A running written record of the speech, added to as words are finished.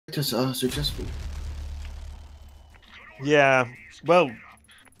Spectres are successful. Yeah, well,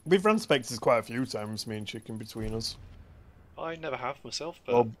 we've run Spectres quite a few times, me and Chicken, between us. I never have myself,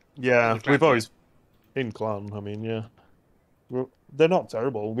 but Well, yeah, in the clan, we've always in clan. I mean, yeah, they're not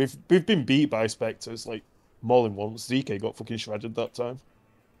terrible. We've been beat by Spectres like more than once. ZK got fucking shredded that time.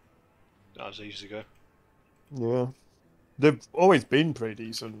 that was ages ago. Yeah, they've always been pretty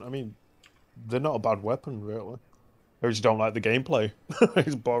decent. I mean, they're not a bad weapon really. I just don't like the gameplay.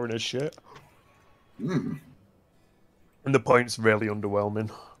 It's boring as shit. Hmm. And the points really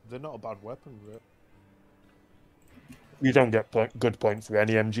underwhelming. They're not a bad weapon, really. You don't get good points for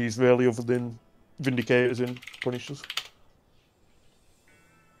any MGs, really, other than Vindicators and Punishers.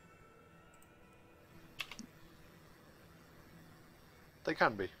 They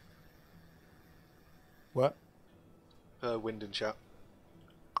can be. What? Wind in chat.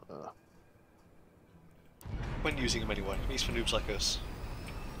 When using them anyway, at least for noobs like us.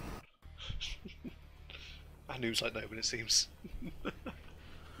 And noobs like Noban, it seems.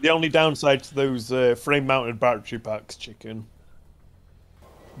 The only downside to those frame-mounted battery packs, Chicken,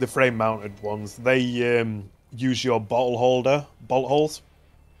 the frame-mounted ones, they use your bottle holder, bolt holes.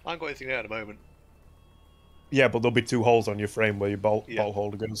 I haven't got anything there at the moment. Yeah, but there'll be two holes on your frame where your bolt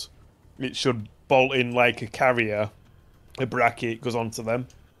holder goes. It should bolt in like a carrier, a bracket goes onto them,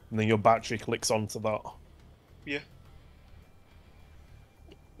 and then your battery clicks onto that. Yeah.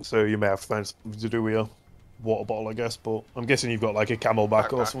 So you may have to find something to do with your water bottle, I guess, but I'm guessing you've got like a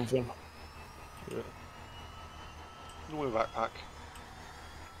camelback or something. Yeah. Normal backpack.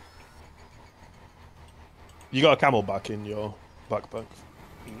 You got a camelback in your backpack?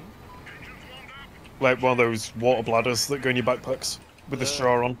 Like one of those water bladders that go in your backpacks with the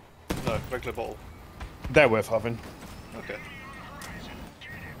straw on? No, regular bottle. They're worth having. Okay.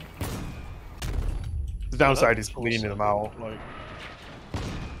 The downside is cleaning them out. Like,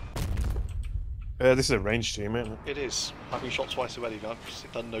 this is a range team, isn't it? It is. I've been shot twice already, but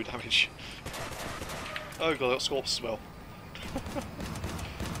I've done no damage. Oh god, I got Scorps as well.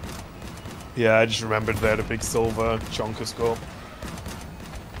 Yeah, I just remembered they had a big silver chonker scope.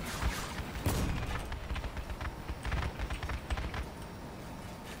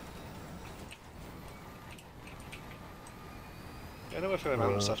 Yeah, I know if I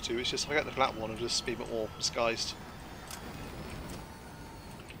amount and stuff too, it's just if I get the black one, it'll just be a bit more disguised.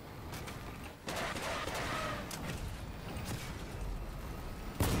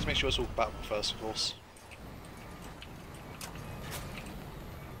 Let's make sure it's all battle first, of course.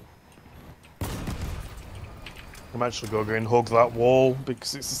 I'm actually going to go and hug that wall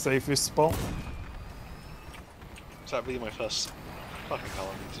because it's the safest spot. Is that really my first? Fucking hell,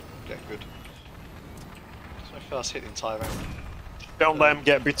 I need to get good. It's my first hit the entire round. Don't let him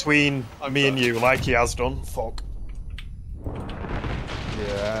get between me and you like he has done. Fuck.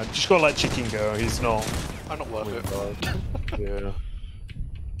 Yeah, just gotta let Chicken go. He's not. I'm not worth it. Yeah.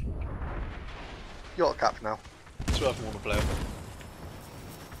 You're a cap now. It's worth more than a player.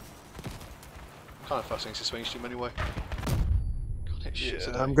 Kind of fascinating to swing team anyway. God, it shits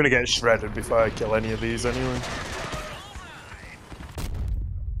Yeah, I'm gonna get shredded before I kill any of these anyway.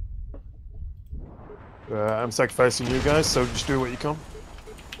 I'm sacrificing you guys, so just do what you can.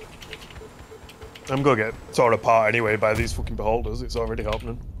 I'm gonna get torn apart anyway by these fucking beholders, it's already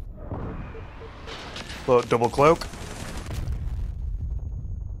happening. But double cloak.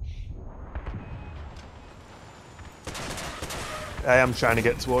 I am trying to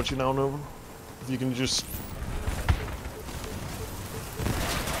get towards you now, Nova. If you can just...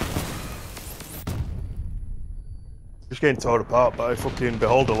 Just getting torn apart by fucking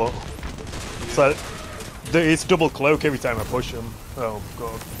beholder lot. It's like... It's double cloak every time I push him. Oh,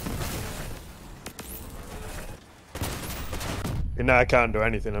 god. And now I can't do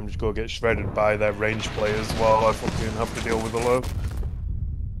anything, I'm just gonna get shredded by their range players while I fucking have to deal with the low.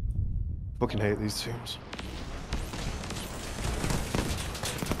 Fucking hate these teams.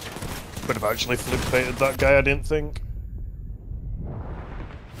 Could have actually flip-baited that guy, I didn't think.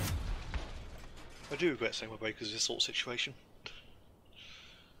 I do regret saying my breakers in this sort of situation.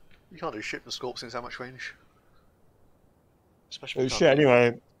 You can't do shit with Scorps in that much range. Especially Oh shit,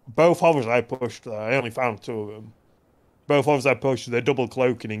 anyway, both hovers I pushed there, I only found two of them. Both hovers I pushed, they're double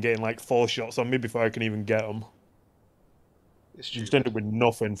cloaking and getting like 4 shots on me before I can even get them. It's just ended with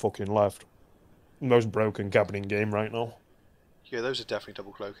nothing fucking left. Most broken cabin in game right now. Yeah, those are definitely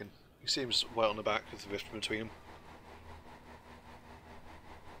double cloaking. You see him right on the back with the rift between them.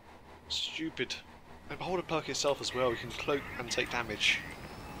 Stupid. And beholder perk itself as well, you can cloak and take damage.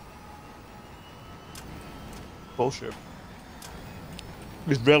 Bullshit.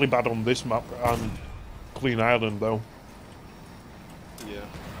 It's really bad on this map and Clean Island though. Yeah.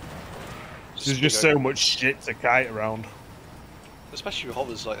 There's just so much shit to kite around. Especially with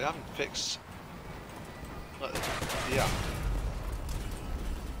hovers, like, they haven't fixed... Like, yeah.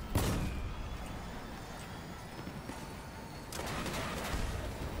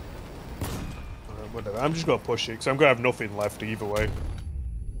 Whatever, I'm just gonna push it, because I'm gonna have nothing left either way.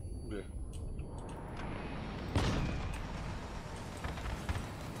 Yeah.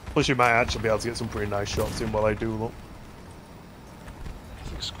 Plus you might actually be able to get some pretty nice shots in while I do, look. I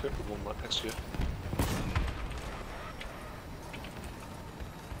think it's equipped with one like next year.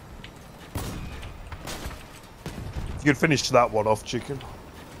 You could finish that one off, chicken.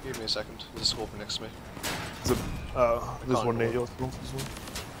 Give me a second, there's a scorpion next to me. There's one near yours as well.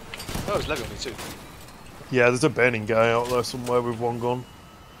 Oh, there's Levy on me too. Yeah, there's a burning guy out there somewhere with one gun.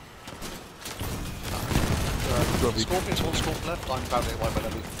 Scorpion's one scorpion left, I'm pounding it white by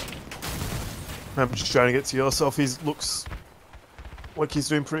Levy. I'm just trying to get to yourself. He looks like he's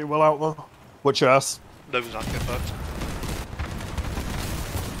doing pretty well out there. Watch your ass. Levy's not getting fucked.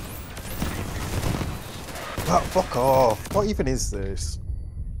 Oh, fuck off. What even is this?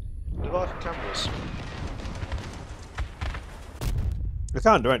 Leviathan cameras. I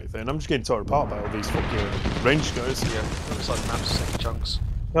can't do anything. I'm just getting torn apart by all these fucking range guys. Yeah, looks like maps in chunks.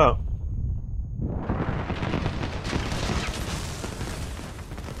 Oh.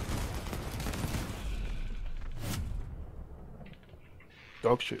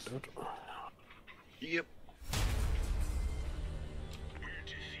 Dog shit, dude. Yep.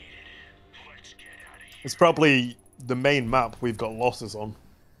 It's probably the main map we've got losses on.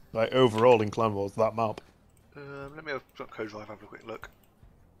 Like, overall in Clan Wars, that map. Let me have Code Drive, have a quick look.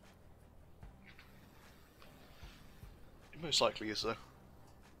 It most likely is, though.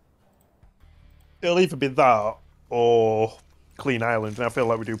 It'll either be that, or Clean Island, and I feel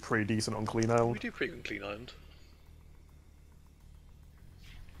like we do pretty decent on Clean We Island. do pretty good in Clean Island.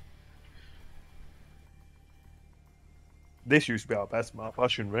 This used to be our best map,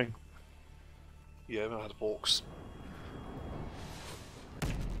 Ashen Ring. Yeah, we had Hawks.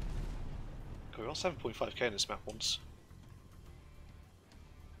 We got 7.5k in this map once.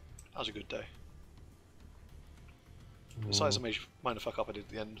 That was a good day. Besides the minor fuck up I did at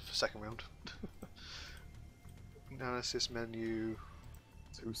the end for second round. Analysis menu.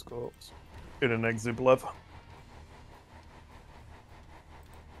 2 scopes. In an exit lever.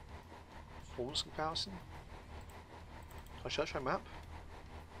 Performance comparison. Should I try map?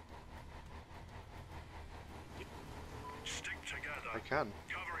 Stick together. I can.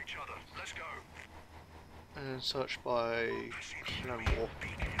 Cover each other. Let's go. And search by Clan War.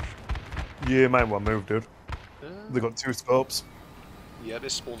 Yeah, mine one move, dude. They got 2 scopes. Yeah,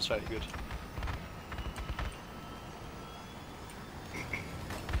 this spawn's fairly good.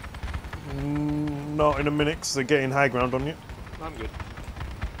 Not in a minute, because they're getting high ground on you. I'm good.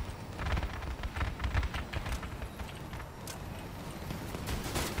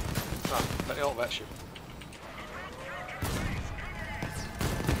 Ah, let me alt you.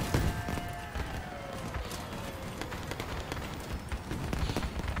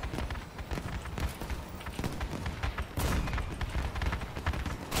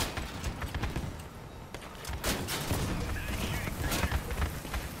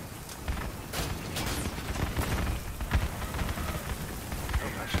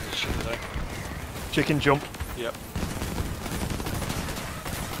 Chicken jump. Yep.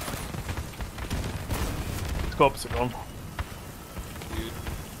 Scopes are gone. Good.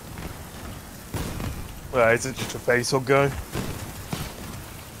 Well, is it just a face hug guy?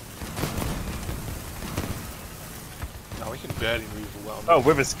 No, we can barely move well. Oh,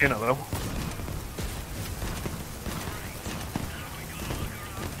 with a skinner though.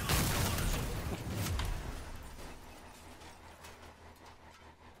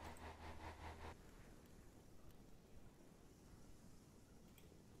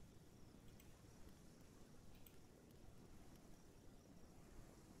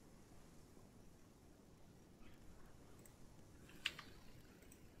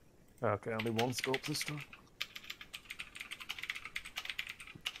 Okay, only 1 scope this time.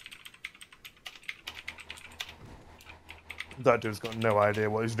 That dude's got no idea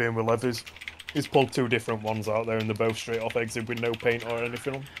what he's doing with levers. He's pulled 2 different ones out there and they're both straight off exit with no paint or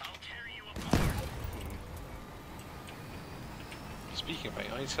anything on. Speaking of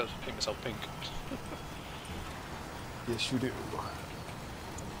paint, I need to paint myself pink. Yes, you do.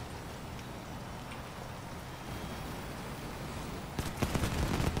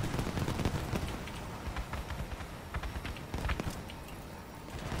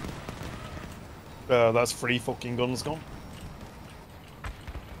 That's 3 fucking guns gone.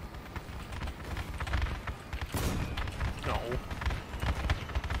 No.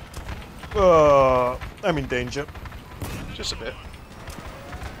 I'm in danger. Just a bit.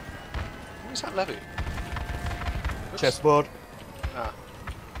 What is that levy? Looks- Chessboard. Ah.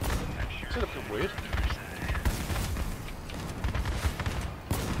 It's looking weird.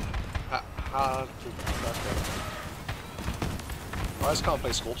 Okay. I just can't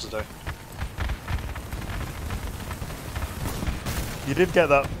play Scorps today. You did get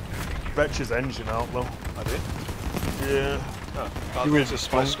that Wretch's engine out though. I did? Yeah. Oh, You can't were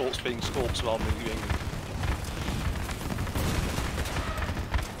just my wrong. Scorps being Scorps rather than being...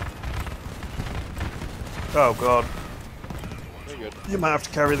 Oh god. Very good. You might have to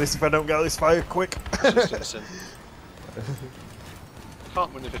carry this if I don't get this fire quick. Consistency.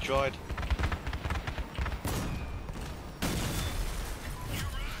 Can't win if I tried.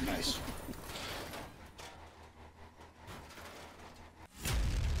 Nice.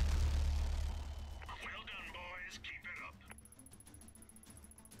 Well done, boys. Keep it up.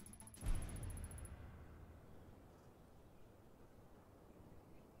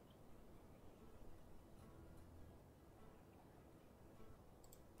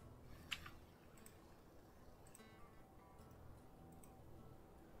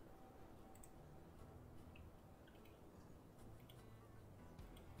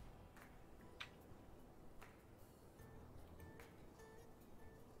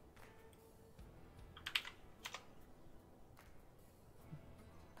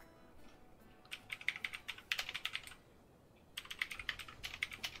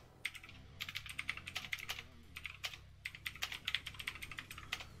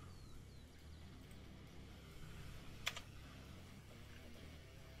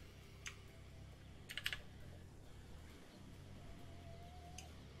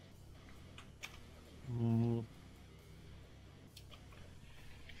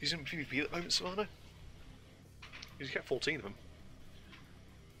 He's in PvP at the moment, Savannah. He's get 14 of them.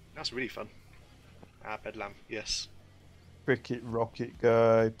 That's really fun. Ah, Bedlam, yes. Cricket rocket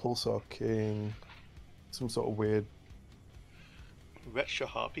guy, pulsar king, some sort of weird. Retro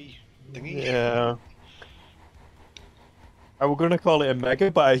Harpy thingy. Yeah. I was gonna call it a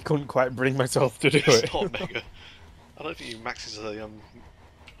mega, but I couldn't quite bring myself to do it. It's not mega. I don't think he maxes the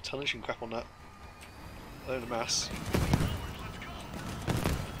tonnage and crap on that. I don't know mass.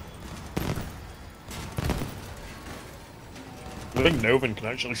 I think Novan can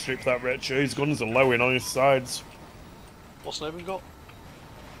actually strip that Retro. His guns are low in on his sides. What's Novan got?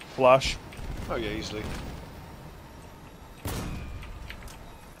 Flash. Oh yeah, easily.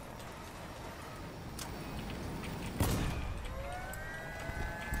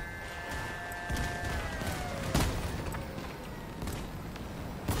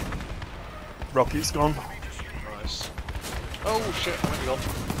 Rocket's gone. Nice. Oh shit, I might be gone.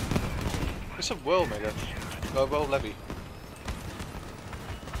 It's a world mega. World levy.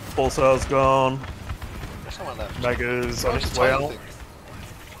 Pulsar's gone. That's not my left. Mega's Oh, on it's its a way tiny out. thing.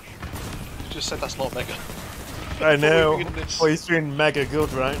 You just said that's not mega. I know. Before we begin this- Oh, he's doing mega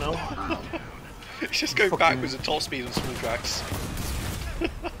good right now. It's just going Fucking- backwards at top speed on smooth tracks.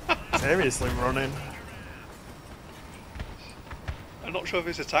 Seriously running. I'm not sure if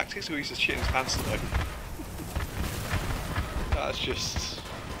it's a tactics or he's just shitting his pants today. That's just...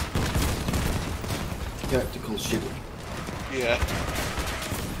 Tactical shit. yeah.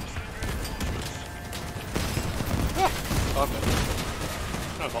 Ah, I'm not.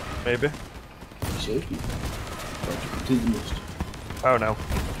 No, I'm not. Maybe. Safety. Try to complete the most. Oh no.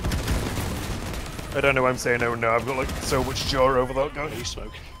 I don't know why I'm saying oh no. I've got like so much jaw over that guy. You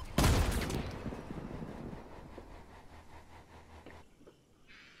smoke.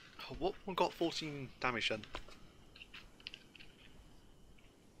 Oh, what one got 14 damage then?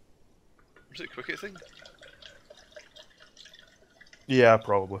 Was it a cricket thing? Yeah,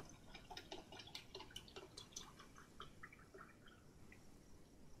 probably.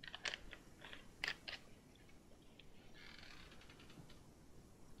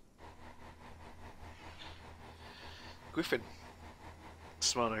 Griffin.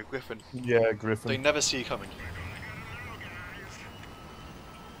 Smano, Griffin. Yeah, They Griffin. never see you coming.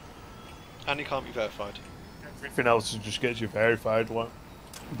 And you can't be verified. Everything else just gets you verified like,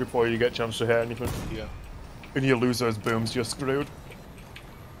 before you get a chance to hit anything. Yeah. And you lose those booms, you're screwed.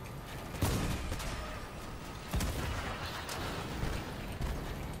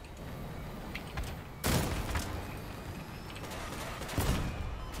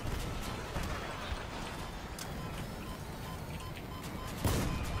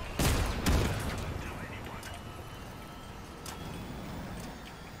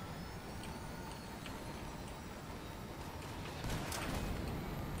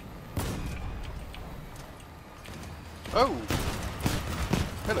 Oh!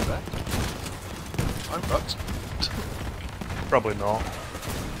 Hello there. I'm fucked. Probably not.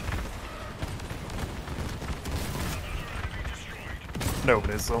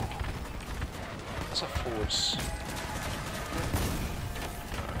 Nobody's though. That's a forwards.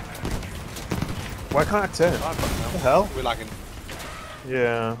 Why can't I turn? I'm fucked now. What the hell? We're lagging.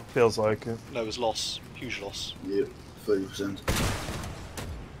 Yeah, feels like it. No, there's loss. Huge loss. Yep, 30%.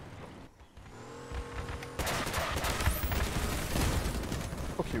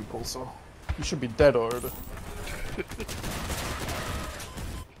 Fuck you, Pulsar. You should be dead already.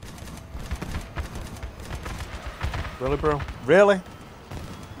 Really, bro? Really?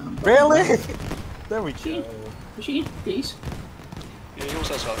 Really? There we go. Machine, please. Yeah, he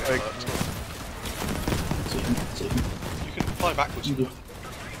also has got Like- Take him, take him. You can fly backwards. You do.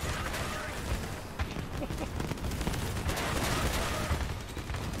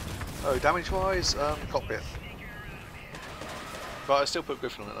 Oh, damage wise, cockpit. But I still put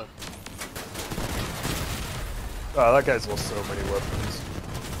Griffin on it though. Oh, that guy's lost so many weapons.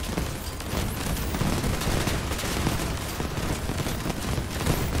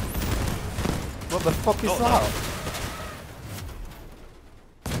 What the fuck is Not that?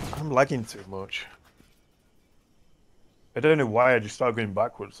 I'm lagging too much. I don't know why I just started going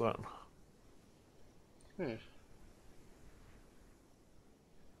backwards then. Hmm.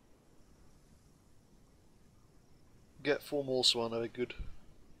 Get 4 more Swan, are good.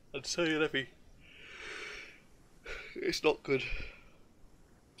 I'd say Levy. It's not good.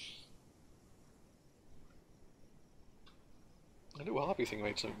 I know Harvey thing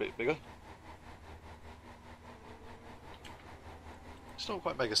made something a bit bigger. It's not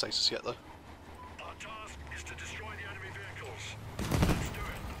quite mega status yet though. Our task is to destroy the enemy vehicles. Let's do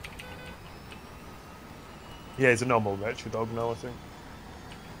it. Yeah, he's a normal retro dog now, I think.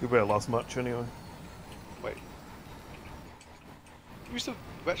 He were last match anyway. Wait. Who's the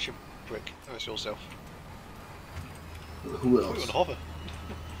wretched brick? Oh, it's yourself. Who I thought you were else? on hover.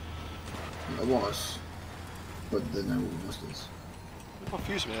 I was. But then I was this. It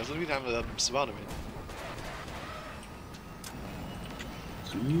confused me. I was looking down the Savannah in.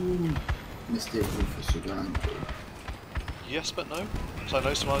 So you mistake me for Sudan. Yes, but no. So I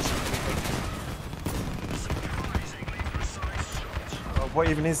know Savannah's Surprisingly precise shot. What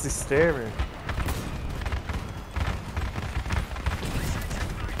even is this steering?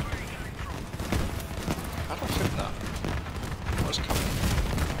 How do I flip that? What's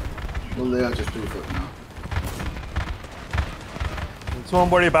coming? Well, they are just 2 foot now. Someone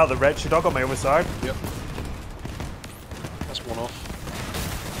worry about the retro dog on my other side. Yep. That's one off.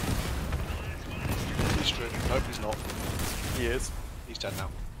 He's true. Nope, he's not. He is. He's dead now.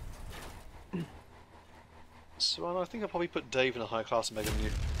 So I think I'll probably put Dave in a higher class Mega than you.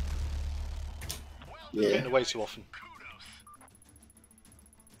 You're Yeah. getting away too often.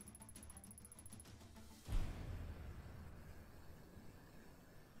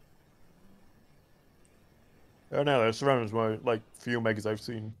 Oh no, there's surroundings my like few megas I've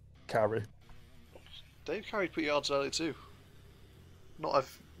seen carry. Dave carried pretty yards early too. Not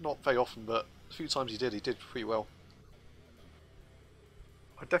very often, but a few times he did pretty well.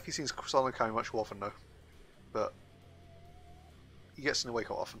 I've definitely seen Solomon carry much more often though, but he gets in the way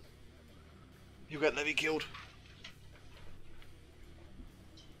quite often. You'll get Levy killed.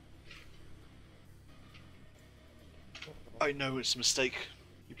 I know it's a mistake.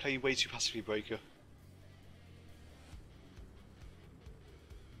 You play way too passively, Breaker.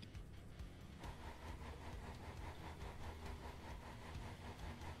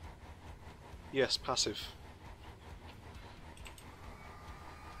 Yes, passive.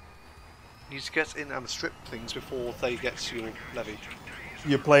 You need to get in and strip things before they get to your levy.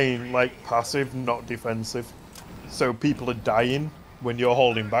 You're playing like passive, not defensive. So people are dying when you're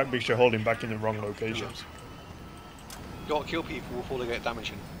holding back because you're holding back in the wrong locations. You gotta kill people before they get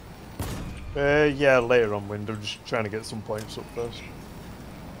damage in. Yeah, later on when they're just trying to get some points up first.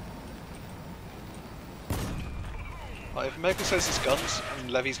 Like if America says his guns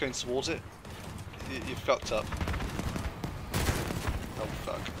and Levy's going towards it, you're fucked up. Oh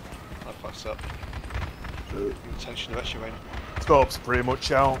fuck. I fucked up. So, Intention of extra rain. Scorp's pretty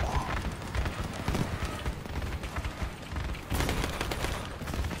much out.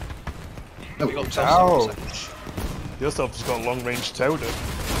 no, You got it's Telson for a second. Ouch! Yourself has got long range towed it.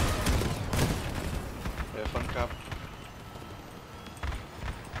 Yeah, fun cab.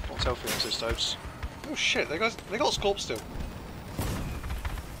 What's healthy on those stoves? Oh shit, they got Scorp still.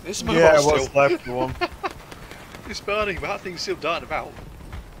 It's mobile Yeah, still. what's left for one. It's burning, but that thing's still darting about.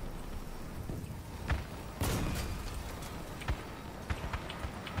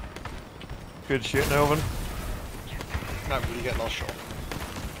 Good shit, Novan. Can't really get last shot.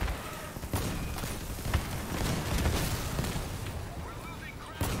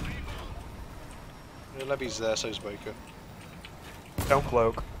 Levy's there, so's Baker. Don't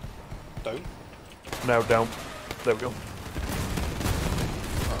cloak. Don't. No, don't. There we go.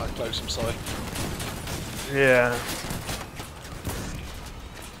 Alright, close, I'm sorry. Yeah.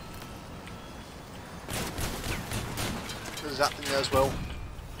 There's that thing there as well.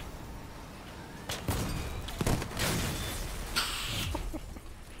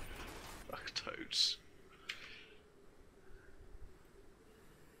 Fuck toads.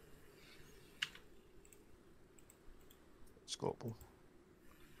 Scorpion.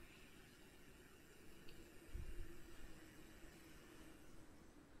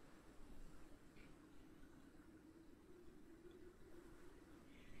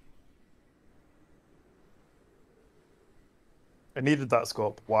 I needed that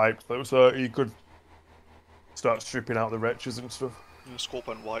scope wiped though, so you could start stripping out the wretches and stuff. And the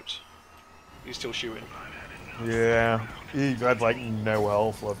Scorpion wiped. He's still shooting. Yeah, he had like no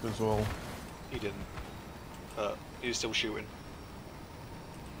health left as well. He didn't. He's still shooting.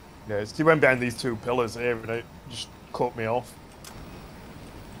 Yeah, he went behind these two pillars here and it just cut me off.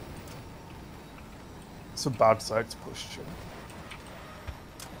 It's a bad side to push.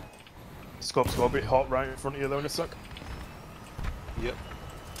 Scope's got a bit hot right in front of you though in a sec. Yep.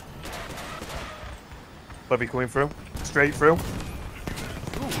 Levy coming through. Straight through. Ooh,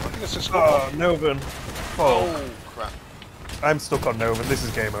 I think it's just Oh, Novan. Oh, crap. I'm stuck on Novan. This is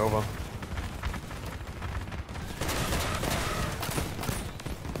game over.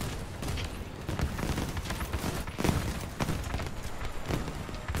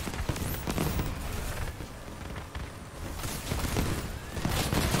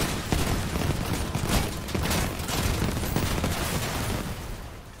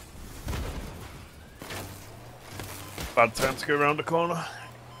 Bad time to go around the corner.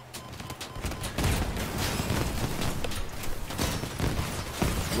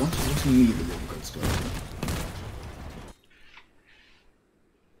 What's me the one good stuff?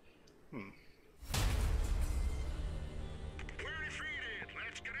 We're defeated.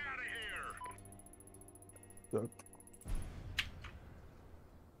 Let's get out of here. So,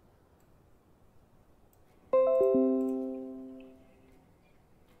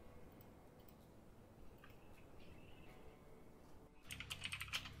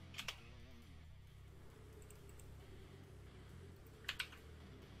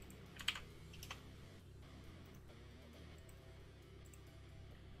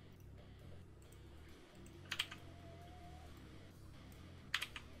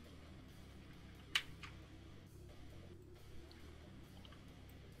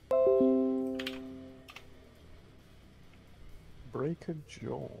 break a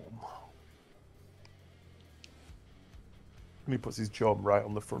jaw. And he puts his jaw right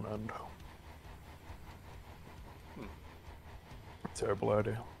on the front end. Terrible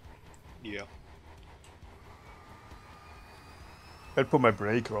idea. Yeah. I'd put my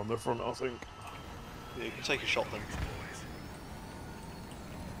breaker on the front, I think. Yeah, you can take a shot then.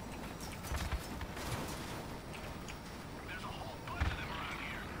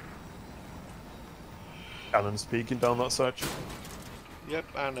 Cannon's peeking down that section. Yep,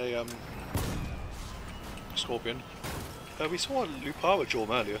 and a Scorpion. We saw a Lupara Jorm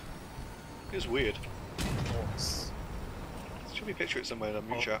earlier. It was weird. Should we picture it somewhere in a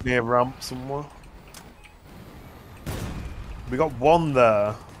moon chat? Near ramp somewhere. We got one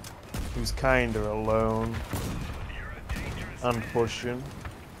there who's kinda alone and pushing.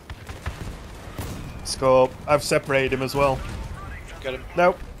 Scope. I've separated him as well. Get him.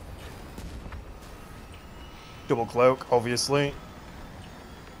 Nope. Double cloak, obviously.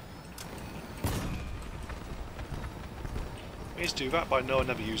 I used to do that, but I know I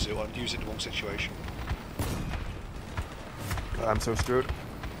never use it. I'd use it in the wrong situation. I'm so screwed.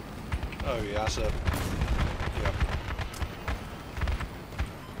 Oh yeah, that's a... Yeah.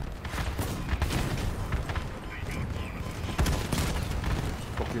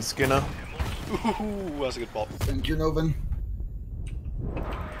 Fucking Skinner. Ooh, that's a good pop. Thank you, Novan.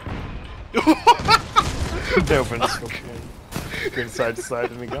 Delvin's fucking going side to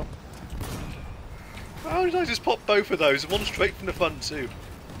side and go. How did I just pop both of those? One straight from the front too.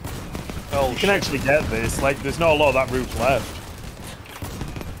 Oh, You can actually get this, like there's not a lot of that route left.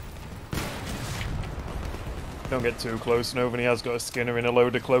 Don't get too close, Novan, he has got a Skinner in a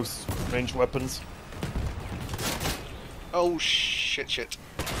load of close range weapons. Oh shit, shit.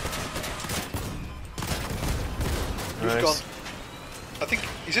 Who's Nice. gone? I think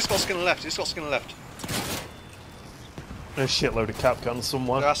he's just got Skinner left. He's just got Skinner left. A shitload of cap guns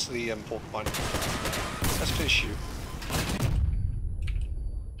somewhere. That's the porcupine. Let's finish you.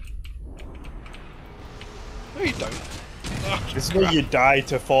 No, you don't. This is where you die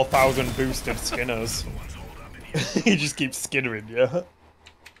to 4,000 boosted skinners. He just keeps skinnering you. Is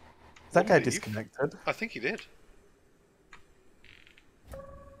that guy disconnected? I think he did.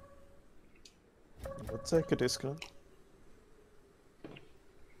 Let's take a disconnect.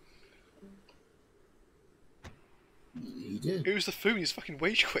 He did. It was the food. He's fucking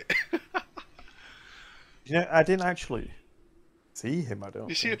wage quit. You know, I didn't actually see him. I don't.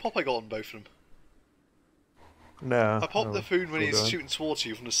 You see the pop I got on both of them? No. I popped no, the food when still he's going. shooting towards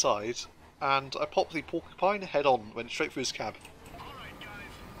you from the side, and I popped the porcupine head on, went straight through his cab.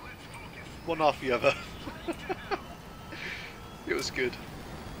 One after the other. It was good.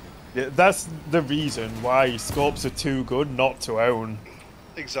 Yeah, that's the reason why scopes are too good not to own.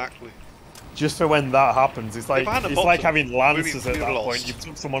 Exactly. Just for when that happens, it's like If I hadn't it's popped like them, having lancers we at that would've point. lost. You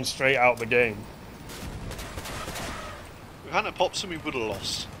took someone straight out the game. If we hadn't popped some, we would have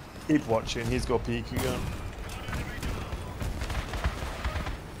lost. Keep watching. He's got peek again.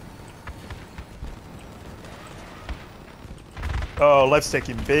 Oh, Lev's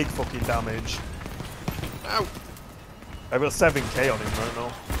taking big fucking damage. Ow! I've got 7k on him right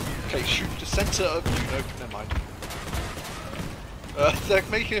now. Okay, shoot the centre of you. No, never mind. They're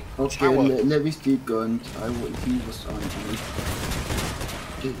making a Okay, tower. let me keep going. He was on me.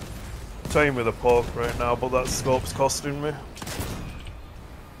 Okay. Playing with a pork right now, but that scope's costing me.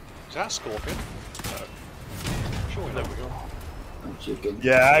 Is that a scorpion? No. Sure, there we go. I'm chicken.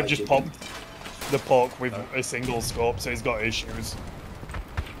 Yeah, I've Fried just chicken. popped the pork with a single scope, so he's got issues.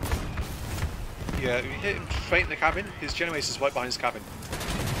 Yeah, you hit him straight in the cabin. His generator's right behind his cabin.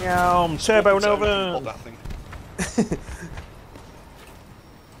 Yeah, Turbo Pop Nova! that thing.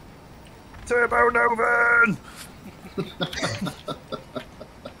 Turbo Nova!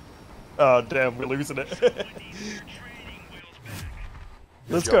 Oh damn, we're losing it.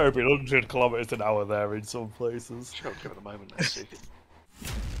 Let's go a bit 100 kilometers an hour there in some places. Sure, give it a moment. Let's see.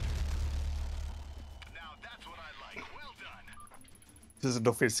 Now that's what I like. Well done. There's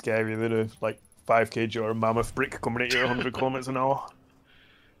nothing scarier than a like 5kg or a mammoth brick coming at you at 100 kilometers an hour.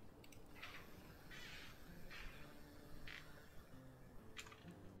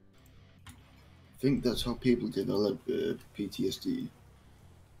 I think that's how people develop PTSD.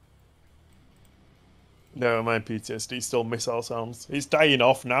 No, my PTSD still missile sounds. It's dying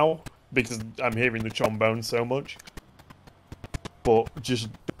off now because I'm hearing the trombone so much. But just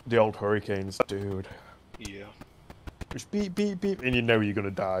the old hurricanes, dude. Yeah. Just beep, beep, beep, and you know you're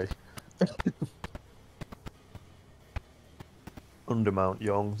gonna die. Undermount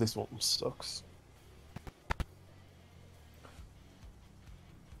Young, this one sucks.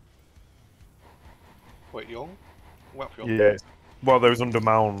 Wait, Young? Whap Young. Yeah. Well, those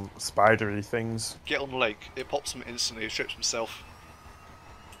undermount spidery things. Get on the lake. It pops him instantly. He strips himself.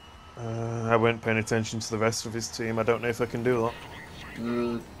 I weren't paying attention to the rest of his team. I don't know if I can do that.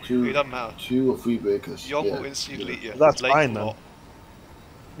 It Two doesn't matter. or three breakers. Young yeah. will instantly delete you. That's Lake fine will then. not.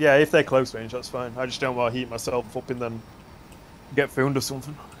 Yeah, if they're close range, that's fine. I just don't want to heat myself up and then get found or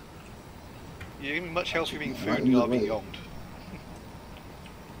something. You're gonna be much healthier being Right, food than you are either being way. younged.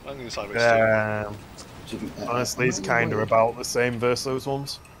 I'm going sideways Chicken, Honestly, it's I'm kind of away. about the same versus those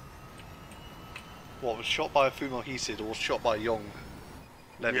ones. too. What, was shot by a female heated or was shot by a young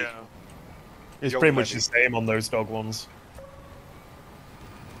Levy? It's Young pretty much Levy. the same on those dog ones.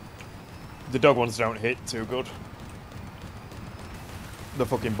 The dog ones don't hit too good. The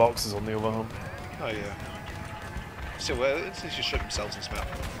fucking boxes on the other hand. Oh yeah. Still, well, it's just shot themselves in his mouth.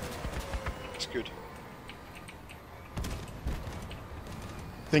 It's good.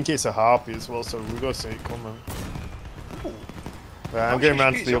 I think it's a harpy as well, so we've got to see it coming. Ooh. Right, I'm How getting much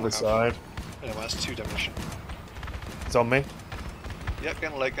round HP to does the Young other have? side. Anyway, that's 2 demolition. It's on me. Yep, get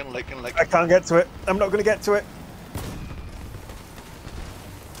on the lake, get on the lake, get on the lake. I can't get to it. I'm not going to get to it.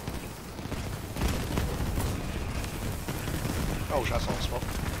 Oh, that's on the spot.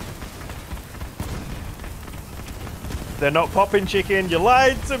 They're not popping, chicken. You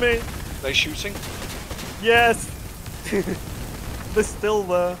lied to me. They shooting? Yes. They're still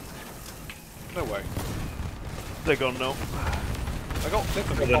there. No way. They're gone now. I got clip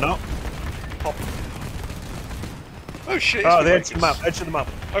No, they're not. Pop. Oh shit! Oh, it's the edge of the breakers. map. Edge of the map.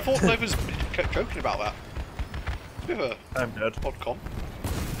 I thought Nova's kept joking about that. Bit of a I'm dead. odd com.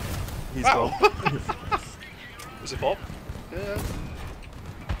 He's Wow. gone. Was it Bob? Yeah.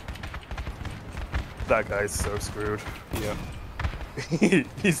 That guy's so screwed. Yeah.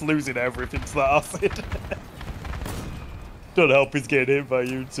 He's losing everything to that acid. Don't help he's getting hit by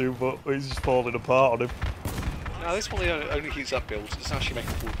you two, but he's just falling apart on him. Now this one only heats up builds. It doesn't actually make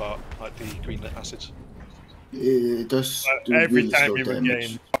them fall apart like the green acid. It does do Every really time slow he damage.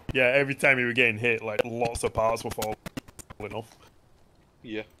 regained, yeah, every time he regained hit, like lots of parts will fall. enough.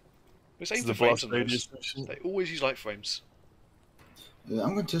 Yeah. It's This aimed is for the frames blast on radius those. mission. They always use light frames.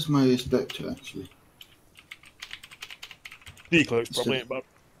 I'm gonna test my Spectre actually. Declerk's probably ain't bad.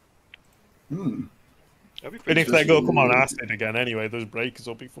 Hmm. That'd be And pretty if good. they go come on acid again anyway, those breakers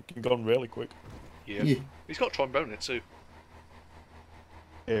will be fucking gone really quick. Yeah. Yeah. He's got trombone in it too.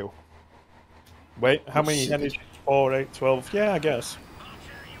 Ew. Wait, how Let's many see. energy? 4, 8, 12? Yeah, I guess.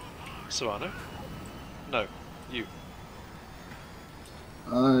 Serrano? No. You.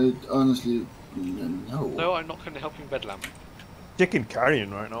 I honestly no. No, I'm not going to help you in Bedlam. Chicken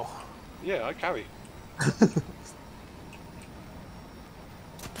carrying right now. Yeah, I carry.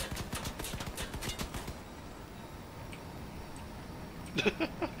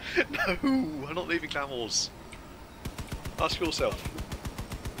 No, I'm not leaving Clan Wars. Ask yourself.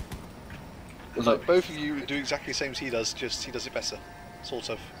 Was Like, like, both of you do exactly the same as he does, just he does it better. Sort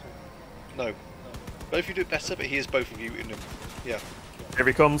of. No. Both of you do it better, but he is both of you in him. Yeah. Here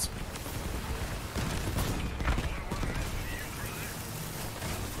he comes.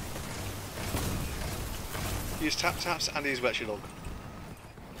 He is tap taps and he is wet log.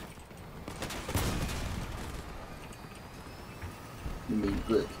 you mean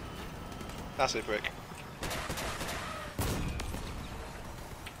brick? That's it, Brick.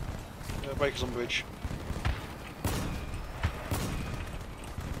 Breakers on bridge.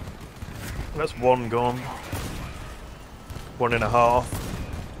 That's one gone. 1.5.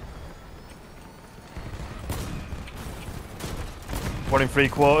 One in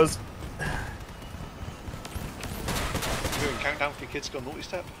 3/4. Doing countdown for your kids to go on naughty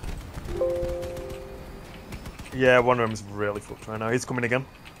step. Yeah, one of them's really fucked right now. He's coming again.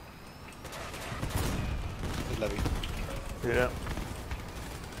 With Levy. Yeah.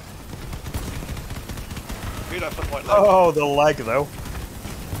 Who that front white leg? Oh, the leg though.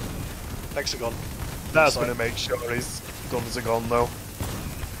 Legs are gone. That's Inside. going to make sure his guns are gone though.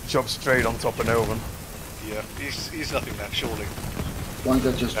 Chop straight on top of Novan. Yeah, he's nothing left, surely. One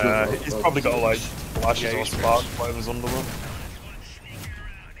guy just drove out He's of- probably got like flashes Yeah, or he's sparks, whatever's under them.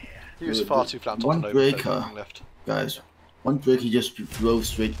 He was Yeah, far the- too flat on top one of Nova, breaker. there's nothing left. Guys, one break he just drove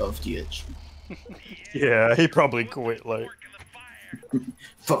straight off the edge. Yeah, he probably quit like.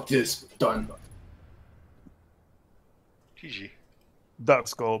 Fuck this, done. GG. That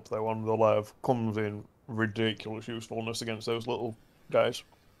scope though on the Lev comes in ridiculous usefulness against those little guys.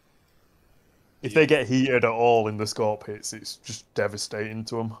 If they get heated at all in the scope hits, it's just devastating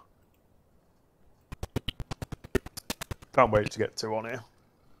to them. Can't wait to get 2 on here.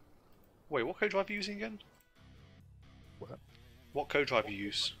 Wait, what code drive are you using again? What? What code drive you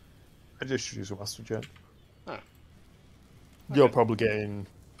use? I just use a Master Jet. Ah. You're Okay. probably getting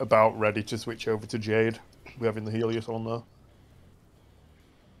about ready to switch over to Jade. We're having the Helios on there.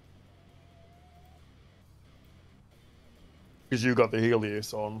 Because you got the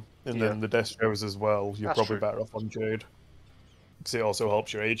Helios on, and Yeah. then the Destros as well. You're That's probably true. better off on Jade. Because it also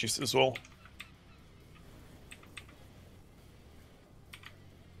helps your Aegis as well.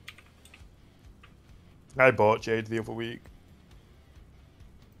 I bought Jade the other week.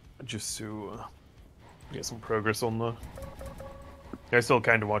 Just to get some progress on there. I still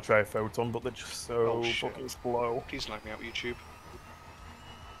kind of want to try a Photon, but they're just so Oh, shit. fucking slow. Please lag me out YouTube.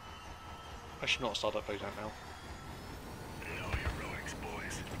 I should not start that play down now. No heroics,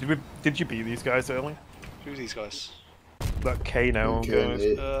 boys. Did you beat these guys early? Who's these guys? That K now Okay,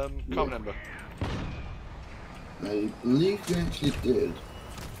 guys. Can't remember. I believe we actually did.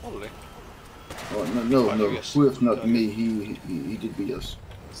 Probably. Oh no, Quite no. yes. Who if not No, me? He did beat us.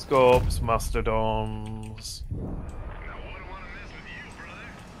 Scorps, Mastodons. I wouldn't want to mess with you,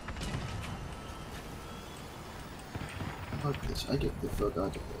 brother. Fuck this! I get the fuck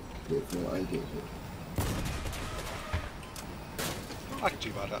out of it before I get it. I can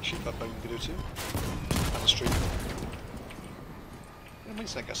do bad actually, that bone video too. And a stream. It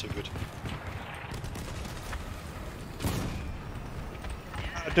makes that get so good.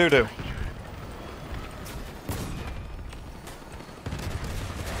 Do.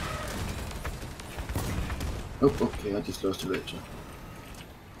 Oh, okay. I just lost the lecture.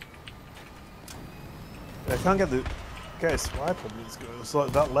 I can't get a swipe on these guys. It's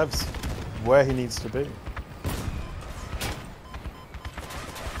like that Lev's where he needs to be.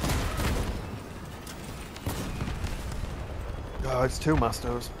 Oh, it's 2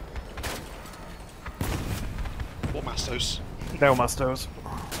 Mastos. What Mastos? No Mastos.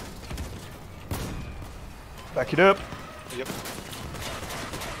 Back it up. Yep.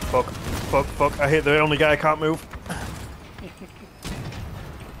 Fuck. I hit the only guy I can't move.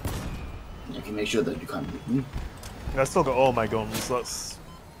 I can make sure that you can't beat me. I still got all my guns. That's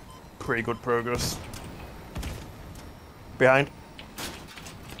pretty good progress. Behind.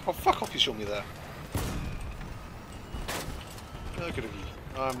 Oh, fuck off, you shot me there. No, good of you.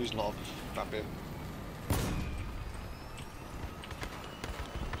 Oh, I'm losing a lot of that bit.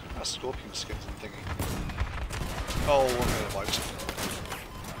 That scorpion skins and thingy. Oh, 1 minute wiped.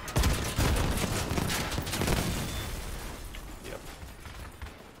 Yep.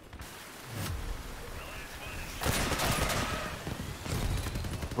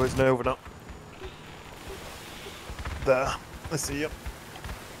 Where's Nova now? There. I see you.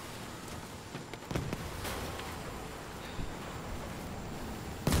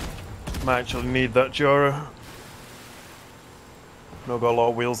 Might actually need that Jora. No, got a lot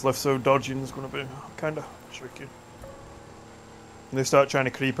of wheels left, so dodging is going to be kind of tricky. Can they start trying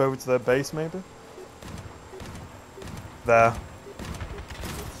to creep over to their base, maybe? There.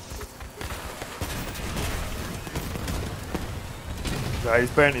 Yeah,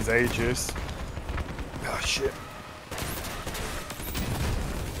 he's burnt his ages. Oh shit.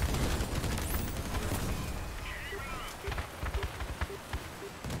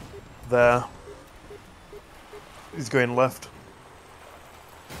 There. He's going left.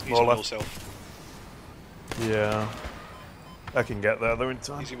 He's More on left. yourself. Yeah. I can get there though in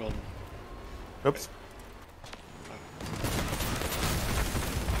time. Easy on. Oops.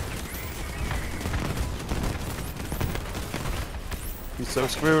 He's so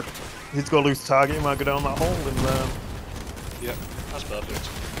screwed. He's got to lose target, he might go down that hole and Yep, that's perfect.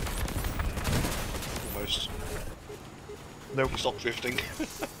 Almost. nope. You stop drifting.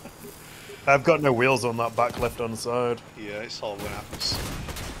 I've got no wheels on that back left hand side. Yeah, it's hard when it happens.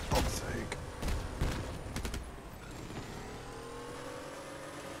 Fuck's sake.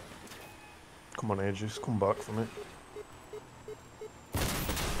 Come on, Aegis, come back from it.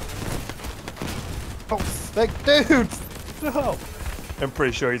 Oh, like, dude! No! I'm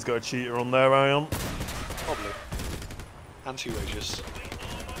pretty sure he's got a cheater on there, I am. Probably. And 2 Aegis.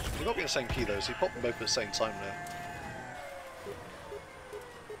 They've got to be in the same key though, so he popped them both at the same time there.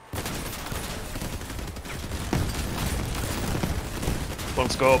 Come on,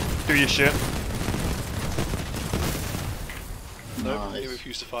 Scorp, do your shit. No, Nice. he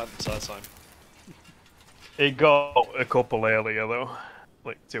refused to fight the entire time. He got a couple earlier though.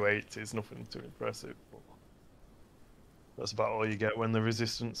 Like 280s, nothing too impressive. But that's about all you get when the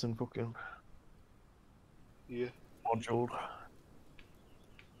resistance and fucking Yeah. moduled.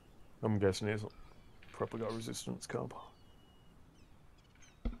 I'm guessing he's probably got a resistance cab.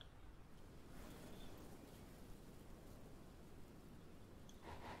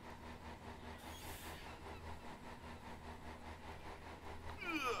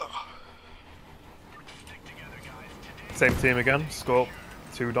 Same team again, Scorp,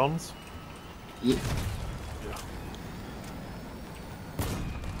 2 Dons. Yep.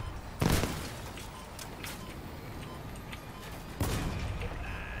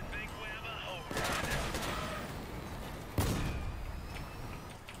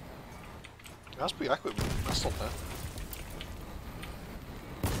 That's pretty accurate, that's not there.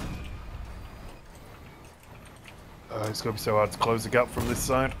 It's gonna be so hard to close the gap from this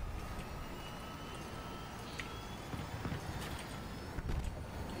side.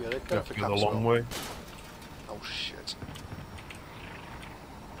 Yeah, they're Go going for the cap as long well. way. Oh shit.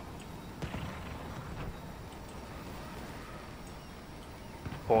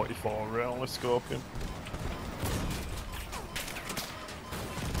 .44 rail with Scorpion.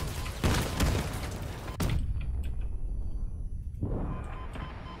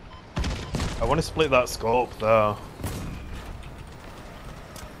 I want to split that scope there.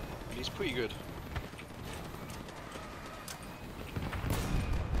 He's pretty good.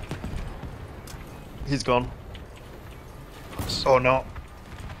 He's gone. Nice. Oh no.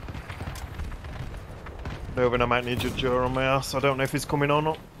 Novin, I might need your jaw on my ass. I don't know if he's coming or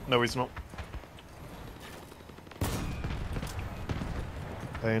not. No, he's not.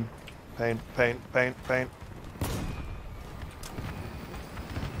 Pain. Pain, pain, pain, pain.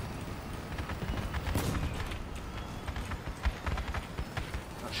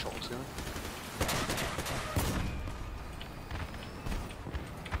 That shot was going.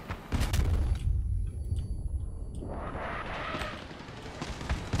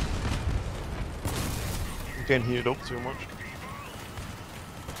 I'm getting heated up too much.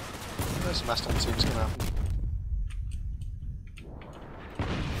 There's some Aston teams going to happen.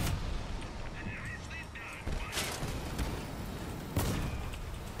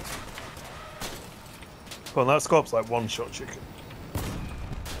 Well, that scope's like one shot chicken.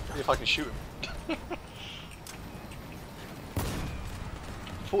 If I can shoot him.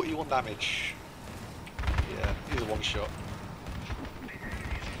 41 damage. Yeah, he's a one shot.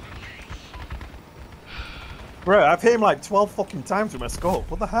 Bro, I've hit him like 12 fucking times with my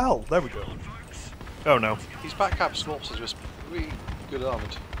scope. What the hell? There we go. Oh no. These back cab scorps are just really good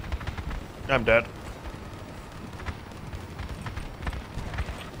armoured. I'm dead.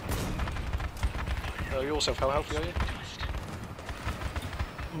 You also how healthy are you?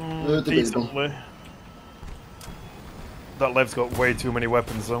 Debatable. Decently. That Lev's got way too many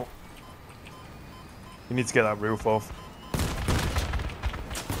weapons though. You need to get that roof off.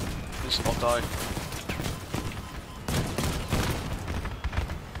 Needs to not die.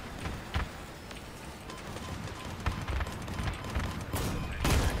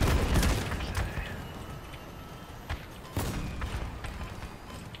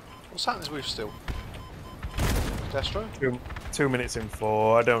 What's happening to this roof still? Destro? 2 minutes in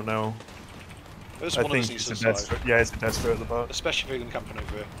 4, I don't know. There's I one of us think needs it's to a survive. Destro. Yeah, it's a Destro at the back. Especially if you're going camping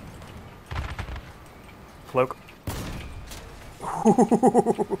over here. Cloak.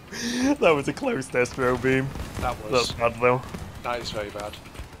 That was a close Destro beam. That That's was. bad though. That is very bad.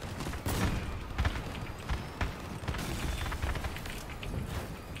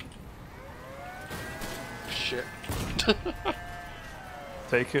 Shit.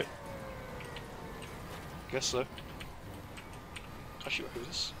 Take it. Guess so. Actually, who is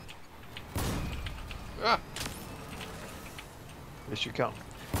this? Ah! Yes, you can.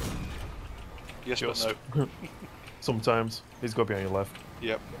 Yes, Just. but no. Sometimes. He's got to be on your left.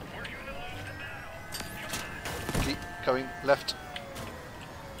 Yep. Keep going left.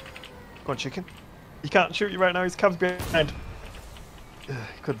 Go on, chicken. He can't shoot you right now, his cab's behind. He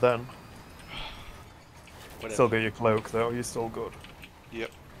could then. Whatever. Still get your cloak though, you're still good.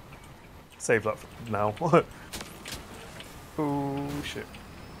 Yep. Save that for now. Oh shit.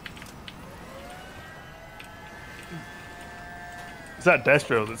 It's that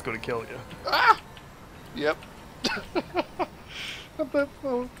Destro that's gonna kill you. Ah! Yep.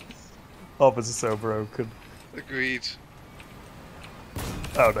 Hoppers are so broken. Agreed.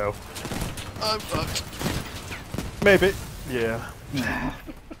 Oh no. I'm fucked. Maybe. Yeah.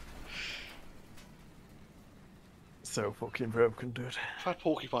 So fucking broken, dude. If I had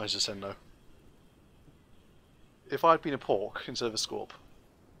porcupines to send though. If I'd been a pork instead of a scorp.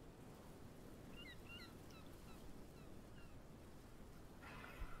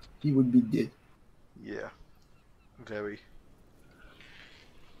 He would be dead. Yeah. Very.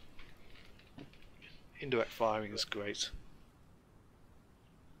 Indirect firing is great.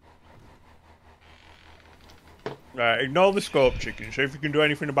 Right, ignore the scope, chicken. See if you can do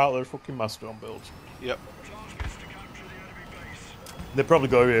anything about those fucking Mastodon builds. Yep. Task is to capture the enemy base. They're probably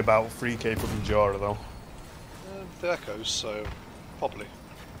going to be about 3k fucking Jara though. The echoes, so probably.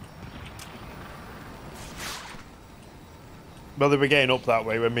 Well, they were getting up that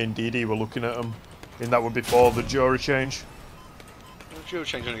way when me and DD were looking at them. And that was before the Jora change. The Geo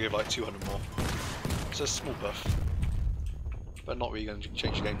change only gave like 200 more. It's a small buff. But not really going to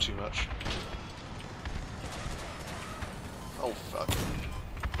change the game too much. Oh fuck.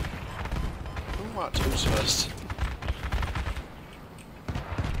 Who might toes first?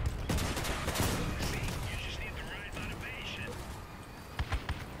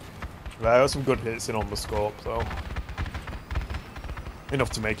 Right, I got some good hits in on the scope though. Enough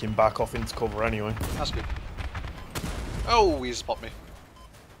to make him back off into cover anyway. That's good. Oh, he's spot me.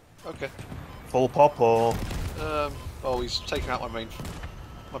 Okay. Full pop or... Oh, he's taken out my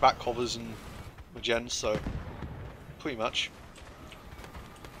back covers and my gens, so pretty much.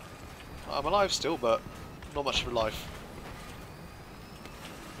 I'm alive still, but not much of a life.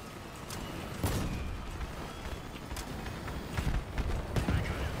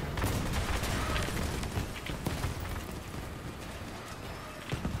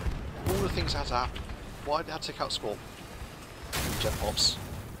 All the things had to happen. Why did I have to take out Squall? Jet pops.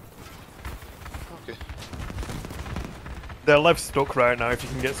 Okay. They're left stuck right now if you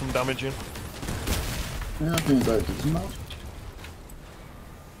can get some damage in. Yeah, I think that does not.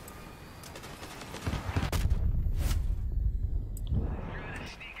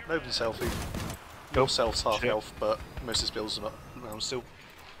 Nobody's healthy. Yourself's half health, but most of his builds are not around still.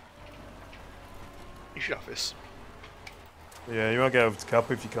 You should have this. Yeah, you might get over to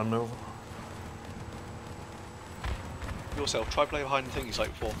cap if you can Nova. Yourself, try play behind the thing he's like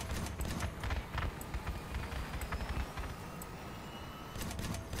before.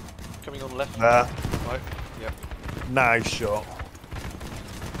 Coming on left. There. Right, yep. Nice shot.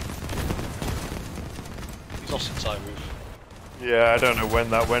 He's lost inside roof. Yeah, I don't know when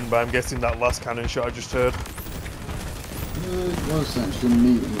that went, but I'm guessing that last cannon shot I just heard. It was actually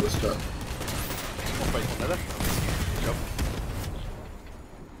me when he was struck. Not break on there then. Yep.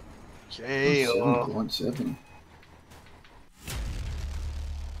 Okay. 7.7.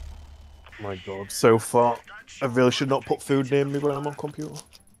 My God, so far. I really should not put food near me when I'm on computer.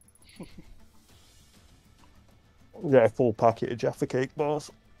 Yeah, a full packet of Jaffa cake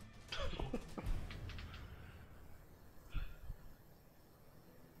bars.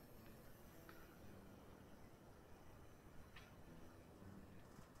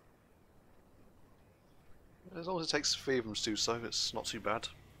 As long as it takes 3 of them to do so, it's not too bad.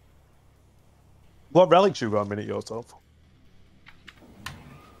 What relics you got a minute yourself?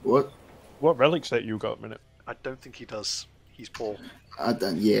 What? What relic set you got a minute? I don't think he does. He's poor.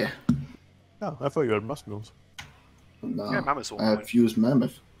 Yeah. Oh, I thought you had mushrooms. No. Yeah, Mammoth's all I have right. fused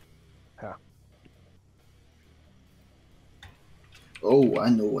mammoth. Yeah. Oh,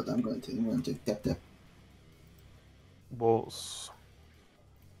 I know what I'm going to take. I'm going to take tap tap. What's...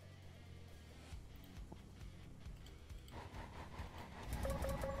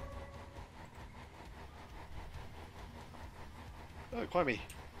 Oh, quite me.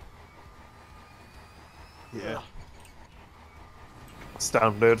 Yeah.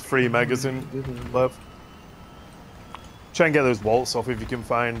 Standard, 3 megas in love. Try and get those waltz off if you can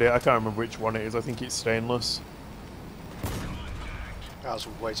find it. I can't remember which one it is. I think it's stainless. That was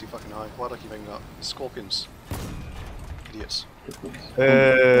way too fucking high. Why do I keep aiming up? Scorpions. Idiots.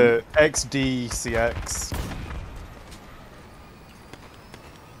 XDCX.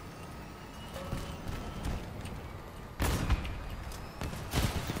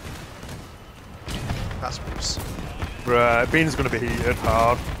 That's Bruce. Right, Bean's gonna be heated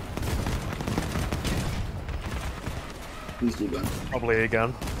hard. Please do one. Probably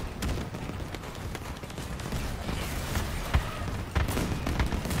again.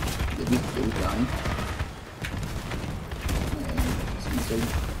 They'll be dying.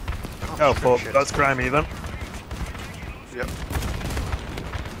 Oh fuck, that's crimey then. Yep.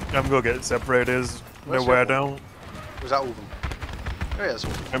 I'm gonna get separated. Where's Nowhere the other down. Was that all of them? Oh yeah, that's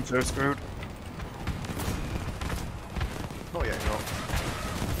all of them. I'm so screwed. Not yet, not.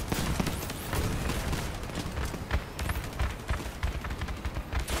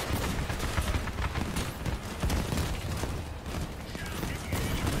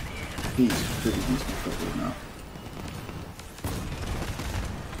 He's pretty decent covered now.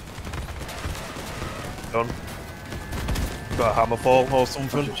 Done. Got a hammer fall or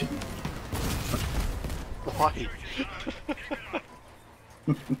something. Why?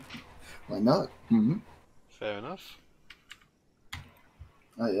 Why not? Fair enough.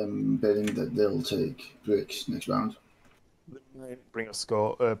 I am betting that they'll take bricks next round. Bring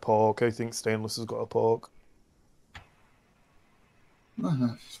a pork. I think stainless has got a pork.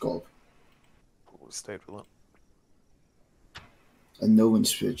 Sculp. Probably stayed with that. And no one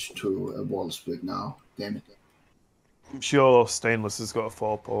switched to a wall split now. Damn it. I'm sure stainless has got a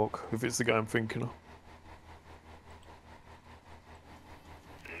 4 pork, if it's the guy I'm thinking of.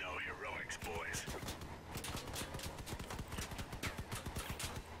 No heroics, boys.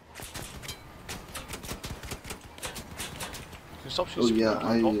 Can you stop Oh, yeah,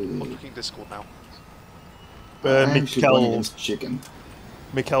 I'm not looking at Discord now. I actually won Mikkel, against chicken.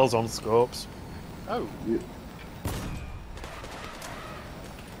 Mikkel's on scopes. Oh. Yeah.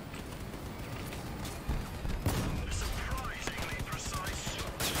 Surprisingly precise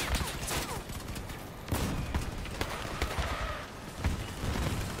shot.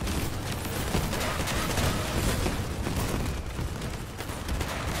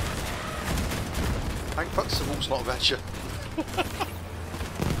 Thank fuck the walk's not a vetcher.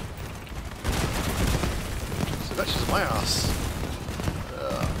 So vetcher's my ass.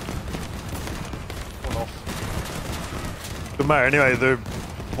 One off. Doesn't matter anyway, the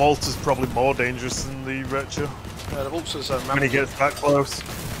Walter's probably more dangerous than the Retcher The Vulture's when he gets that close.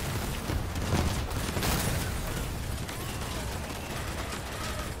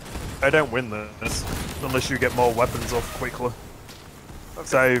 I don't win this unless you get more weapons off quickly. Okay.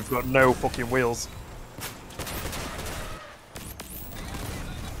 So you've got no fucking wheels.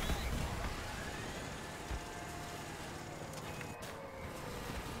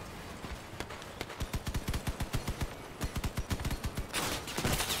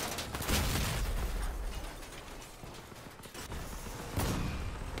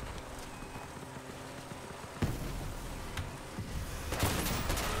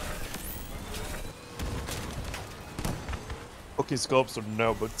 Fucking scopes would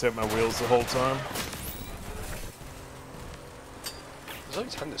know, but take my wheels the whole time. There's only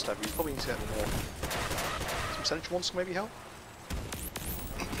 10 this level, you probably need to get more. Some central ones can maybe help?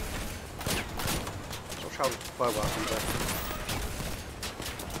 So I'll try to blow out you there.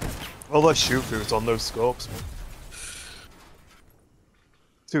 All those shoot throughs on those scopes.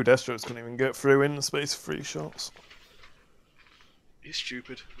 2 Destros couldn't even get through in the space of 3 shots. He's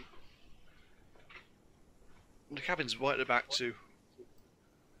stupid. The cabin's right at the back too.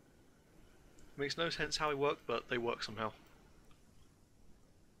 Makes no sense how they work, but they work somehow.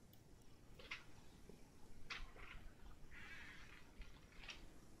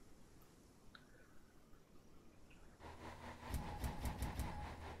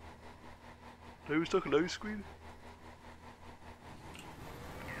 Who's stuck a load screen?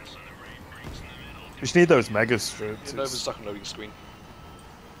 We just need those mega strips. Nova's stuck on loading screen.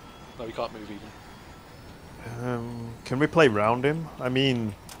 No, we can't move even. Can we play round him? I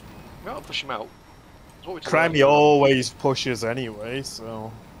mean, We can't push him out. That's what we did Crimey earlier. always pushes anyway,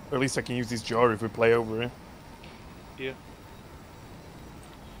 so or at least I can use his jaw if we play over him. Yeah.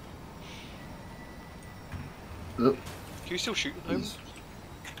 Look. Can you still shoot at the moment?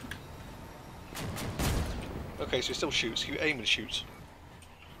 Okay, so he still shoots. Can you aim and shoot?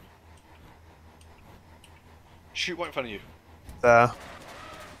 Shoot right in front of you. There.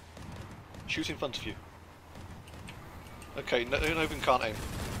 Shoot in front of you. Okay, Novan can't aim.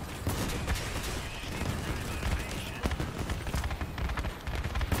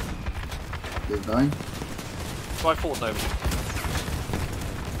 They're dying. Try forward, Novan.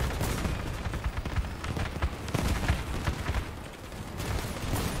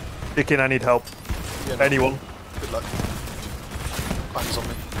 Chicken, I need help. Yeah, no. Anyone? Good luck. Bangs on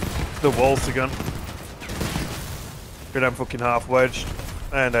me. The walls again. Good, I'm fucking half wedged.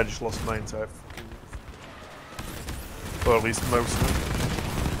 And I just lost my entire fucking... Or at least most of it.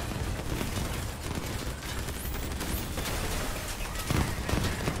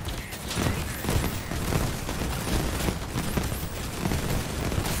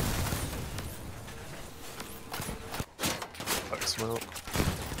 Like smoke.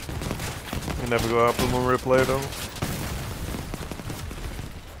 You never go up when we replay though.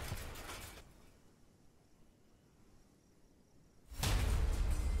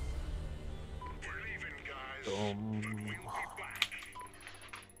 We're leaving, guys. We'll be back.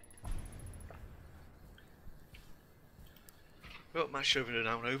 Well, match over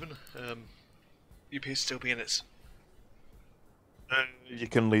now, Novan. You appear to still be in it. You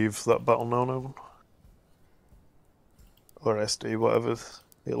can leave that battle now, Novan. Or SD, whatever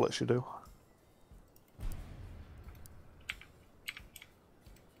it lets you do.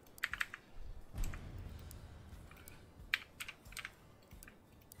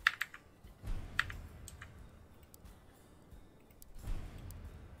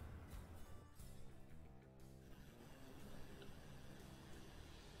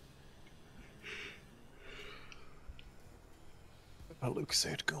 Luke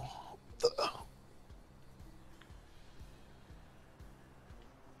said go there.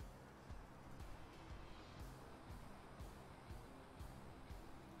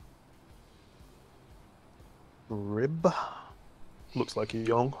 Rib. Looks like he's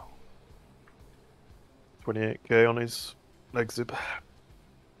young. 28k on his exhib.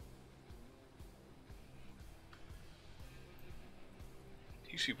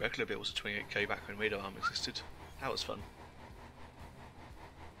 Used to be regular bills of 28k back when radar arm existed. That was fun.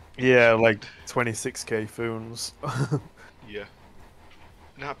 Yeah, like 26k foons. Yeah.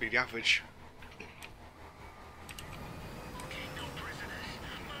 And that'd be the average.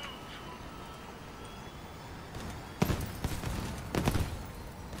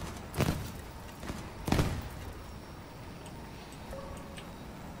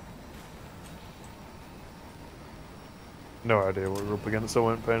 No idea what we're up against, I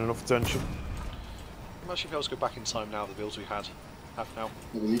weren't paying enough attention. I'm actually able to go back in time now, the builds we have now.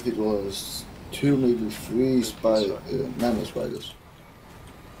 I believe it was 2, maybe 3 nano spiders.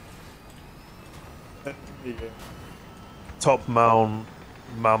 Yeah. Top mount,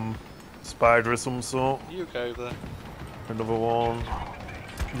 mam spider of some sort. You go over there. Another one.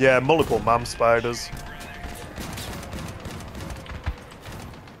 Yeah, multiple mam spiders.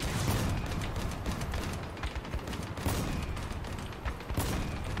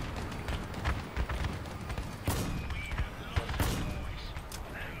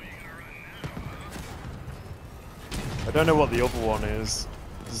 I don't know what the other one is.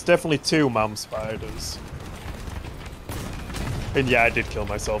 There's definitely 2 mam spiders. And yeah, I did kill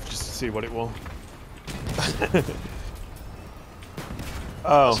myself just to see what it was.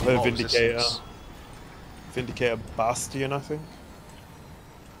 Oh, a Vindicator. Resistance. Vindicator Bastion, I think.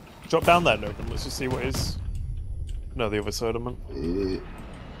 Drop down there, Nogan. Let's just see what it is. No, the other sediment. It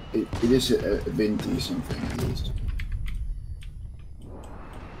is a Vinti something at least.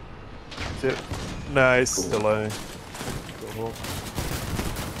 Is it? No, it's Cool. still a...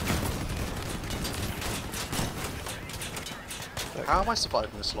 How am I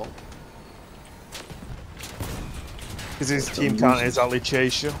surviving this long? Because his team can't exactly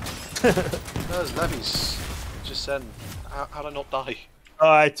chase you. Those levies descend. How'd I not die?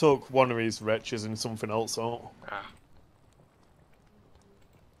 I took one of his wretches and something else out. Ah.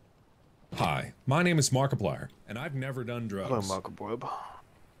 Hi, my name is Markiplier, and I've never done Hello, drugs. Markiplier.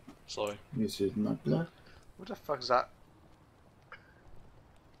 Sorry. This is Markiplier. What the fuck is that?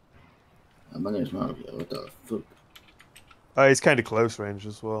 My name is Markiplier. What the fuck? He's kind of close range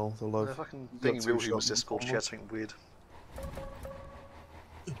as well. The The love. fucking Got thing in two real humor shots Discord, on she had something weird.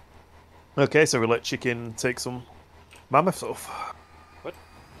 Okay, so we let Chicken take some mammoths off. What?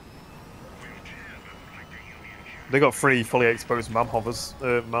 They got 3 fully exposed mam hovers,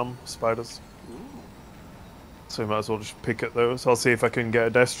 mam spiders. Ooh. So we might as well just pick at those. I'll see if I can get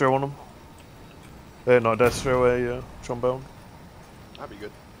a destro on them. Not a destro, a trombone. That'd be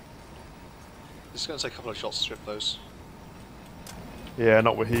good. It's going to take a couple of shots to strip those. Yeah,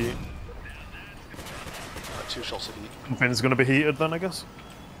 not with heat. Like 2 shots of heat. Something's going to be heated then, I guess.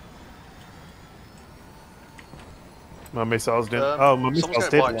 My missiles didn't. Oh, my someone's missiles getting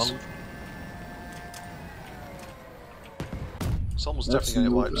did wipes. land. Someone's That's definitely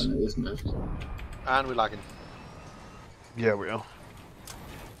smooth, getting wipes. then, isn't it? And we're lagging. Yeah, we are.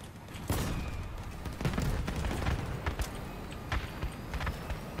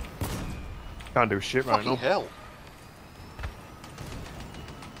 Can't do shit right Fucking now. hell.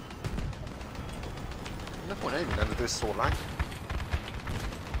 No point aiming then with this sort of lag.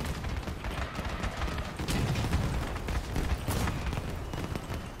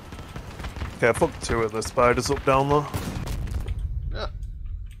 Okay, I fucked 2 of the spiders up down there. Yeah.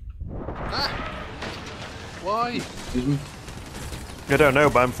 Ah! Why? Excuse me? I don't know,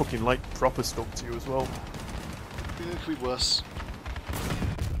 but I'm fucking like proper stuck to you as well. It could be worse.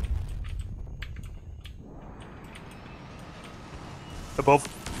 Above.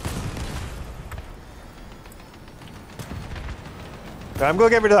 Okay, I'm gonna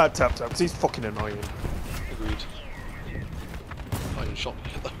get rid of that tap because he's fucking annoying. Agreed. Not even shot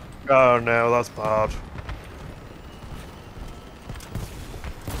me yet though. Oh no, that's bad.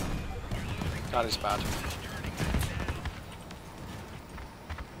 That is bad.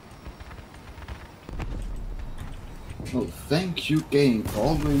 Oh, thank you, game, for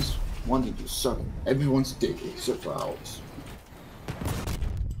always wanting to suck everyone's dick except for ours.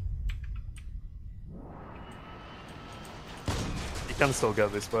 You can still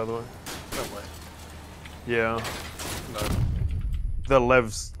get this, by the way. No way. Yeah. No. The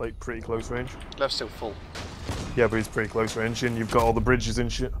Lev's like pretty close range. Left's still full. Yeah, but he's pretty close range, and you've got all the bridges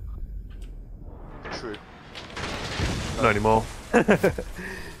and shit. True. Not anymore.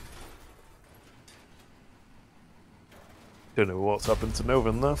 Don't know what's happened to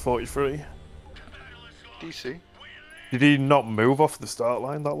Novin there, 43. DC? Did he not move off the start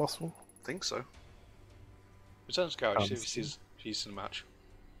line, that last one? Think so. Return to garage, see if he sees he's in the match.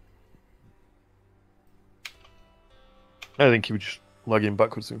 I think he was just lagging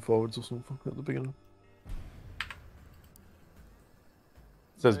backwards and forwards or something at the beginning.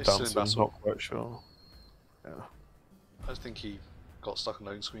 It says He's still in bouncing, battle. not quite sure. Yeah. I think he got stuck on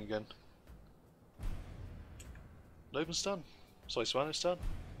loading screen again. Logan's done. Sorry, Savannah's done.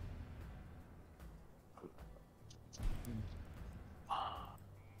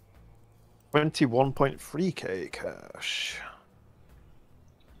 $21.3k cash.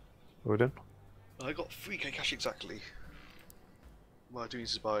 Are we done? I got 3k cash exactly. Well, I do need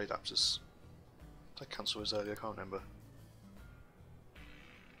to buy adapters. Did I cancel those earlier? I can't remember.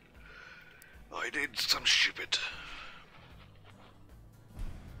 I did some stupid.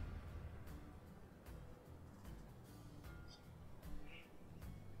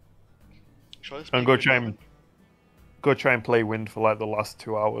 I'm going to try and play Wind for like the last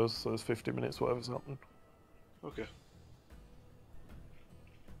 2 hours, so it's 50 minutes, whatever's happening. Okay.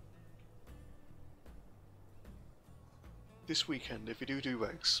 This weekend, if we do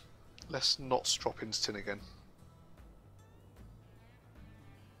regs, let's not strop into tin again.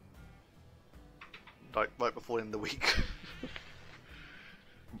 Like right before the end of the week.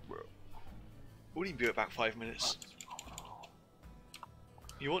 We'll even be about 5 minutes.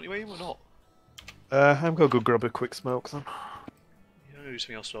 You want your aim or not? I'm gonna go grab a quick smoke then. Yeah, I'm gonna do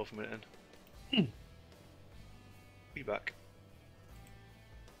something else for a minute then. Be back.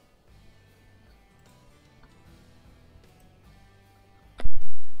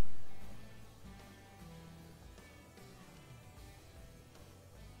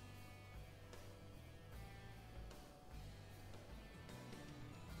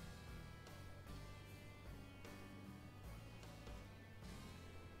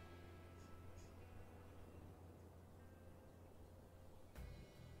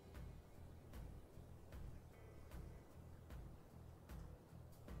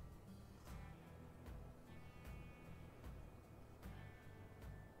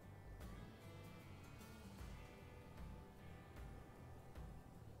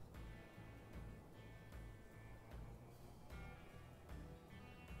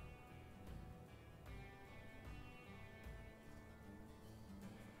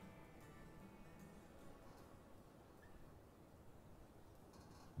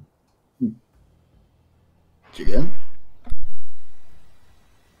 Chicken.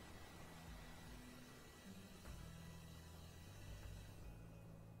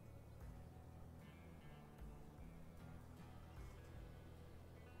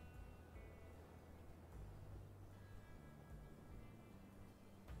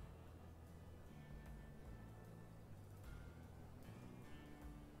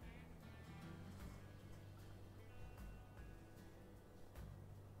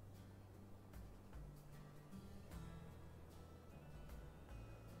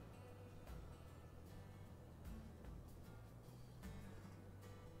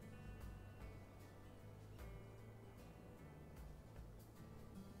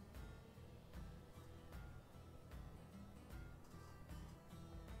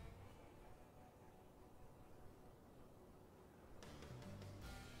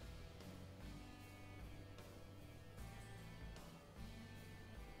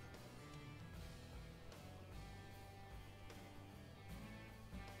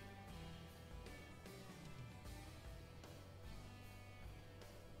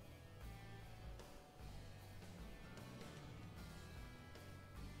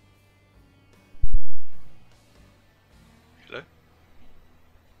 Hello?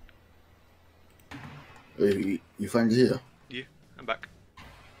 You finally here? You? I'm back.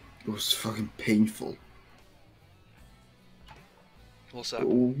 It was fucking painful. What's up?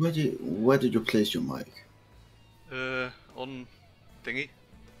 Where did you place your mic? On thingy?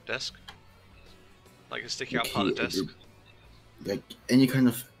 Desk? Like a sticky out part of the desk? Like any kind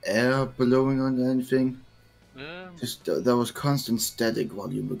of air blowing on anything? Just there was constant static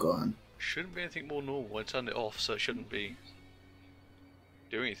while you were gone. Shouldn't be anything more normal. I turned it off, so it shouldn't be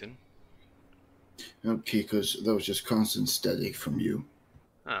doing anything. Okay, because there was just constant static from you.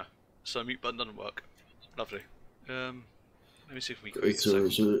 Ah, so mute button doesn't work. Lovely. Let me see if we can create a So,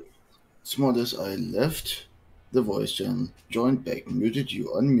 second. so small as I left the voice channel, joined back, muted you,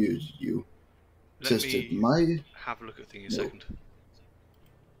 unmuted you, Let tested me my... have a look at the thing in a No. second.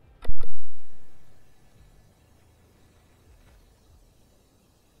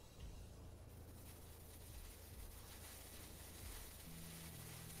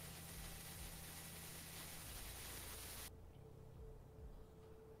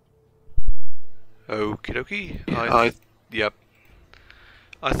 Okie dokie. Yep.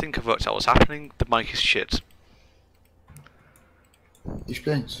 I think I've worked out what's happening. The mic is shit.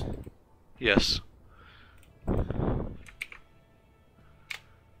 Explains. Yes.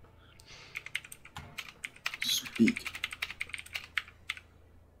 Speak.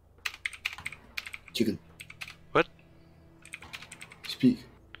 Chicken. What? Speak.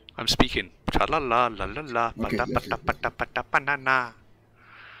 I'm speaking. La la la la la. Okay, Ba yes, da ba da ba da banana.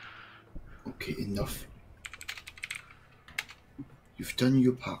 Okay, enough. You've done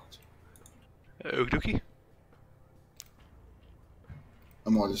your part. Okie dokie.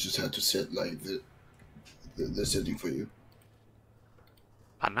 I'm always just had to set like the setting for you.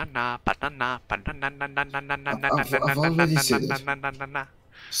 Banana, banana, banana, na na na na na na na I've already said it. na na na.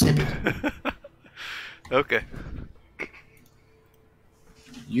 Save it. Okay.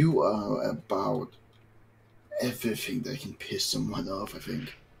 You are about everything that can piss someone off, I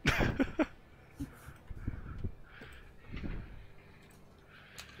think.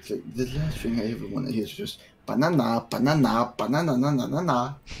 It's like the last thing I ever want to hear is just banana, banana, banana, na na na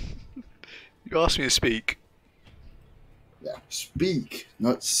na. You asked me to speak. Yeah, speak,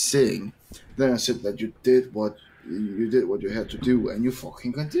 not sing. Then I said that you did what you had to do, and you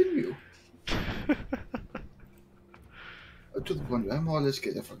fucking continue. To the point where I'm more or less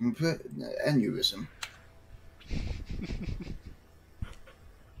getting a fucking aneurysm.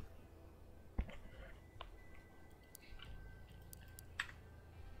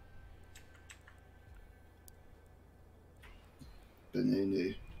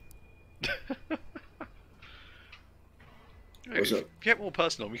 Banana. What's up? Get more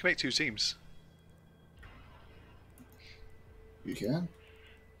personal. We can make 2 teams. You can?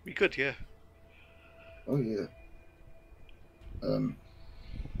 We could, yeah. Oh yeah.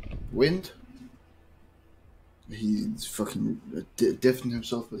 Wind. He's fucking deafened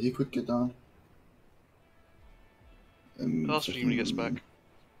himself, but he could get down. Ask me when he gets back.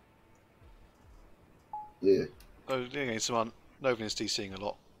 Yeah. Oh, again, someone. Novan is DCing a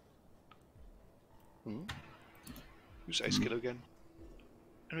lot. Hmm? Who's Ace Killer again?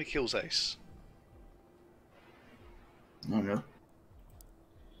 Enemy kills Ace. I don't know.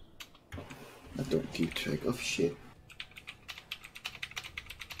 I don't keep track of shit.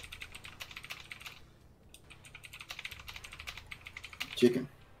 Chicken.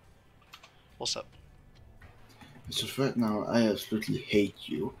 What's up? It's just right now I absolutely hate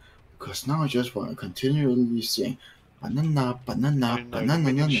you Because now I just want to continually sing banana, banana, I know, banana,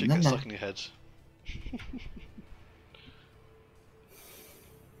 making banana, shit get stuck banana. in your head.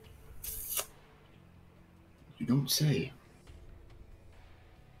 You don't say.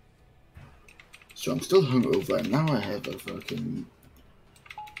 So I'm still hungover, and now I have a fucking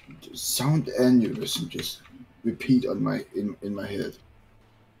sound aneurysm just repeat on my in my head.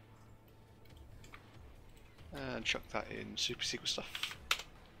 And chuck that in super secret stuff.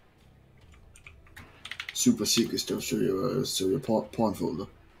 Super secret stuff. So your porn folder.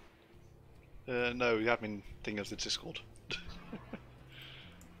 No, the admin thing of the Discord. You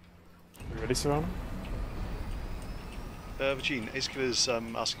ready, Serrano? Virgin, Ace Killer's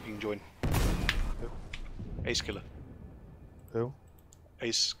asking if you can join. Ace Killer. Who?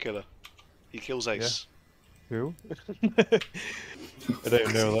 Ace Killer. He kills Ace. Who? I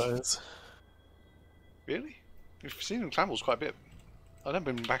don't know who that is. Really? We've seen him in Clan Wars quite a bit. I remember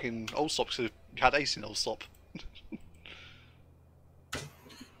him back in Old Stop because you had Ace in Old Stop.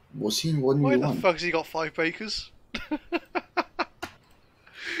 Was he in one Why new the one? fuck has he got 5 breakers?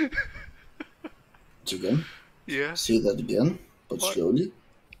 Again? Yeah. Say that again, but What? slowly.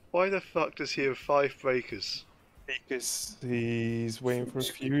 Why the fuck does he have 5 breakers? Because he's waiting for a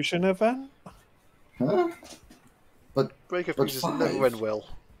fusion event? Huh? Breaker But fusions 5. never went well.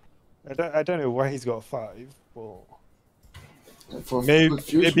 I don't know why he's got 5, but For maybe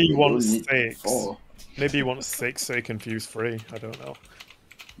confusion, he we wants only need 6. 4. Maybe he wants 6 so he can fuse 3. I don't know.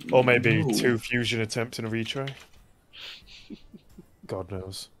 Or maybe No. 2 fusion attempts in a retry. God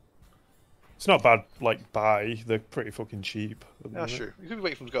knows. It's not bad, like, buy. They're pretty fucking cheap. Yeah, sure. You could be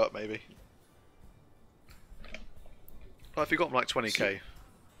waiting for him to go up, maybe. Like, if you got him like 20k.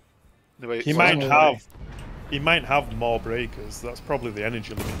 He might have more breakers. That's probably the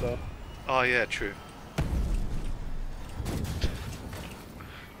energy limit, though. Oh, yeah, true.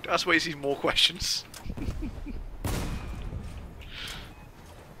 That's why you see more questions.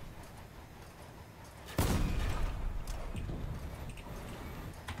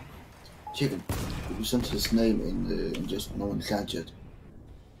 Chicken, could you send his name in just no one chat yet?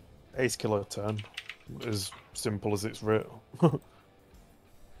 Ace Killer 10. As simple as it's written.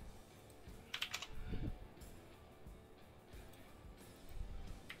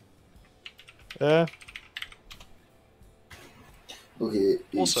 Yeah. Okay.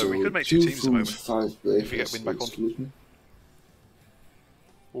 Also, so we could make 2 teams at the moment. 5 breakers. If we get Win back on. Excuse me.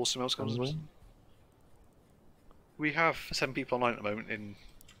 Awesome else comes. We have 7 people online at the moment in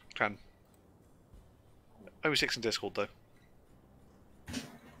Clan. Only 6 in Discord, though.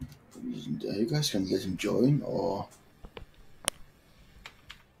 You guys can let him join, or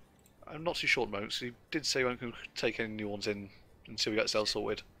I'm not too sure at the moment, so he did say he won't take any new ones in until we get sales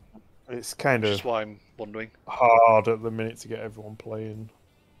sorted. It's kind Which of is why I'm wondering. hard at the minute to get everyone playing.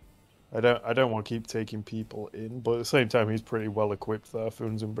 I don't want to keep taking people in, but at the same time he's pretty well equipped there,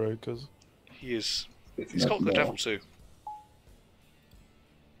 Foons and Breakers. He is. if He's not got good more. level too.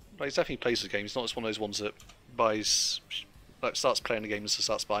 Like, he definitely plays the game. He's not just one of those ones that buys, like, starts playing the game and just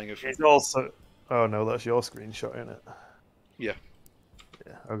starts buying it. He's also... Oh no, that's your screenshot, isn't it? Yeah.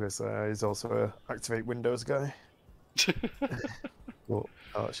 Yeah, I guess he's also a activate Windows guy. Well,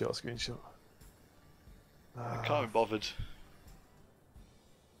 oh, that's your screenshot. I can't be bothered.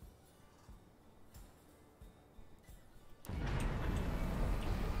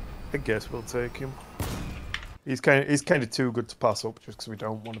 I guess we'll take him. He's kind of too good to pass up just because we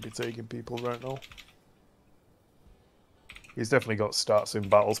don't want to be taking people right now. He's definitely got stats in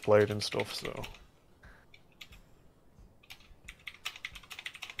battles played and stuff, so.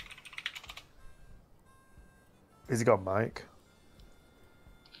 Has he got Mike?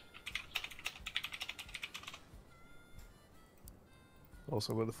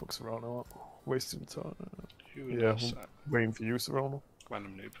 Also, where the fuck's Serrano at? Wasting time. Who Yeah, knows? waiting for you, Serrano.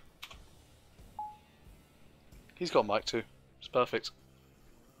 Random noob. He's got Mike too. It's perfect.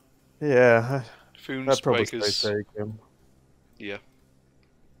 Yeah, Foons, I'd probably breakers. say take him. Yeah.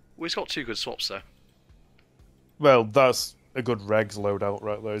 Well, he's got 2 good swaps though. Well, that's a good regs loadout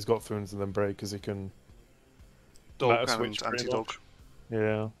right there. He's got Foons and then breakers. He can Dog meta and switch pretty anti-dog. much.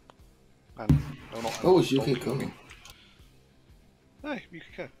 Yeah. And, no, not Oh, it's dog, UK I mean. Code. Hey, you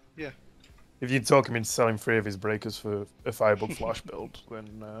could go. Yeah. If you talk him into selling 3 of his breakers for a Firebug flash build,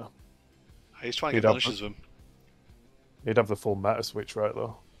 then He's trying to He'd get have bunches of them. he'd have the full meta switch right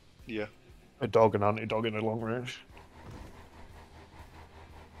though. Yeah. A dog and anti-dog in a long range.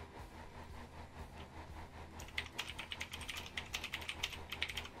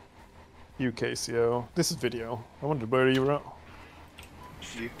 UKCO. This is video. I wondered where you were at.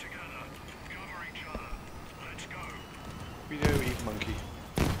 You. Together. Cover each other. Let's go. We know Eve Monkey.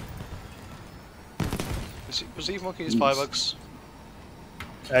 Was Eve Monkey his firebugs?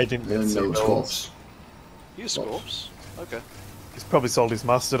 I didn't get to see No, those. Scorps. He has Scorps. Okay. He's probably sold his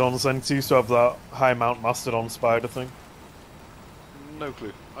Mastodons then, 'cause he used to have that high mount Mastodon spider thing. No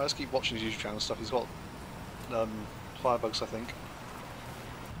clue. I just keep watching his YouTube channel and stuff. He's got firebugs, I think.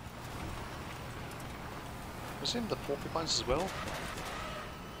 Was him the porcupines as well?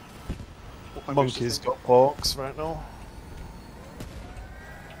 Porcupine Monkey's boosters, I got porks right now.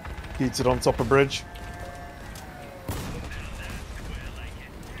 Heated on top of bridge.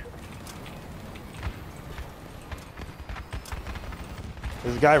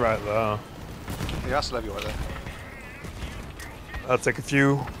 There's a guy right there. think. Yeah, that's the levy right there. I'll take a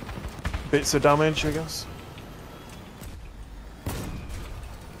few bits of damage, I guess.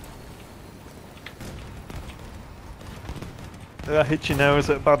 Did I hit you now? Is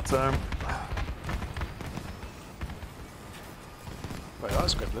it a bad time? Wait, that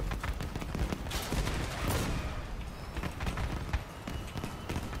was good, Blue.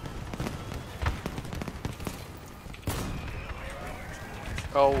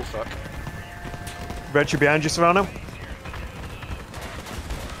 Oh, fuck. Retro behind you, Serrano.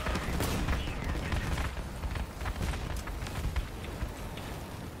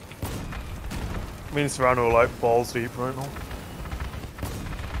 Me and Serrano are like balls deep right now.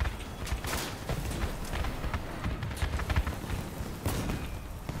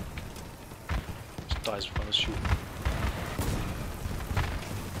 Just dies from his shoot.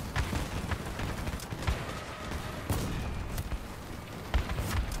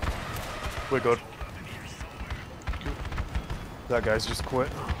 We're good. That guy's just quit.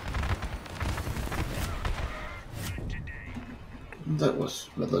 That was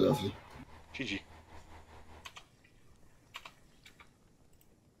rather lovely. GG.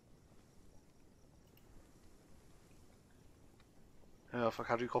 Oh fuck,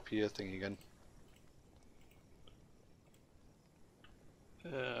 how do you copy your thing again?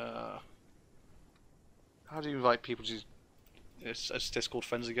 How do you invite people to as Discord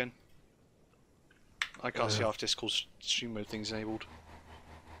friends again? I can't see how Discord stream mode thing's enabled.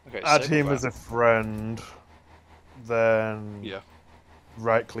 Okay, Add disable him that. as a friend, then Yeah.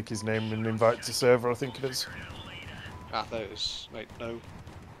 right click his name and invite to server, I think it is. Ah, there it is. Wait, no.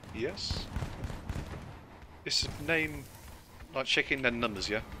 Yes? It's a name like chicken then numbers,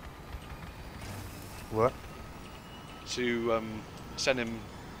 yeah? What? To send him.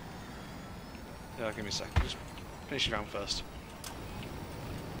 Give me a second. Just finish the round first.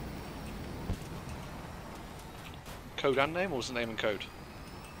 Code and name, or is it name and code?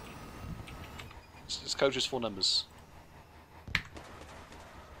 It's code just 4 numbers.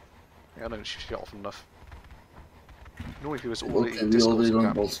 Yeah, I don't shut off enough. Normally people just already Okay, we Discord already some run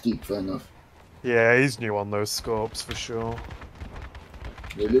crap. balls deep, fair enough. Yeah, he's new on those scopes for sure.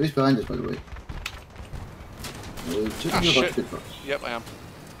 Yeah, Livy's behind us, by the way. Checking Ah, about shit. Spitfires. Yep, I am.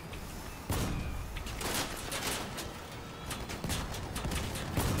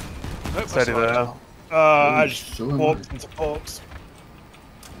 Nope, that's Steady right. there. I Oh, just so am walked I. into porks.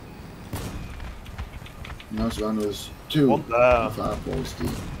 Now Serrano's 2 One there. fireballs deep.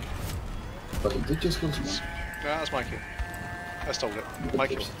 But he did just kill someone. Yeah, that's my kill. I stole it. My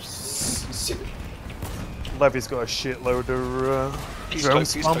kill. Sick. Levy's got a shitload of He's drone cloak,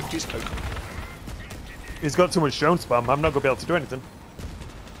 he's spam. cloak, he's cloak. He's got too much drone spam. I'm not gonna be able to do anything.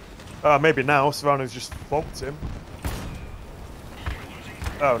 Maybe now. Serrano's just fucked him.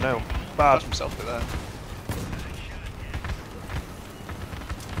 Oh no, bad. Touched himself with that.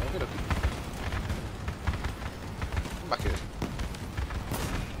 Oh, good. Come back here.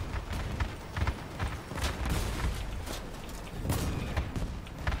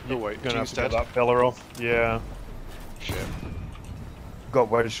 Oh wait, Gonna have Gene's to get dead. that pillar off. Yeah, Shit. got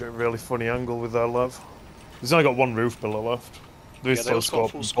wedged at a really funny angle with that love. He's only got one roof pillar left. There is Yeah, they still also got a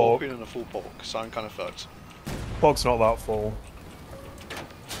full Pork. scorpion and a full pork, so I'm kind of fucked. Pork's not that full.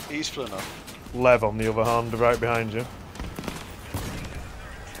 He's full enough. Lev, on the other hand, right behind you.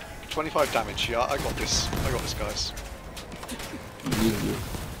 25 damage, yeah, I got this. I got this, guys.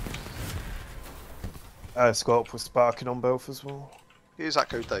 Scorp was sparking on both as well. Here's that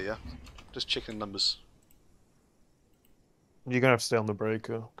code there, yeah? Just chicken numbers. You're gonna have to stay on the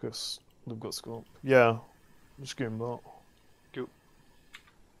breaker, because they've got Scorp. Yeah, just give him that. Cool.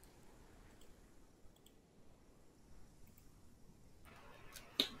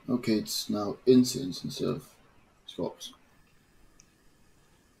 Okay, it's now incidents instead of swaps.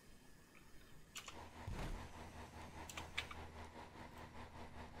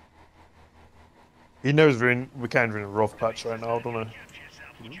 He knows we're kind of in a rough patch right now, don't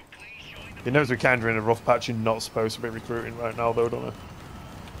he? He knows we're kind of in a rough patch and not supposed to be recruiting right now, though, don't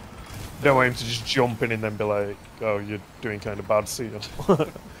he? Don't want him to just jump in and then be like, oh, you're doing kind of bad, see you.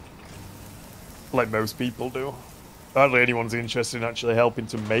 Like most people do. Hardly anyone's interested in actually helping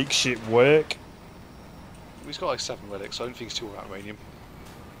to make shit work. He's got like 7 relics, so I don't think he's too out uranium.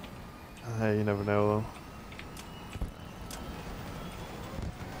 Hey, you never know though.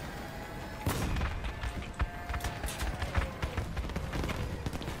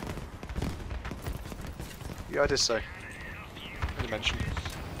 Yeah, I did say. I did mention.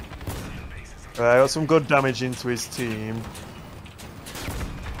 Right, got some good damage into his team.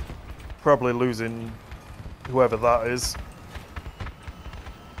 Probably losing whoever that is.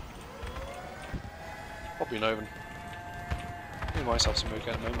 Probably an Oven. He might have some move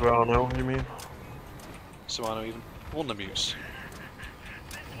at the moment. Rano, you mean? Samano even. One the mutes.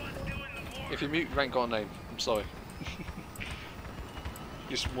 If you mute, you ain't got a name. I'm sorry.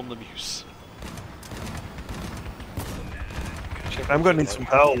 Just won the muse. I'm gonna need some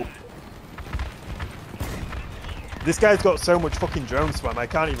help. This guy's got so much fucking drone spam, I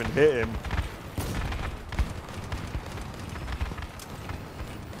can't even hit him.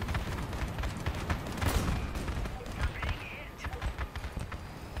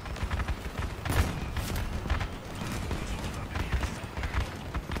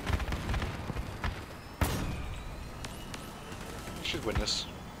 You should win this.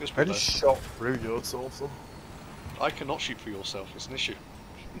 I just shot through yourself. So. I cannot shoot for yourself, it's an issue.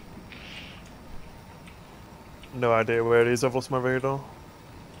 No idea where it is, I've lost my radar.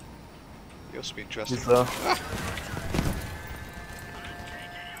 It must be interesting. He's there.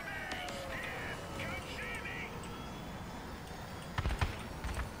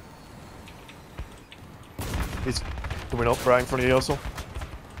 He's coming up right in front of you also.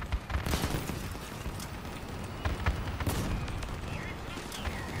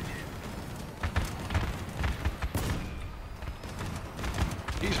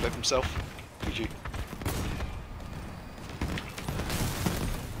 He's flipped himself. GG.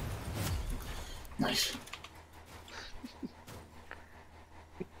 Nice.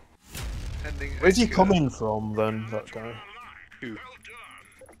 Ending. Where's he coming from then, that guy? Who?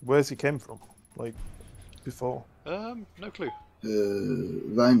 Where's he came from? Like, before? No clue.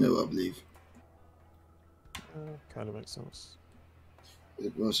 Rhino, I believe. Kind of makes sense.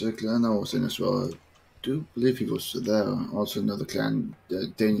 It was a clan I was in as well. I do believe he was there. Also another clan, the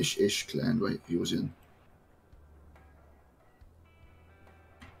Danish-ish clan, right? He was in.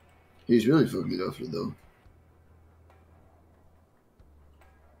 He's really fucking lovely, though.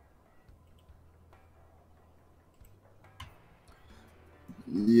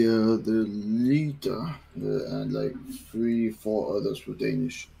 Yeah, the leader and like 3-4 others were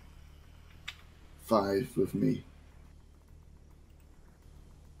Danish. 5 with me.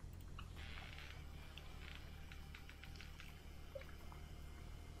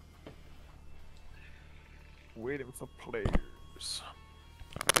 Waiting for players.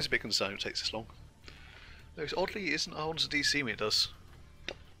 It's a bit concerning it takes this long. Though oddly it isn't hard as a DC when it does.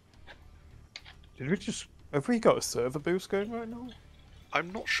 Did we just... Have we got a server boost going right now?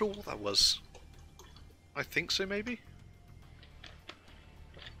 I'm not sure what that was. I think so, maybe?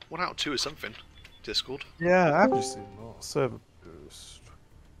 1 out of 2 is something. Discord. Yeah, I've just seen that. Server boost.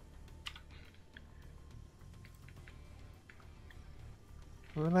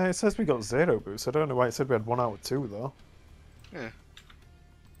 Well, no, it says we got 0 boost. I don't know why it said we had 1 out of 2 though. Yeah.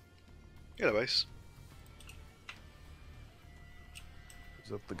 Anyways. Is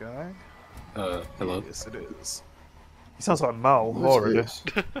that the guy? Hello. Yes, it is. He sounds like Mal What's already. this?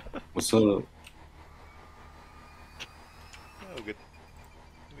 What's up? Oh, good.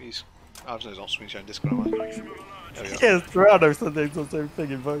 He's... I was not screen sharing Discord, am I? There we go. Yes, Toronto said the exact same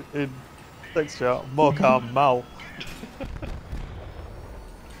thing in text chat. More calm Mal.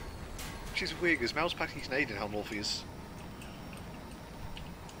 Which is weird, because Mal's packing Canadian how north he is.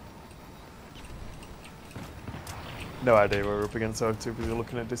 No idea where we're up against. I'm too busy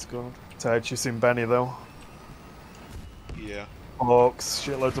looking at Discord. Tired chasing Benny though. Yeah. Porks,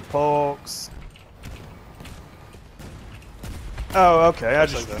 shitloads of porks. Oh, okay, I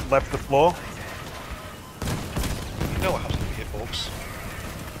just Like that. left the floor. You know what happens when you hit folks.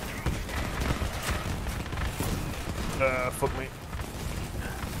 Fuck me.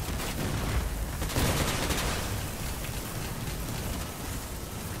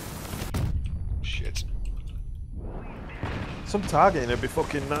 Shit. Some targeting would be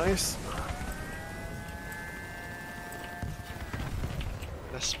fucking nice.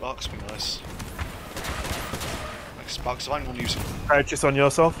 Less sparks would be nice. Like sparks, so I'm not using. Purchase on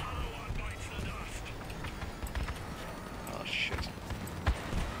yourself. Oh shit.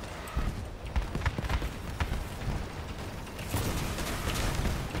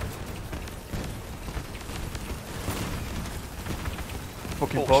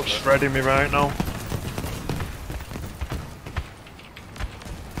 Fucking pork shredding me right now.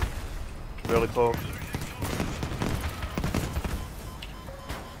 Really pork.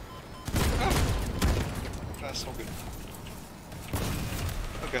 That's not good.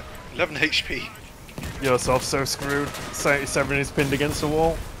 Okay, 11 HP. Yourself so screwed. 77 is pinned against the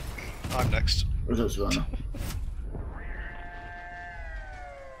wall. I'm next. What's up, Savannah?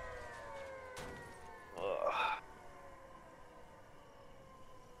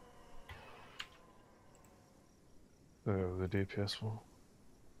 Oh, the DPS one.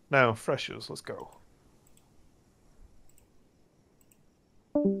 Now, freshers, let's go.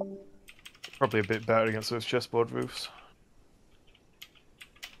 Probably a bit better against those chessboard roofs.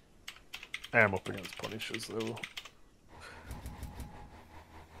 I am up against Punishers though.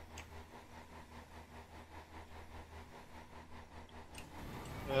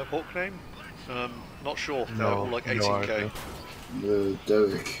 Pork name? Not sure. They're No, all like no 18k. idea.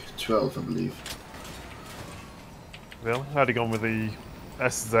 Derek, 12, I believe. Really? How'd he gone with the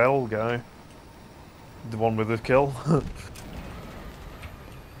SZL guy? The one with the kill?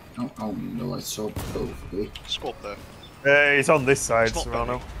 Oh no, I saw both. Eh? Squad there. He's on this side, It's not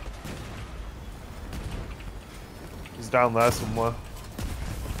Serrano. Benny. He's down there somewhere.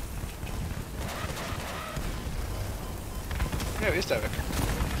 Yeah, it is Derek.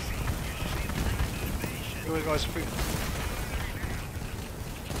 Who are the guys food?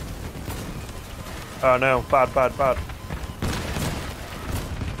 Oh no, bad, bad, bad.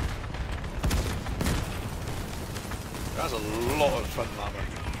 That's a lot of fun armor.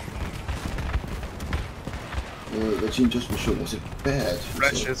 The team just for sure was it bad?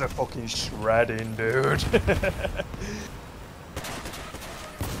 Freshers are fucking shredding, dude.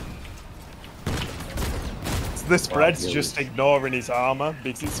 The spread's just ignoring his armor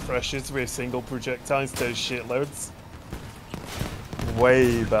because it's freshers with single projectile instead of shitloads.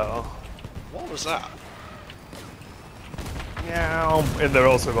 Way better. What was that? Yeah, and they're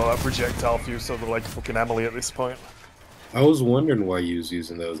also got that projectile fuse, so they're like fucking Emily at this point. I was wondering why you was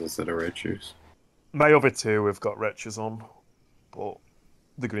using those instead of retchers. My other two have got retches on, but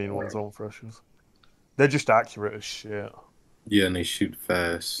the green one's on freshers. They're just accurate as shit. Yeah, and they shoot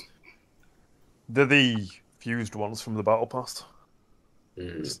fast. They're the fused ones from the battle pass.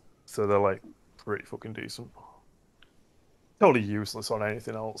 So they're like pretty fucking decent. Totally useless on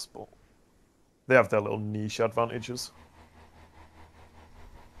anything else, but they have their little niche advantages.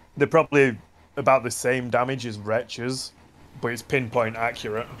 They're probably about the same damage as retches, but it's pinpoint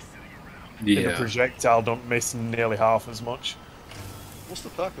accurate. And the Yeah. projectile don't miss nearly half as much. What's the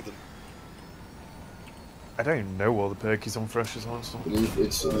perk with them? I don't even know what the perk is on freshers, honestly. I believe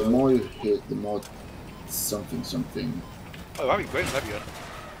it's the more you hit, the more something. Oh, that'd be great in Levian.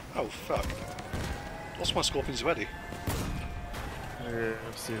 Oh, fuck. Lost my scorpions already. Yeah,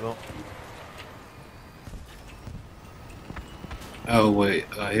 see that. Oh wait,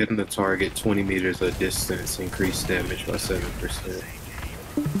 hitting the target 20 meters of distance increased damage by 7%.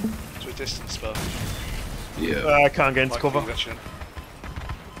 To a distance spell. Yeah. I can't get into Like cover. veteran.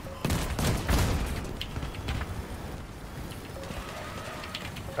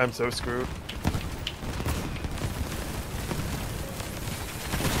 I'm so screwed.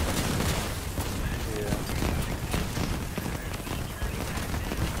 Yeah.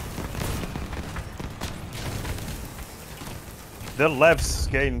 The left's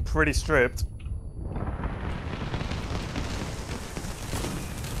getting pretty stripped.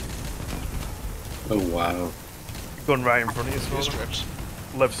 Oh wow. Gun right in front of you, Here's Serrano. strips.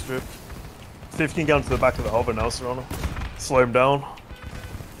 Left strip. See if you can get onto the back of the hover now, Serrano. Slow him down.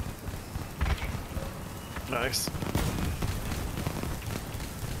 Nice.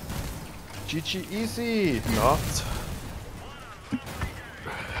 GG easy. Not.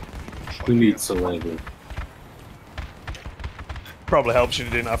 Who needs 11? Probably helps you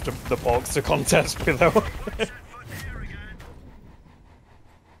didn't have the porks to contest with though.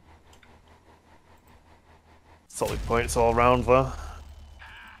 Solid points all round there.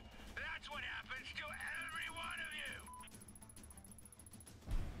 That's what happens to every one of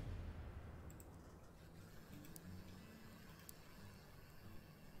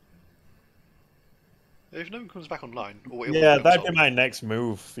you. If no one comes back online, or Yeah, that'd be my next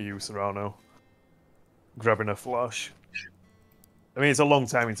move for you, Serrano. Grabbing a flash. I mean, it's a long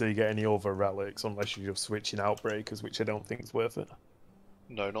time until you get any other relics, unless you're just switching Outbreakers, which I don't think is worth it.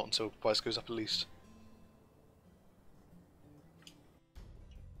 No, not until price goes up at least.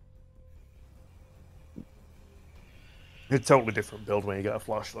 It's a totally different build when you get a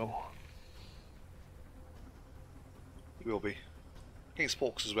flash, though. It will be. Against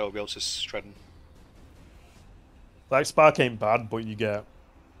porks as well, we'll be able to shred them. Like, Spark ain't bad, but you get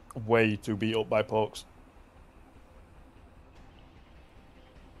way too beat up by pokes.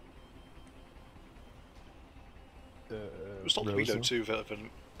 It's not the Rosa. reload too than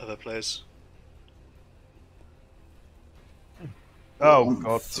other players. Oh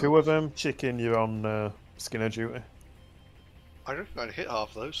god, two of them. Chicken, you're on Skinner duty. I don't think I hit half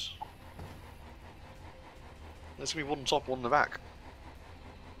of those. There's gonna be one on top, one in the back.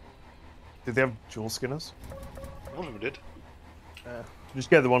 Did they have dual Skinners? One of them did. Just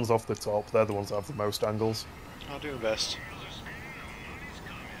get the ones off the top. They're the ones that have the most angles. I'll do my best.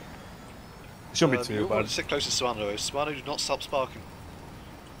 It shouldn't be too you want bad. to sit close to Savannah. Savannah, do not stop sparking.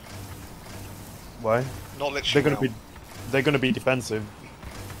 Why? Not literally. They're gonna be defensive.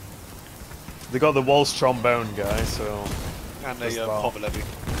 They got the Waltz trombone guy, so. And they pop a levy.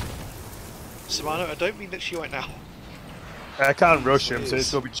 Savannah, I don't mean literally right now. I can't rush him, so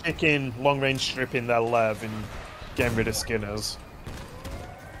it's gonna be chicken, long range stripping their lev, and getting rid of Skinners.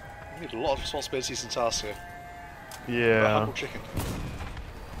 You need a lot of responsibilities and tasks here. Yeah. Humble chicken.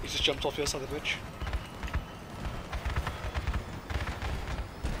 He's just jumped off the other side of the bridge.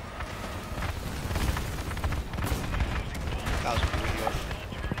 That was really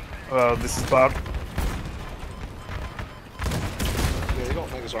off. Oh, this is bad. Yeah, they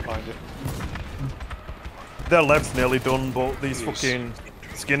got Megas right behind it. Their lev's nearly done, but these Yes. fucking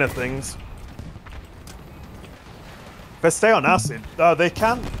Skinner things. If they stay on acid, oh, they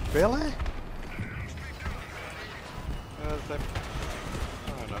can. Really? I don't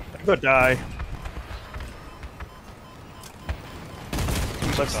know. They're gonna die.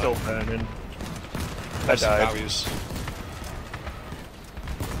 Lev's still burning. They There's some died. barriers.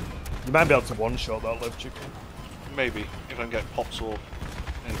 You might be able to one-shot that lev chicken. Maybe, if I can get pops or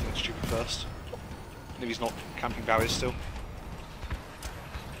anything stupid first. And if he's not camping barriers still.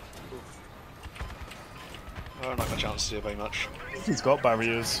 I don't like my chances here very much. I think he's got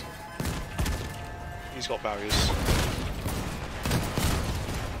barriers. He's got barriers.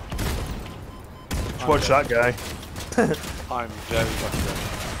 Just watch that guy. I'm very lucky there.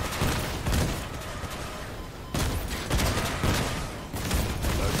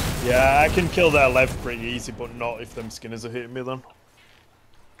 Yeah, I can kill their lev pretty easy, but not if them Skinners are hitting me then.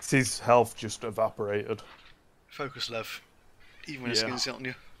 'Cause his health just evaporated. Focus Lev. Even when the Yeah. skin's on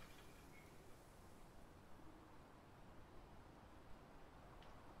you.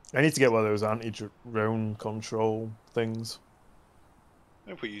 I need to get one of those anti-drone control things.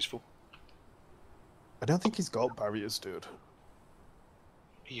 They're pretty useful. I don't think he's got barriers, dude.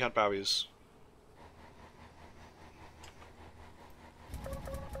 He had barriers.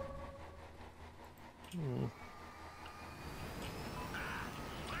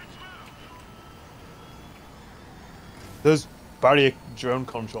 Those barrier drone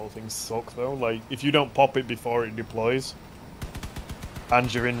control things suck though. Like, if you don't pop it before it deploys,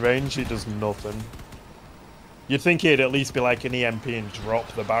 and you're in range, it does nothing. You'd think it'd at least be like an EMP and drop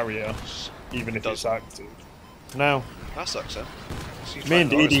the barrier, even if it's active. No. That sucks then. So you Me try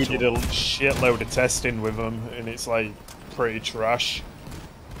and lower Dee it Dee did a shitload of testing with them, and it's like pretty trash.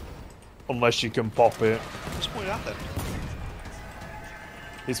 Unless you can pop it. What's the point of that then?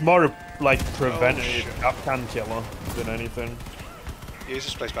 It's more of like preventative shit. Afghan killer than anything. Yeah, he's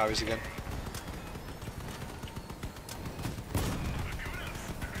just placed barriers again.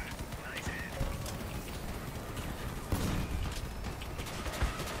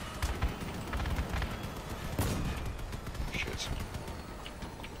 Shit.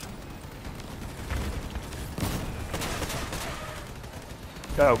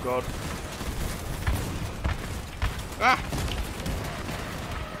 Oh god. Ah!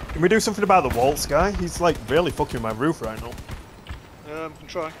 Can we do something about the Waltz guy? He's like really fucking my roof right now. Can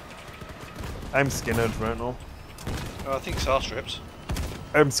try. I'm skinnered right now. I think it's half stripped.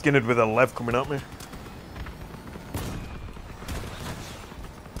 I'm skinnered with a lev coming at me.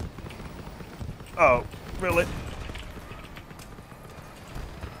 Oh, really?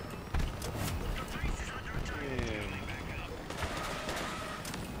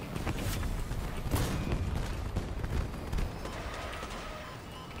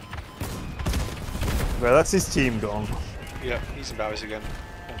 Right, that's his team gone. Yeah, he's in barriers again.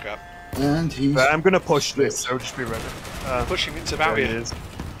 One cap. And he's Right, I'm gonna push this, so just be ready. Push him into There he barrier. is.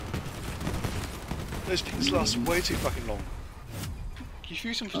 Those pings last way too fucking long. Can you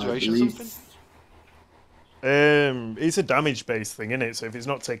fuse some situation or believe- something? It's a damage-based thing, innit? So if it's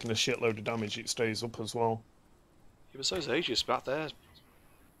not taking a shitload of damage, it stays up as well. Yeah, but so's Aegis back there.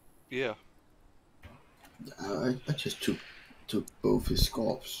 Yeah. I just took both his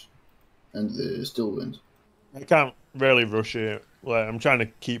scarps, and they still went. I can't really rush it. Like, I'm trying to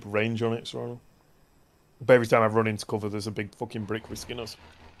keep range on it, so. But every time I run into cover, there's a big fucking brick risking us.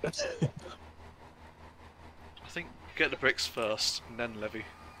 I think get the bricks first, and then levy.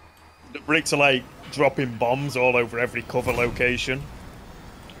 The bricks are like dropping bombs all over every cover location.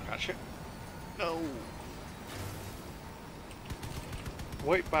 Catch it. No.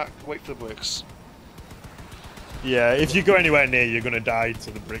 Wait back. Wait for the bricks. Yeah, if you go anywhere near, you're gonna die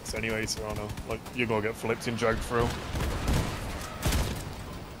to the bricks anyway, so I know. Like, you're gonna get flipped and dragged through.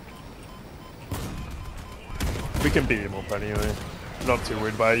 We can beat him up anyway. Not too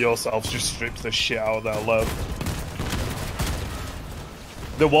worried by it. Yourselves just strips the shit out of their love.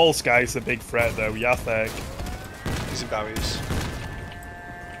 The wall guy's the big threat though, Yathek. He's in barriers.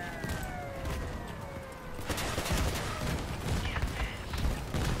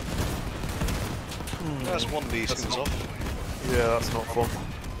 That's one of these skins off. Yeah, that's not fun.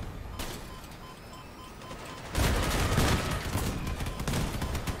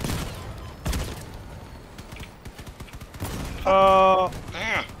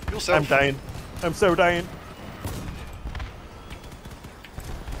 Yourself. I'm dying. I'm so dying.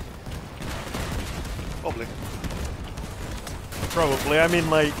 Probably. Probably. I'm in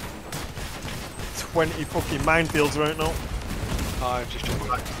like 20 fucking minefields right now. I've just jumped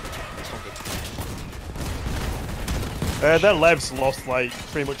away. That's not good. Their Lev's lost like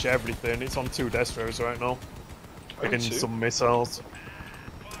pretty much everything. It's on 2 Destros right now. Only Getting 2? some missiles.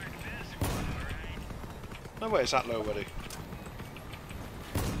 No way, it's that low already.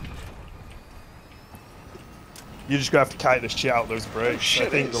 You're just gonna have to kite the shit out of those bricks. Oh, shit, I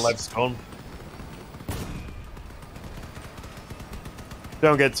think it the is. Lev's gone.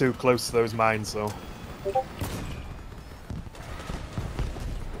 Don't get too close to those mines though.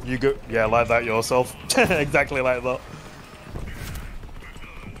 You go, yeah, like that yourself. Exactly like that.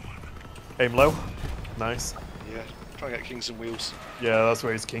 Aim low. Nice. Yeah, try and get Kings and Wheels. Yeah, that's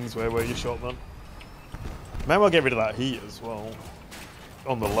where his Kings where you shot them. Might well get rid of that heat as well.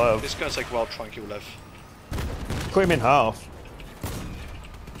 On the Lev. It's going to take a while to try and kill Lev. Cut him in half.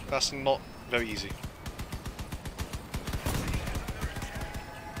 That's not very easy.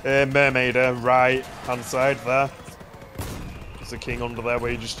 Mermaider, right hand side there. There's a king under there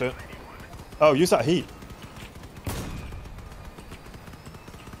where you just hit. Oh, use that heat.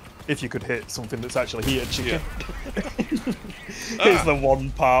 If you could hit something that's actually heated, chicken. Yeah. It's the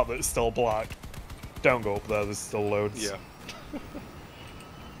one part that's still black. Don't go up there, there's still loads. Yeah.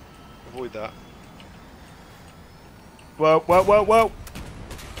 Avoid that. Whoa, whoa, whoa, whoa!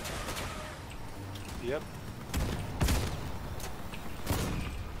 Yep.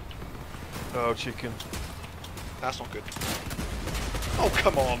 Oh, chicken. That's not good. Oh,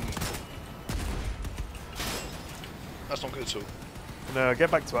 come on! That's not good at all. No, get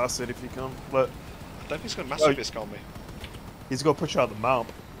back to acid if you can. Look, I don't think he's going to massive bisc on me. he's got to push out the map.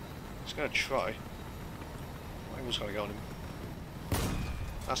 He's going to try. I was going to go on him.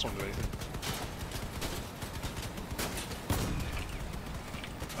 That's not doing anything.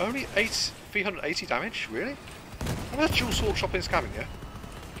 Only 380 damage? Really? I'm going to dual sword shop in his cabin, yeah?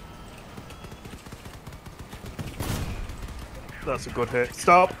 That's a good hit.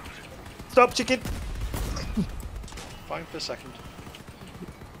 Stop! Stop, chicken! Fine for a second.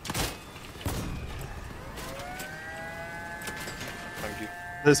 Thank you.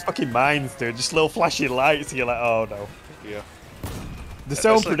 There's fucking mines, dude. Just little flashy lights, and you're like, oh no. Yeah. They're so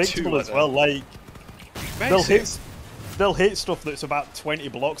There's like unpredictable two as right well. Like, they'll Amazing. hit stuff that's about 20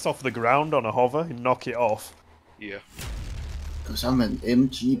 blocks off the ground on a hover and knock it off. Yeah. Because I'm an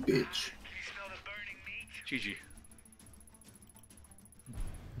MG bitch. GG.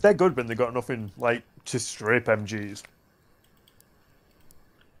 They're good when they got nothing like to strip MGs.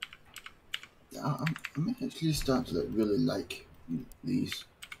 I'm actually starting to really like these.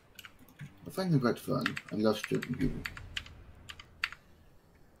 I find them quite fun. I love stripping people.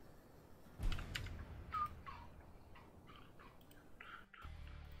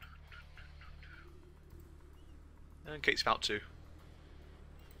 And Kate's about to.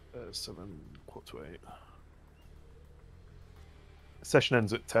 7, 8. Session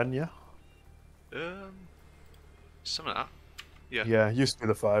ends at 10, yeah? Some of that. Yeah. Yeah, used to be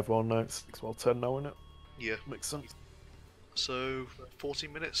the 5 one, now it's 6, well 10 now, isn't it? Yeah. Makes sense. So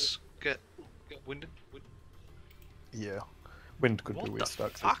 14 minutes. Get winded. Yeah. Wind could What do the with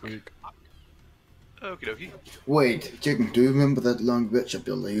stacks fuck? this week. Okie dokie. Wait, Chicken, do you remember that long bridge I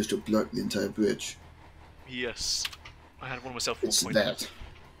built? I used to block the entire bridge. Yes. I had one myself. It's 1 point. that.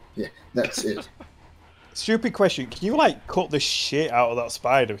 Yeah, that's it. Stupid question, can you like cut the shit out of that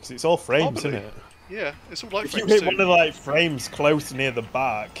spider? Because it's all frames, Probably. isn't it? Yeah, it's all like If you frames hit too. one of the like frames close near the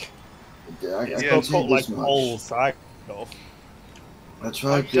back, Yeah, I it's can gonna see cut like this the much. whole side off. I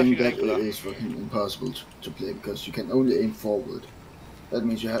tried definitely playing that, for it that. is fucking impossible to play because you can only aim forward. That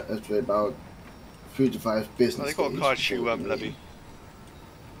means you have to about 3 to 5 Oh, business they got a days card before shoe you can Levy. aim.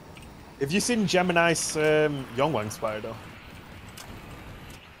 Have you seen Gemini's Yongwang Spider?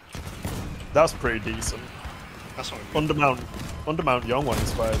 That's pretty decent. That's not Undermount Yongwang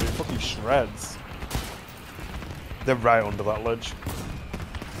Spider, it fucking shreds. They're right under that ledge.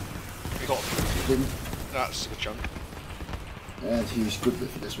 We got Him, that's a chunk. and he's good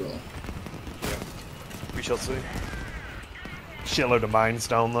with it as well. Yeah. We shall see. Shitload of mines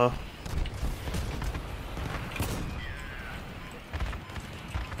down there.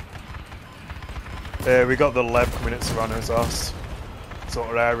 We got the Lev coming at Serrano's house. Sort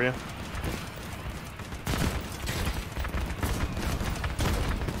of area.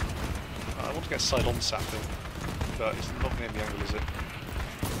 I want to get side on Sapphire, but it's not going to be the angle, is it?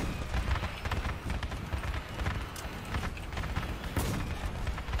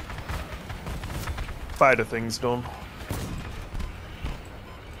 Spider thing's done.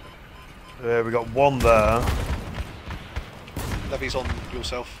 We got one there. Levy's on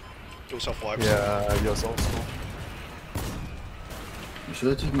yourself. Yourself wipes. Yeah, yours also.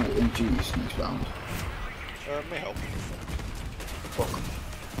 Should I take my MGs next round? May help. Fuck.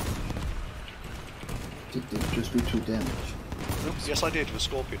 Did they just do 2 damage? Oops. Yes, I did with a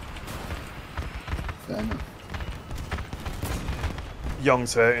Scorpion. Fair enough.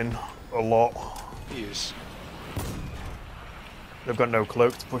 Young's hurting a lot. He is. They've got no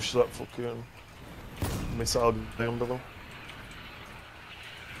cloak to push that fucking missile under them.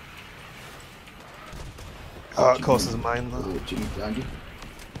 Oh, of course there's a mine there. Oh, Jimmy, behind you.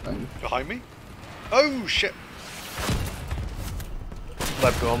 Behind you. Behind me? Oh shit!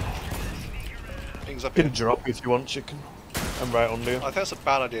 Lev gone. Things up You here. can drop if you want, chicken. I'm right under you. I think that's a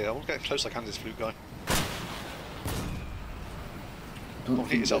bad idea. I want to get close like I can to this flute guy. Don't Oh, hit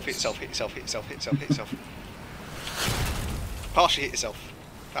think yourself, hit that's- yourself, hit yourself, hit yourself, hit yourself, hit yourself. Partially hit yourself.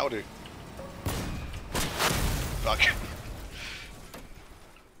 That'll do. Fuck.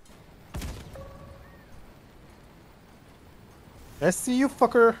 I see you,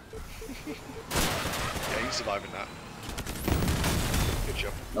 fucker. Yeah, he's surviving that. Good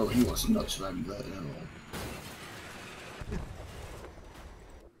job. No, he was not surviving that at all.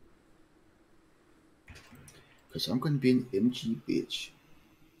 Because I'm gonna be an MG bitch.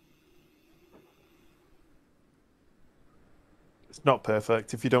 It's not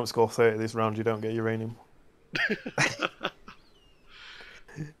perfect. If you don't score 30 this round, you don't get uranium.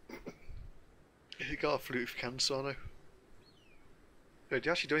 You got a flute if you can, Sano. Did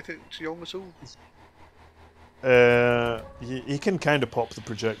you actually do anything to Young at all? He can kind of pop the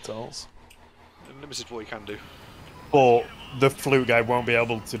projectiles. Limited what he can do. But the flute guy won't be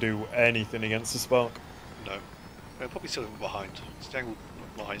able to do anything against the spark. No. He'll probably still be behind. His angle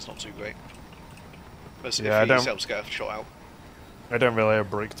behind's not too great. But Yeah, I if he don't- himself get a shot out. I don't really have a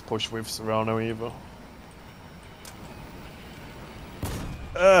brick to push with Serrano either.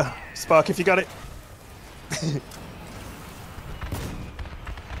 Spark, if you got it.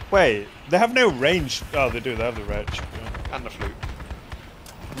 Wait, they have no range. Oh, they do. They have the range. Yeah. And the flute.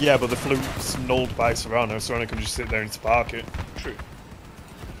 Yeah, but the flute's nulled by Serrano. Serrano can just sit there and spark it. True.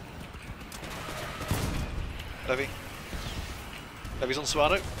 Levy. Levy's on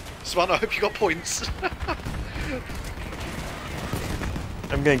Serrano. Serrano, I hope you got points.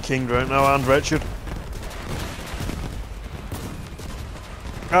 I'm getting kinged right now, and Richard.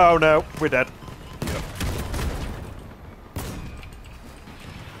 Oh no, we're dead.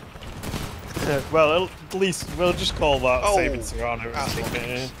 Yep. Well, at least we'll just call that Oh, saving Serrano. that's Sticking what it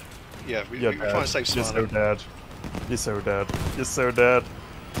in. Yeah, You're we're trying to save You're so Serrano dead. You're so dead. You're so dead.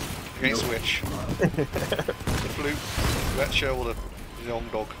 against which? The flute, the Retcher, or the young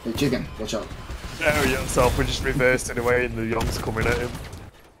dog? Hey, chicken, watch out. Oh, yourself. We just reversed it away, and the young's coming at him.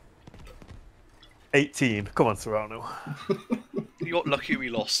 18. Come on, Serrano. You got lucky we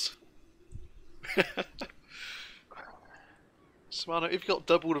lost. Serrano, if you got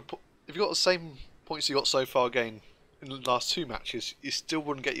double if you got the same points you got so far again in the last 2 matches, you still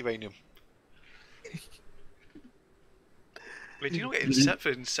wouldn't get uranium. Wait, do you not get intercept for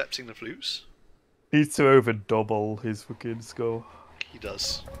intercepting the flutes? Needs to over double his fucking score. He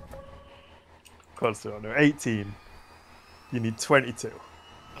does. Come on, Serrano. 18. You need 22.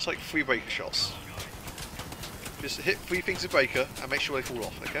 That's like 3 breaker shots. Just hit 3 things of breaker and make sure they fall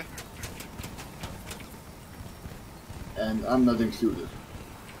off, okay? And I'm not included.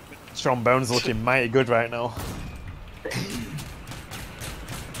 Trombone's looking mighty good right now.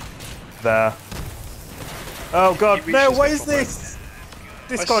 There. Oh god, He no, reaches what the is trombone. this?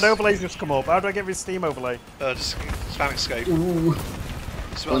 Discord overlay's just come up. How do I get this Steam overlay? Just spam escape. Ooh,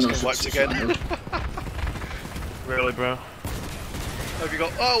 Smart's getting wiped again. Really, bro? Have you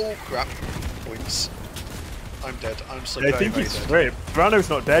got? Oh crap! Points. I'm dead. I'm so I very, think very he's dead. stripped. Brano's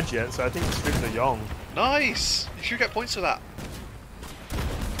not dead yet, so I think the strips are young. Nice! You should get points for that.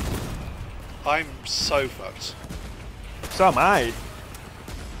 I'm so fucked. So am I.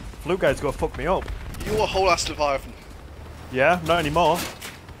 Flute guy's gonna fuck me up. You're a whole ass Leviathan. Yeah, not anymore.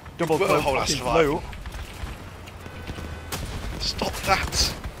 Double You're a cloak whole ass fucking Leviathan. flute. Stop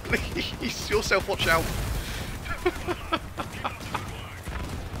that! Please, yourself watch out.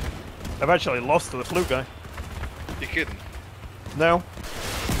 I've actually lost to the flute guy. You're kidding. No,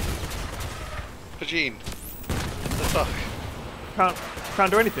 Pagine. The fuck?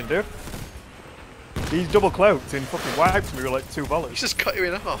 can't do anything, dude. He's double cloaked and fucking wiped me with like 2 He's volleys. just cut you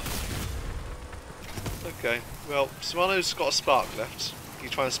in half. Okay, well, Simano's got a spark left.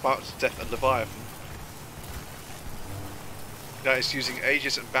 He's trying to spark to death at Leviathan. Now he's using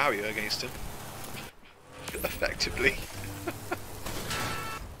Aegis and Barrier against him. Effectively.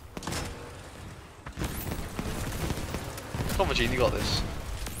 Come on, Gene, you got this.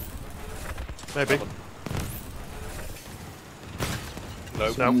 Maybe. Come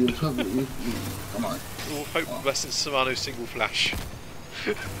on. No. You probably, come on. All hope rests in Simano's single flash.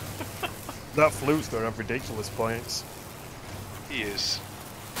 That flute's gonna have ridiculous points. He is.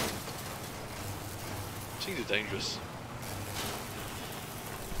 These are dangerous.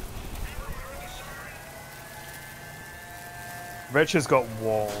 Wretch's got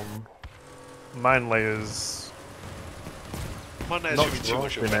 1. Mine layers. Mine there's Not going to be too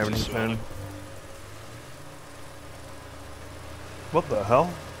much of dropping a anything. Simano. What the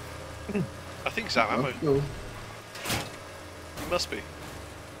hell? I think he's out of ammo. Go. He must be.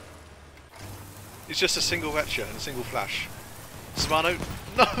 It's just a single Retcher and a single flash. Simano,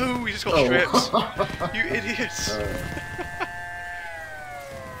 no, he just got strips. You idiots.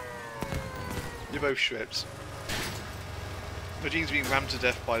 You're both strips. Vajine's being rammed to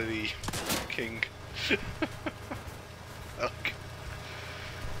death by the king. Fuck.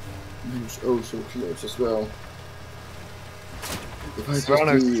 He was oh so close as well. If I just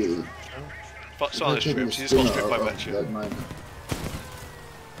Serrano's- do... Fuck if I Simano's take strips, the he just got spinner stripped by of Retcher. that miner.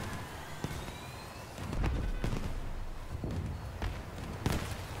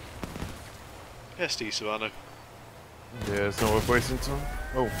 SD Simano. Yeah, it's not worth wasting time.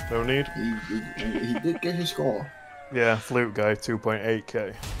 Oh, no need. He did get his score. Yeah, flute guy,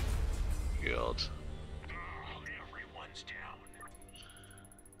 2.8k. God. Everyone's down.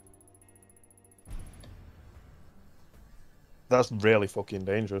 That's really fucking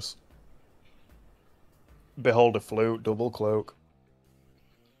dangerous. Behold a flute, double cloak.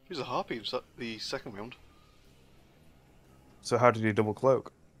 He was a harpy the second round. So how did he double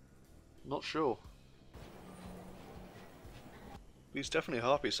cloak? Not sure. He's definitely a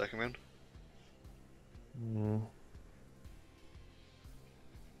harpy second round.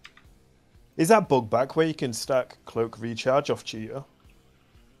 Is that bug back where you can stack cloak recharge off cheater?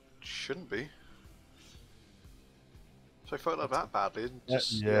 Shouldn't be. So I felt like that badly. And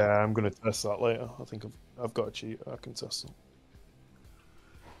just, Yeah, I'm gonna test that later. I think I've got a cheater. I can test it.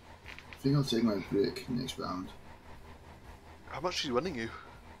 I think I'll take my break next round. How much is he winning you?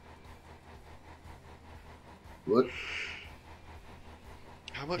 What?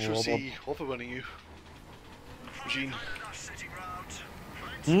 How much was he hover winning you? Eugene,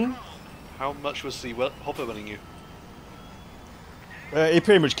 how much was the hopper winning you? He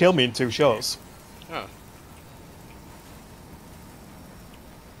pretty much killed me in 2 shots. Oh.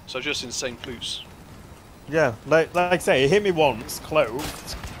 So just insane flutes. Yeah, like I say, he hit me once,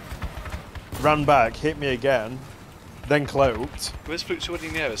 cloaked, ran back, hit me again, then cloaked. Where's flutes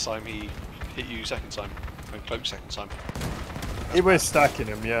winning the this time he hit you second time? And cloaked second time. He was stacking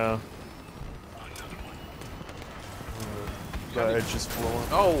him, yeah. But it just flew on.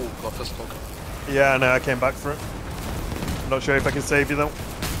 Oh god, first clock. Yeah, no, I came back for it. Not sure if I can save you though.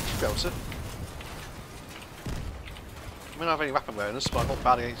 Be able to. I mean, I have any weapon awareness, but I'm not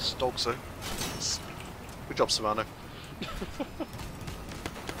bad against dogs, so. Good job, Savannah.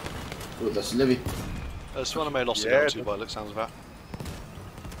 Oh, that's Livy. Savannah may have lost Yeah, it too, by the sounds of that.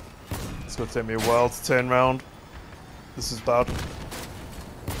 It's gonna take me a while to turn round. This is bad.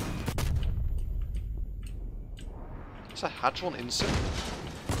 Is that Hadron instant?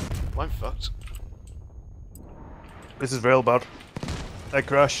 I'm fucked. This is real bad. I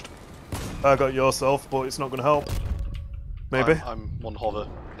crashed. I got yourself, but it's not gonna help. Maybe? I'm one hover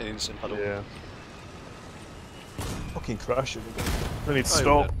in instant huddle. Yeah. Fucking crashing again. I need to Oh,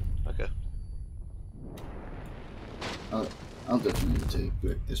 stop. yeah. Okay. I'll definitely take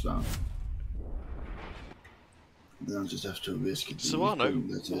break this round. Then I'll just have to risk it. Serrano,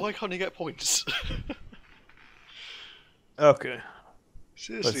 That's it. why can't he get points? Okay,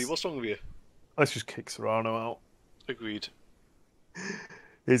 Seriously, what's wrong with you? let's just kick Serrano out. Agreed.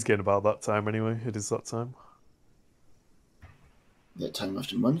 He's getting about that time anyway. It is that time. That time of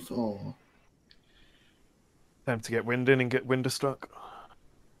the month, or Time to get wind in and get Winder stuck.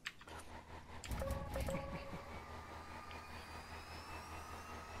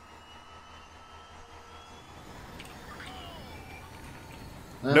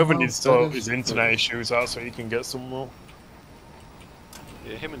 Nova needs to sort his internet issues out so he can get some more.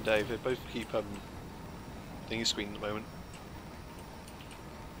 Yeah, him and Dave, they both keep thingy screen at the moment.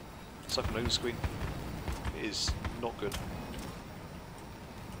 It's like an own screen. It is not good.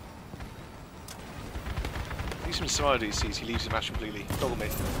 At least when Serrano DCs, he leaves the match completely. Double me.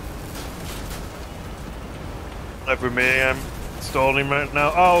 Over me, I'm stalling right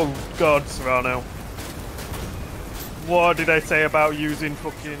now. Oh god, Serrano. What did I say about using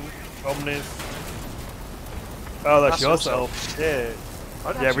fucking Omnis? Oh, that's yourself. Shit.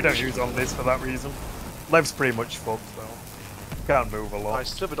 Yeah, we don't use Omnis for that reason. Lev's pretty much fucked though. Can't move a lot. I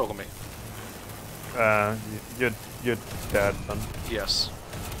still have a dog on me. You're dead, man. Yes.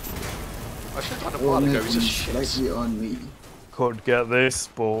 I should have done a while ago, he's just shit. Slightly on me. Could get this,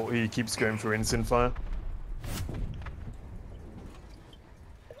 but he keeps going through instant fire.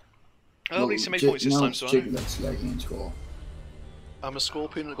 At least he made points this time, so Chicken that's lagging in score. I'm a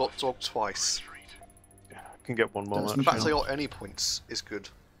Scorpion that got dogged twice. I can get one more That's The match. fact I got any points is good.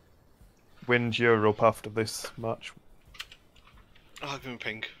 Wind, you're up after this match. I'll give him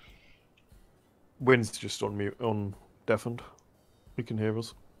ping. Wind's just on mute, deafened. He can hear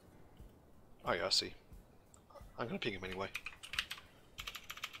us. Oh yeah, I see. I'm gonna ping him anyway.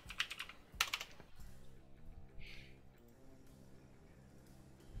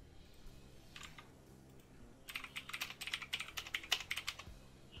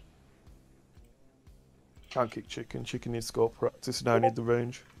 Can't kick Chicken. Chicken needs score practice, and I need the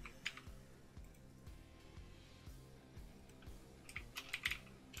range.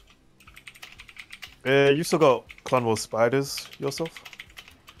 You still got Clan Wars Spiders yourself?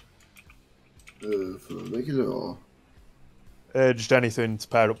 For regular or? Just anything to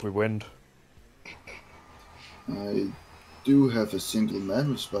pair up with Wind. I do have a single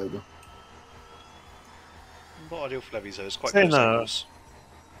man with spider. Not ideal for levies though, it's quite Saying close that, angles.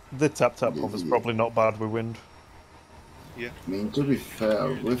 the tap one is probably not bad with Wind. Yeah. I mean, to be fair,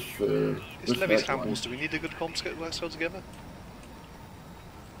 with It's levies that one, handballs, do we need a good comp to get that spell together?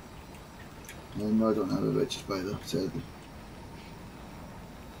 no, I don't have a red spider, sadly.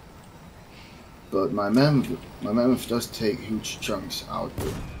 But my mammoth does take huge chunks out.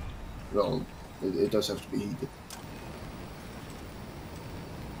 But, well, it does have to be heated.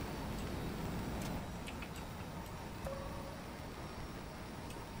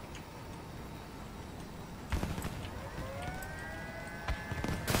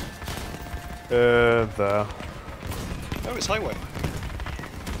 There. Oh, it's highway.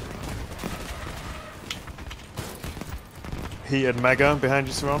 Heated Mega behind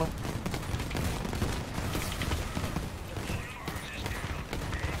you, Serrano.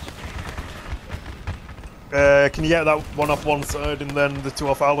 Can you get that one off one side and then the two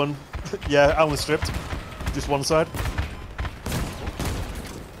off Alan? Yeah, Alan stripped. Just one side.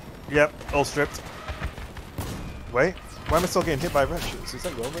 Yep, all stripped. Wait, why am I still getting hit by wretches? Is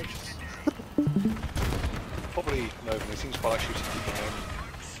that your wretches? Probably no, but it seems quite like shooting people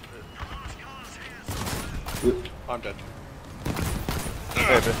home. I'm dead.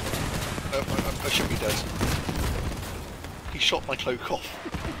 Maybe. I should be dead. He shot my cloak off.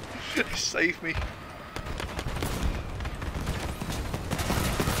 He saved me.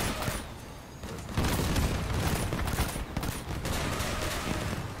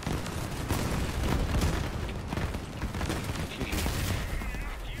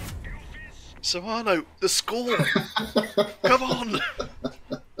 Serrano, the score! Come on!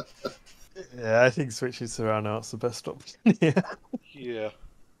 Yeah, I think switching Serrano out's the best option. Yeah. Yeah.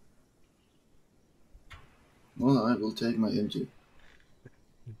 Well, I will take my MG.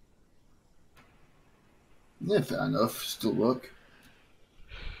 Yeah, fair enough. Still work.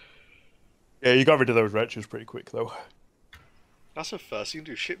 Yeah, you got rid of those wretches pretty quick though. That's a first. You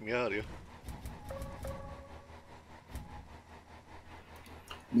can do shit me earlier.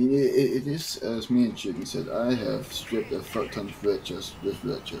 I mean, it is, as me and Chicken said, I have stripped a fuck ton of wretches with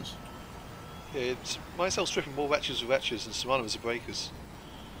wretches. Yeah, it's myself stripping more wretches with wretches than Serrano was a breakers.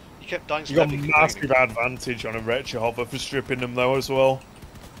 He kept dying so You got heavily, massive advantage on a wretched hover for stripping them though as well.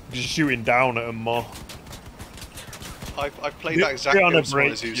 Just shooting down at them more. I've played that exact on game a break,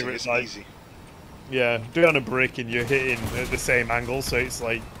 Serrano's using, you're it's like- easy. Yeah, do it on a brick and you're hitting at the same angle, so it's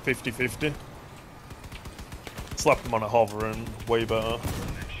like 50-50. Slap them on a hover and way better.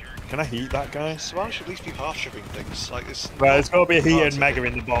 Can I heat that guy? Savannah should at least be half shipping things. Like this. Right, there's got to be a heated mega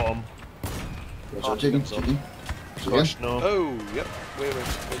in the bottom. So chicken. Gosh, no. Oh, yep. We're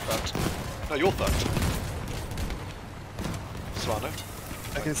fucked. No, you're fucked. Savannah.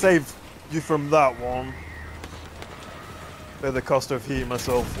 I can save you from that one. At the cost of heating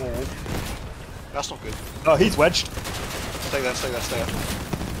myself all. That's not good. Oh, he's wedged. Stay there, stay there, stay there.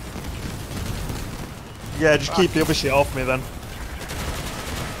 Yeah, just keep the other shit off me then.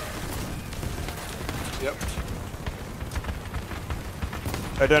 Yep.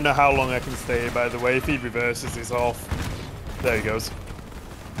 I don't know how long I can stay, by the way. If he reverses, it's off. There he goes.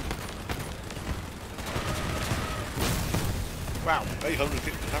 Wow,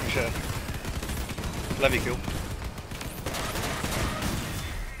 850 damage share. Levy kill.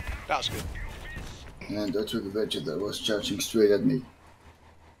 That's good. And I took a veget that was charging straight at me.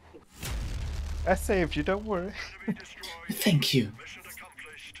 I saved you, don't worry. Thank you. Mission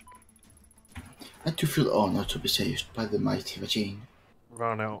accomplished. I do feel honored to be saved by the mighty machine.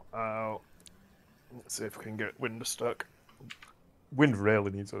 Run out. Let's see if I can get Wind stuck. Wind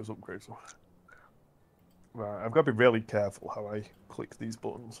rarely needs those upgrades. Right, I've got to be really careful how I click these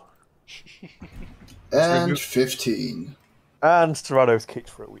buttons. And 15. And Serrano's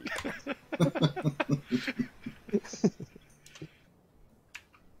kicked for a week.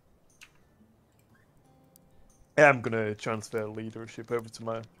 I'm gonna transfer leadership over to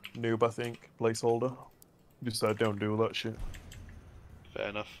my noob, I think, placeholder. Just so I don't do that shit. Fair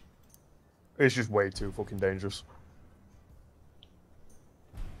enough. It's just way too fucking dangerous.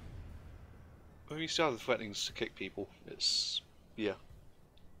 When you still have the threatenings to kick people, it's... yeah.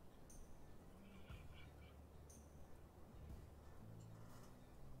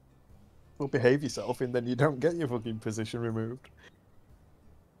 Well, behave yourself and then you don't get your fucking position removed.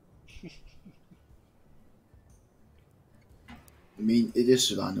 I mean, it is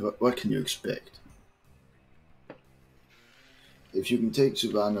Savannah. What can you expect? If you can take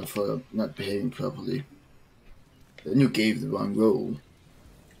Savannah for not behaving properly, then you gave the wrong role.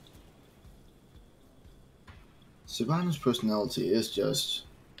 Savannah's personality is just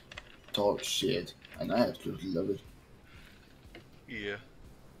talk shit, and I absolutely love it. Yeah.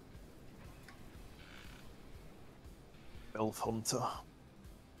 Elf Hunter.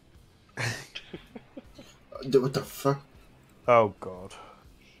 What the fuck? Oh god.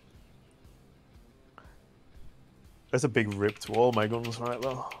 There's a big rip to all my guns right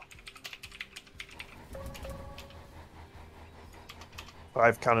there.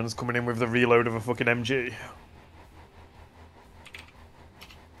 5 cannons coming in with the reload of a fucking MG.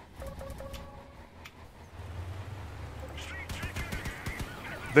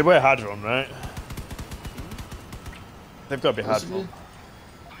 They were Hadron, right? They've got to be Hadron.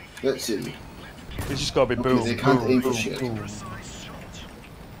 Let's see. It's just got to be Okay, boom, they can't boom, aim for boom, shit. boom.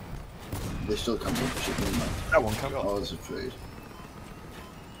 They still can't aim for shit, never mind. That one can. I was afraid.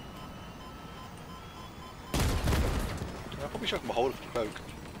 I probably should have my hold of the poke.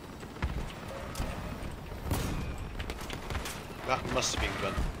 That must have been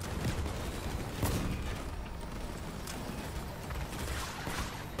done.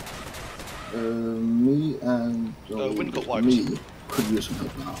 Me and Wind got wiped. me could use some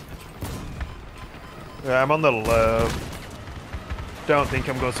help now. Yeah, I'm on the left. Don't think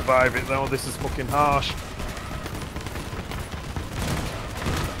I'm going to survive it though. This is fucking harsh.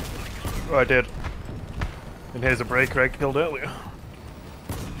 Oh, I did. And here's a breaker I killed earlier.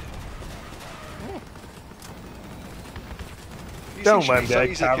 Don't let them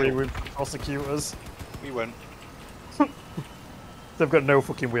get carry with prosecutors. We went. They've got no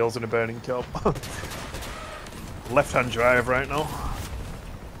fucking wheels in a burning cup. Left-hand drive right now.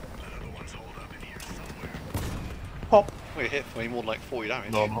 Pop. We hit for me more than like 40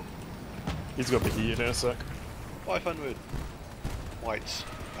 damage. No, I'm not. He's got to be heated in a sec. 500 whites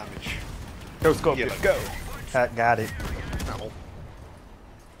damage. Go, Scorpion, Yellow. go! Got it. Mammal.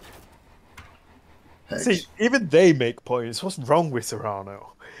 Hex. See, even they make points. What's wrong with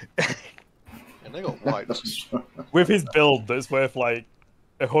Serrano? And they got wiped. With his build that's worth like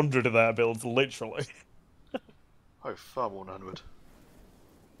 100 of their builds, literally. Oh, far more than 100.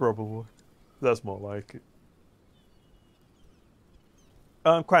 Probably. That's more like it.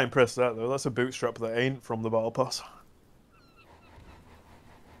 I'm quite impressed with that though. That's a bootstrap that ain't from the battle pass.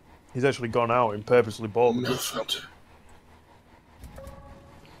 He's actually gone out and purposely bought the bootstrap. Milford.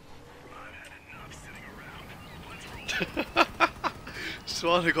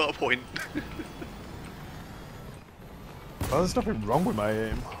 Swana got a point. Well, there's nothing wrong with my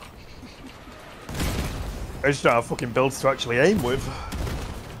aim. I just don't have fucking builds to actually aim with.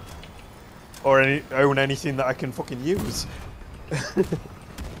 Or own anything that I can fucking use.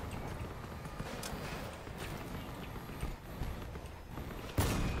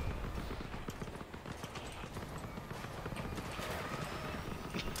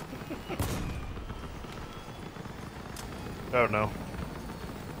 Oh no.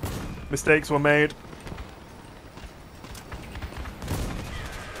 Mistakes were made.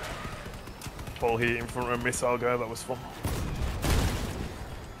 Full heat in front of a missile guy, that was fun.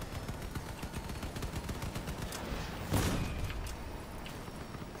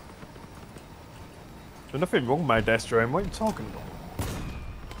 There's nothing wrong with my destroying, what are you talking about?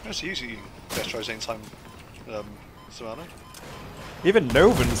 That's usually Destroy's anytime, Savannah. Even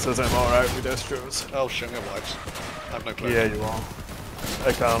Novan says I'm alright with destros. Oh shit, I'm gonna wipes. I have no clue. Yeah, you are.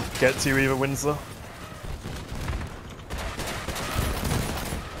 I can't get to you either, Winslow.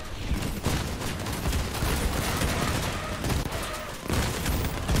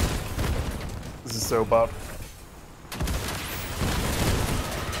 This is so bad.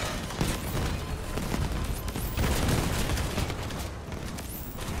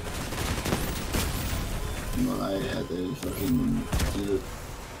 Well, I had a fucking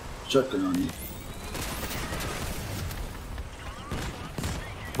shotgun on me.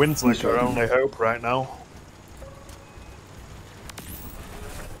 Winslow's our only hope right now.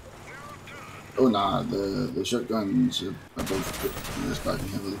 Oh nah, the shotguns are both responding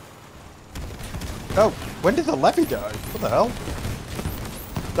heavily. Oh, when did the levy die? What the hell?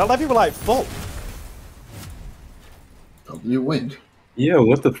 That levy were like full. Probably a wind. Yeah,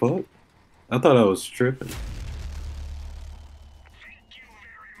 what the fuck? I thought I was tripping.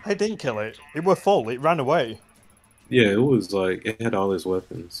 I didn't kill it. It were full. It ran away. Yeah, it was like, it had all his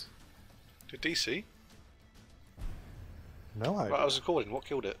weapons. Did DC? No idea. Right, I was recording. What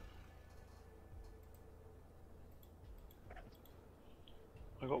killed it?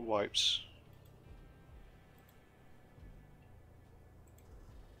 I got wipes.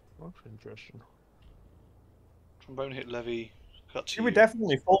 That's interesting. Trombone hit Levy. Cut to You were you.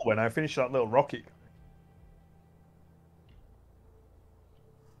 definitely full when I finished that little rocket.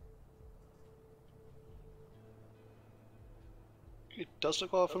 It does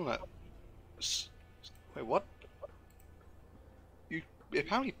look off, doesn't it? Wait, what? You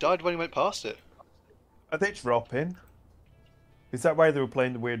apparently died when you went past it. Are they dropping? Is that why they were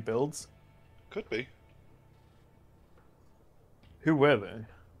playing the weird builds? Could be. Who were they?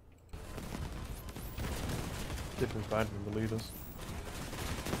 Different find from the leaders.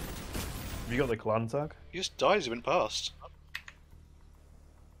 Have you got the clan tag? You just died as you went past.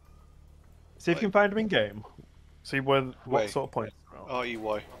 See if you can find them in game. See where what Wait. sort of points they're at.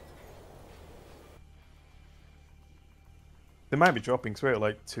 REY. They might be dropping through at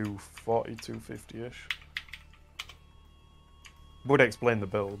like 240, 250-ish. Would explain the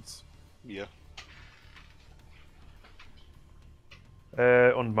builds. Yeah.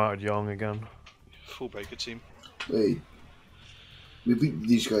 Unmarked Young again. Full breaker team. Wait, we beat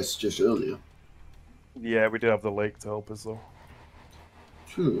these guys just earlier. Yeah, we do have the lake to help us though.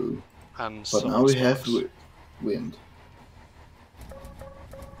 True. And But now we have sparks. wind.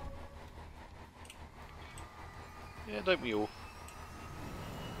 Yeah, don't we all?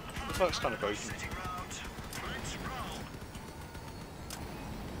 The fuck's kind of broken.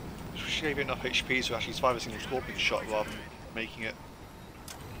 She gave it enough HP to actually survive a single scorpion shot rather than making it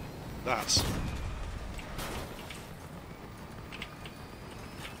that.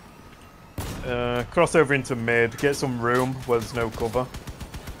 Cross over into mid, get some room where there's no cover.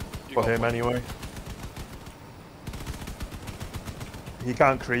 You For got him one. anyway. He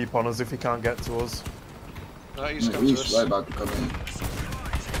can't creep on us if he can't get to us. No, he's No, coming to he's us. right about to come in.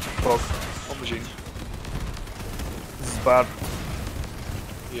 Fuck, On machine. this is bad.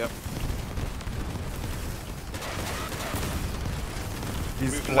 Yep.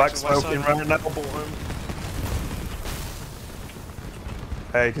 He's Moving black left and west smoking side. right now, but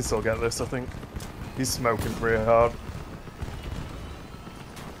hey, he can still get this, I think. He's smoking pretty hard.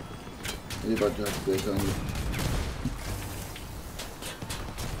 He's about to have to break on you.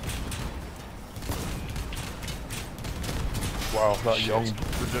 Wow, that Shit. young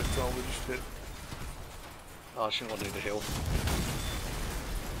projectile we just hit. Oh, I shouldn't want to do the hill.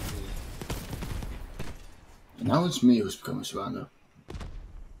 And now it's me who's becoming Savannah.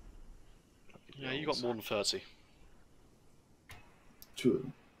 Yeah, you got more than 30.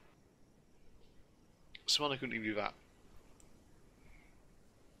 True. Savannah couldn't even do that.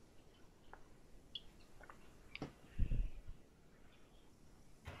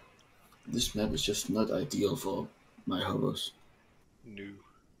 This map is just not ideal for my hobos. No.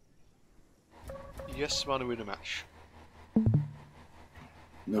 Yes, Savannah, win a match.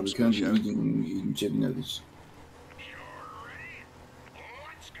 No, I'm we can't be squeezed out. eating chicken nuggets.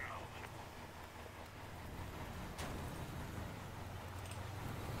 Let's go.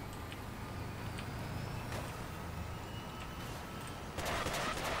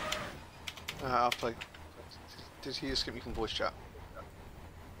 I'll play. Did he escape me from voice chat?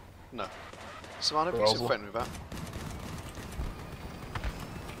 No. Savannah, please Browser. threaten me with that.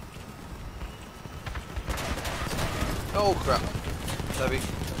 Oh crap. Levy.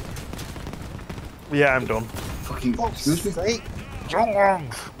 Yeah, I'm done. Fucking excuse me. Wrong.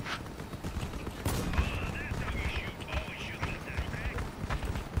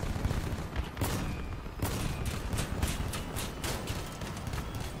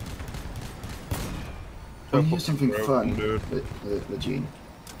 And here's something fun, Dude. Eugene.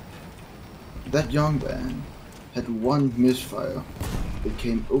 That young man had one misfire. It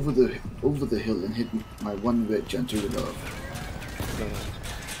came over the hill and hit my one red gen to the love.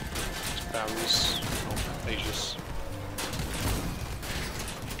 Barrels. Oh, Aegis.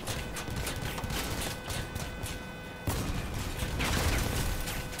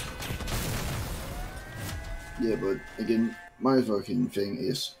 Yeah, but again, my fucking thing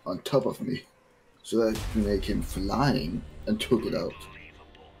is on top of me, so that I can make him flying and took it out.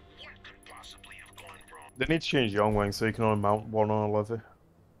 What could possibly have gone wrong? They need to change Youngwang so you can only mount one on a levy.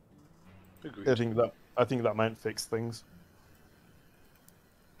 Agreed. I think that might fix things.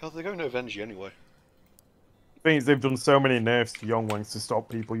 Oh, they're going to Avenger anyway. The thing is, they've done so many nerfs to Youngwangs to stop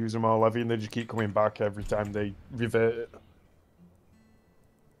people using more levy, and they just keep coming back every time they revert it.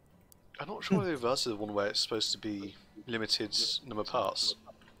 I'm not sure whether they reverted the one where it's supposed to be limited number of parts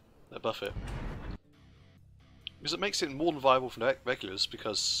that buff it. Because it makes it more than viable for regulars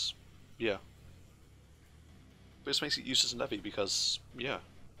because, yeah. But it makes it useless in levy because, yeah.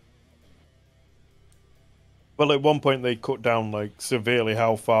 Well, at one point they cut down like severely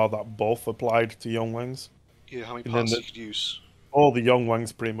how far that buff applied to Youngwangs. Yeah, how many And then parts the- you could use. All the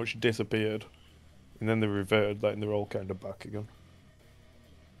Youngwangs pretty much disappeared, and then they reverted that, and they're all kind of back again.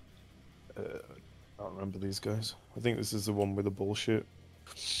 I don't remember these guys. I think this is the one with the bullshit.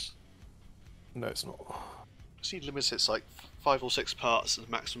 No, it's not. See, limits it's like 5 or 6 parts of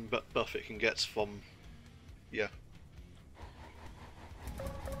the maximum buff it can get from, yeah.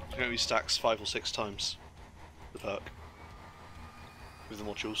 It only stacks 5 or 6 times the perk with the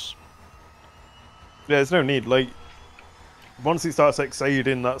modules. Yeah, there's no need. Like, once it starts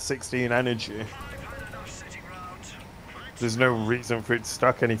exceeding that 16 energy, I've had enough sitting around. there's no reason for it to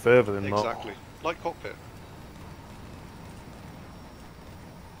stack any further than that. Exactly. Like cockpit.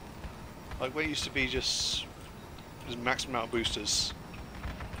 Like where it used to be just maximum amount of boosters.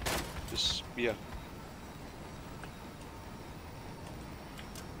 Just, yeah.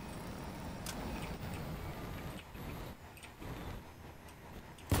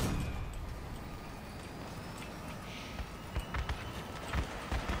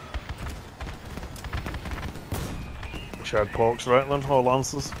 Wish I had porks right then, or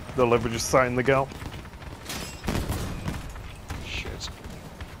lancers. They'll leverage just sat in the gap. Shit.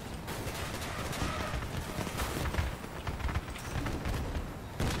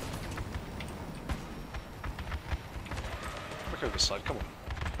 Look over this side, come on.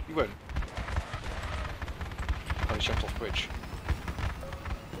 You won't. Oh, he jumped off bridge.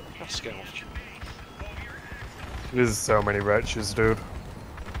 That's getting off. There's so many wretches, dude.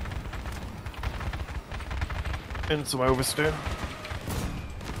 And some oversteer.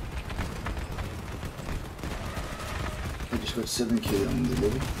 I just got 7k on the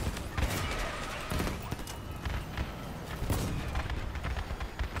levy.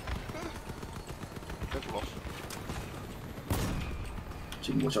 Don't fall off.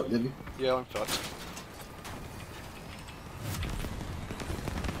 Jim, watch out, levy. Yeah, I'm fucked.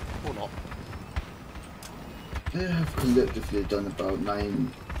 Or not. They have collectively done about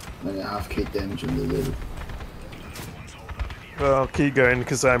 9.5k damage on the levy. Well, I'll keep going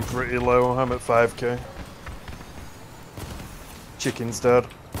because I'm pretty low. I'm at 5k. Chicken's dead,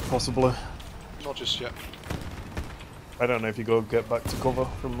 possibly. Not just yet. I don't know if you go get back to cover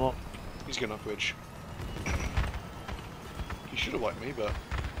from that. He's going up bridge. He should have wiped me, but...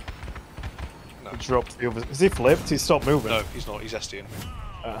 No. He dropped the other. Is he flipped? He stopped moving. No, he's not. He's SDing.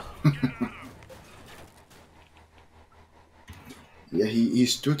 Ah. Yeah, he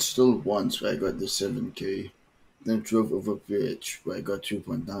stood still once where I got the 7k. Then drove over bridge where I got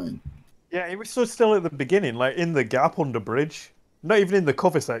 2.9. Yeah, he was still at the beginning, like in the gap under bridge. Not even in the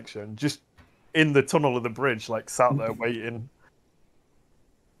cover section, just in the tunnel of the bridge, like sat there waiting.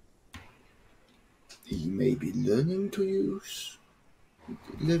 He may be learning to use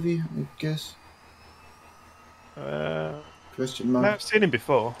levy, I guess. Question No, mark. I've seen him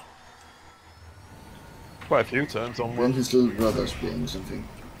before. Quite a few times on When one. his little brother's playing something.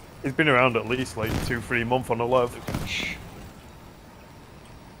 He's been around at least like 2-3 months on a love. Oh gosh.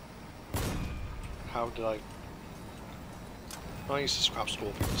 How did I... I used to scrap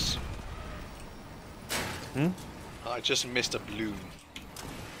scorpions. Hmm? I just missed a bloom.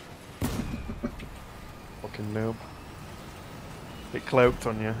 Fucking noob. It cloaked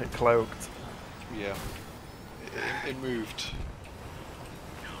on you, it cloaked. Yeah. It moved.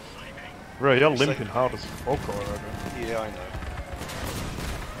 Bro, you're It's like- limping hard as fuck already. Yeah, I know.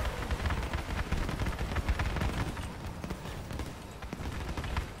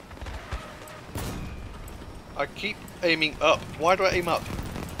 I keep aiming up. Why do I aim up?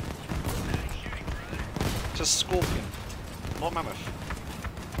 It's a scorpion, not mammoth.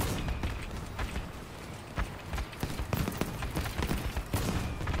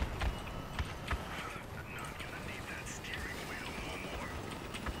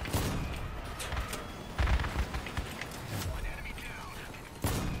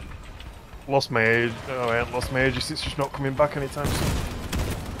 Lost my age. Oh, I ain't lost my age. It's just not coming back anytime soon.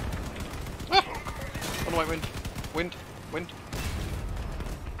 Ah! On the way, wind. Wind. Wind.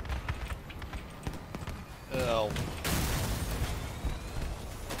 Oh.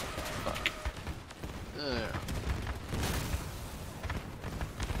 Fuck.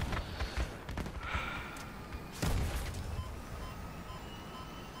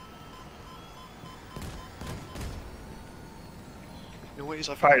 No ways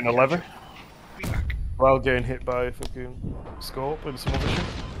I Fighting a lever. Be back. While getting hit by a fucking scorp and some other shit.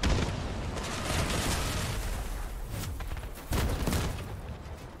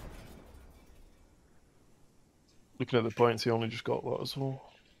 Looking at the points, he only just got that as well.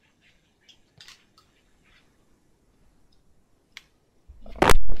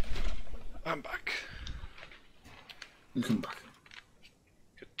 I'm back. You come back.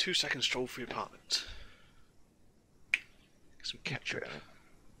 Got 2 seconds stroll for your apartment. Get some ketchup.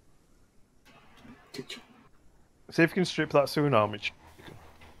 Kitchen. See if you can strip that tsunami chicken.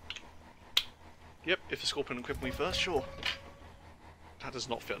 Yep, if the scorpion can cripple me first, sure. That does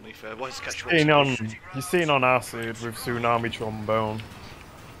not fit on me fair. Why is the ketchup You're seen on acid with tsunami trombone.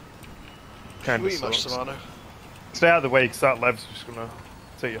 Kind of Sweet much, sucks. Solano. Stay out of the way, because that lev's just gonna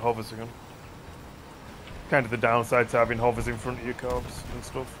take your hovers again. Kind of the downside to having hovers in front of your carbs and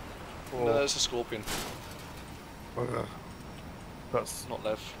stuff. No, there's a scorpion, That's not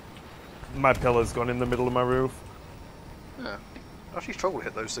Lev. my pillar's gone in the middle of my roof. Yeah. I actually struggle to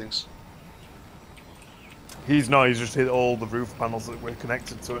hit those things. He's just hit all the roof panels that were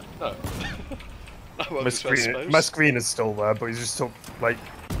connected to it. No. I won't My be first, screen, suppose. my screen is still there, but he's just took like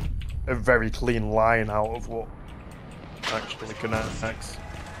a very clean line out of what actually connects. Fuck's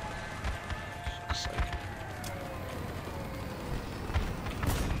sake.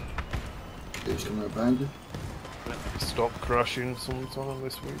 There's coming up behind you. Stop crashing sometime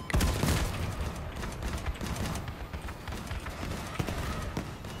this week.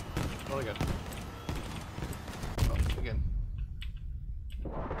 Not again. Oh, again.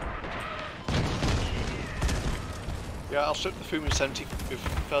 Yeah, I'll strip the Fumin 70 with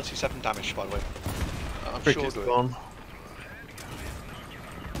 37 damage, by the way. I'm sure Cricket's I'll do it. gone.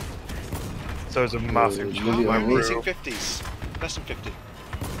 So it's a massive Oh, chunk of my yeah. I'm hitting roof. 50s. Less than 50.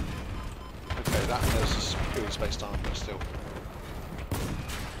 Okay, that there's just purely space time, but still.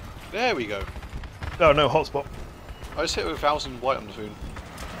 There we go. Oh no, hotspot. I just hit with 1,000 white on the Foon.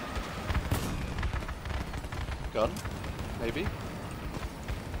 Gun? Maybe?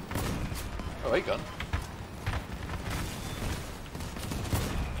 Oh, a gun.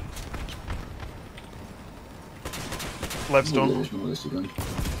 Lev's Oh, done. there's no list again.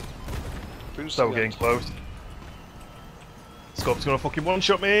 Foon's So to we're the getting end. close. Scope's gonna fucking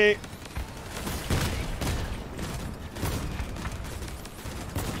one-shot me!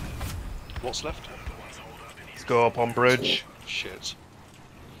 What's left? Scope on bridge. Shit.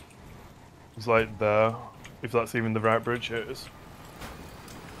 It's like there. If that's even the right bridge, it is.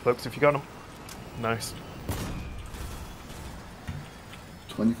 Folks, if you got him. Nice.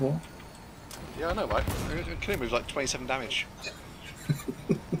 24? Yeah, I know, right? I can kill him with like 27 damage.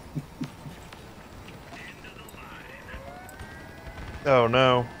 Oh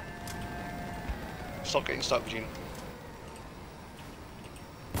no. Stop getting stuck, Eugene.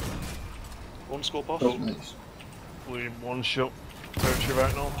 One score off. Oh, nice. We one-shot territory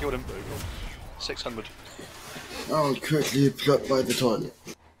right now. Killed him. 600. Oh, quickly plucked by the toilet.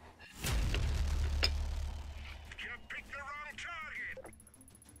 You picked the wrong target.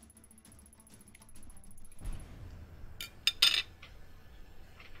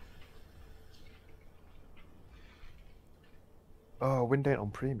 Oh, wind ain't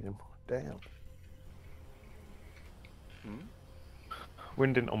on premium. Damn.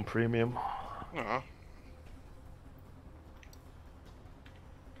 Wind ain't on premium. Aw.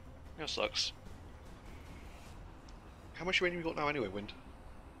 That sucks. How much rain have you got now anyway, Wind?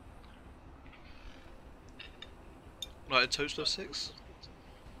 Like a total of 6?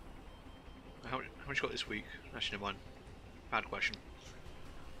 How much you got this week? Actually, never mind. Bad question.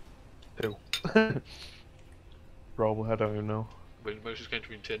 2. Probably, I don't even know. But most is going to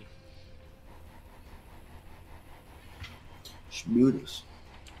be in tin. Schmoodles.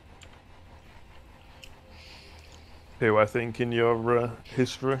 2, I think, in your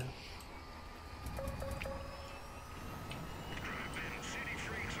history.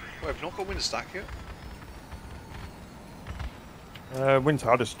 Wait, have you not got Wind stack yet? Wind's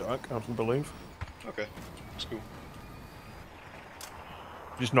hard to stack, I believe. Okay, that's cool.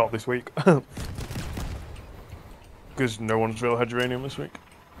 Just not this week. Because no one's really had uranium this week.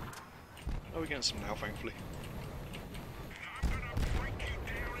 Oh, we're getting some now, thankfully.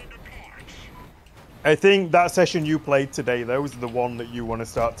 I think that session you played today, though, is the one that you want to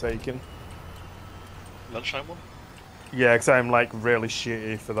start taking. Lunchtime one? Yeah, because I'm like really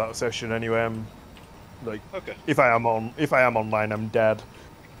shitty for that session anyway. I'm like, Okay. if I am online, I'm dead.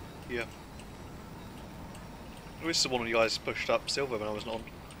 Yeah. This is the one you guys pushed up silver when I was not on.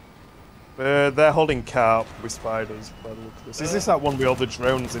 They're holding carp with spiders by the look of this. Is this that one with all the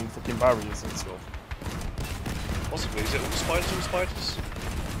drones and fucking barriers and stuff? Possibly. Is it all the spiders?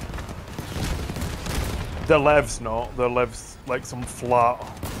 The Lev's not. The Lev's like some flat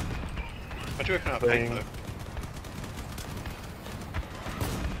I do reckon I have paint thing. though.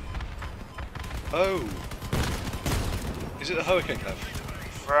 Oh! Is it the hurricane Lev?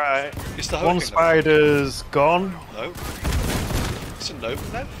 Right. It's the hurricane One spider's gone. Lev. No. It's a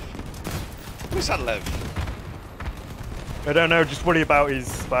Nova Lev? What is that Lev? I don't know, just worry about his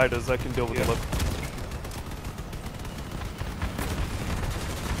spiders. I can deal with the Lev.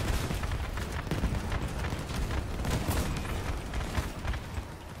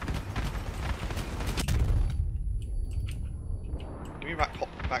 Give me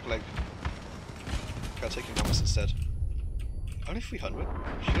back leg. Okay, I'll take him numbers instead. Only 300?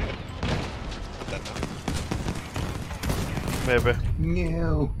 Shit. I'm dead now. Maybe.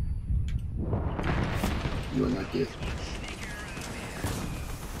 No. You are not dead.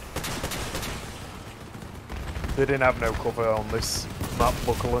 They didn't have no cover on this map,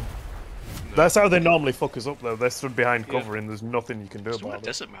 luckily. That's how they normally fuck us up, though. They're stood behind cover and there's nothing you can do It's not a about it.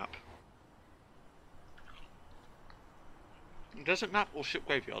 desert map. Desert map or ship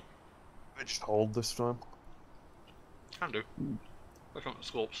graveyard? I just hold this time. Can do. Look at the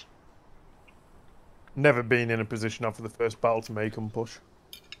scopes. Never been in a position after the first battle to make them push.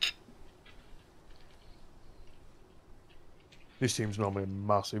 This team's normally a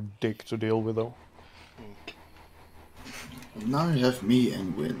massive dick to deal with, though. Now you have me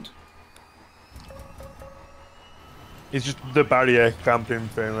and Wind. It's just the barrier camping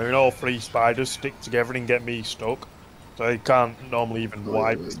thing. I mean, all 3 spiders stick together and get me stuck. So I can't normally even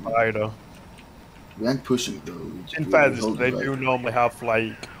wipe the spider. We aren't pushing though. In fairness, they do normally have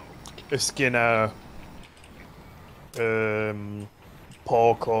like a Skinner,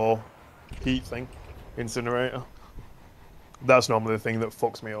 pork or heat thing, incinerator. That's normally the thing that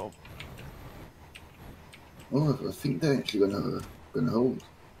fucks me up. Oh, I think they're actually gonna hold.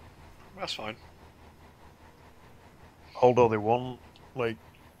 That's fine. Hold all they want, like.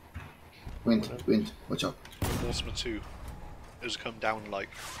 Wind, watch out. Mortimer 2 has come down like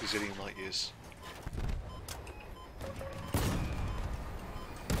a zillion light years.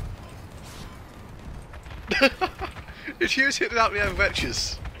 Did you hit without me over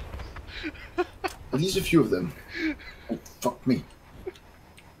vetches? At least a few of them. Oh, fuck me.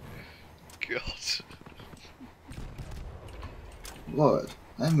 God. What?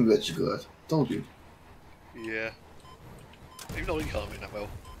 I'm a wretched god. Told you. Yeah. Even though you can't win that well.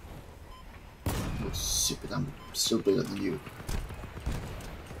 Oh, shit, but I'm still better than you.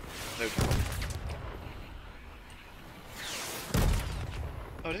 No doubt.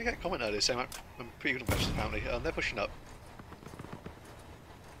 Oh, I did get a comment earlier saying I'm pretty good on vetches apparently. They're pushing up.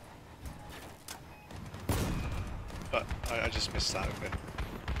 But I just missed that a bit.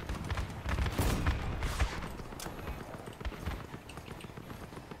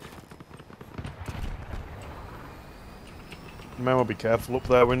 You may well be careful up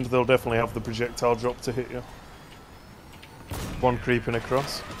there, Wind. They'll definitely have the projectile drop to hit you. One creeping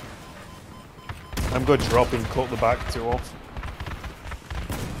across. I'm going to drop and cut the back 2 off.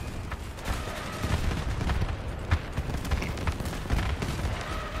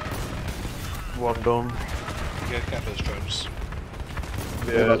 One done. Yeah, get those drones.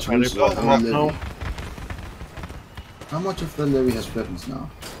 Yeah, about trying to Toulouse? block them off now. How much of the levy has weapons now?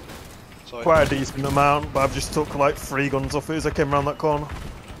 Sorry. Quite a decent amount, but I've just took like 3 guns off it as I came around that corner.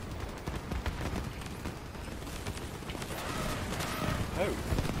 Oh,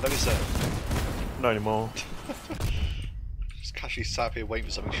 let me say. Not anymore. Just casually sat up here waiting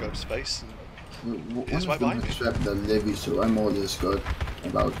for something to show up space. And One It's of right them behind has trapped the levy, so I more or less got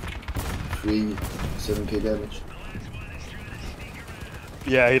about 7k damage.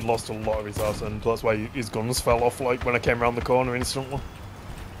 Yeah, he'd lost a lot of his ass, and that's why his guns fell off like when I came around the corner instantly.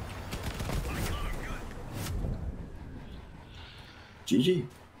 GG.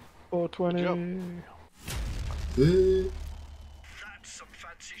 420. That's some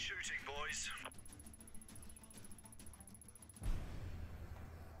fancy shooting, boys.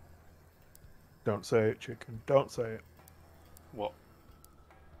 Don't say it, chicken. Don't say it. what?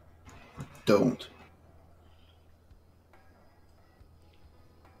 Don't.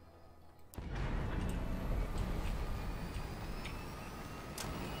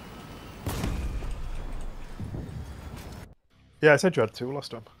 Yeah, I said you had 2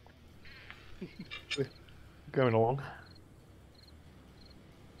 last time. Going along.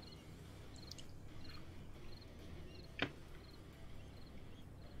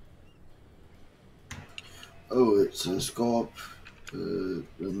 Oh, it's a Scorp, the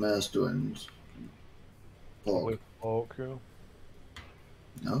Master, and Probably Hawk. Hawk, yeah.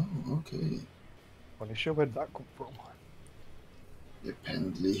 No, okay. Funny sure where'd that come from?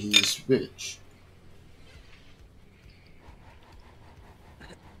 Apparently he's rich.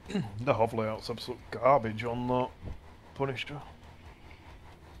 The Hov layout's absolute garbage on that Punisher.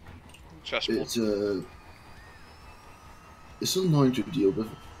 Chessboard. It's annoying to deal with.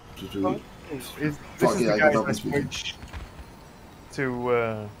 This Fuck is it, the I guy give up I on speaking. switched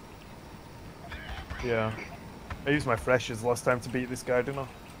to, yeah. I used my freshers last time to beat this guy, didn't I?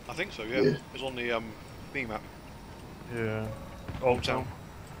 I think so, yeah. Yeah. It was on the B map. Yeah. Old Town. Town.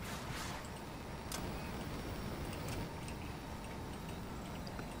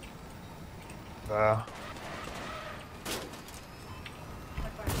 Ah.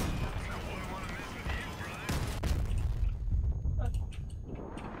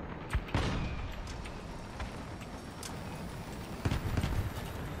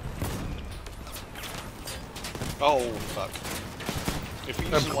 Oh, fuck. If he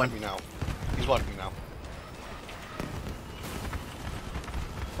doesn't like me now, he's like me now.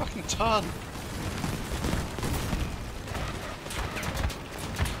 Fucking turn!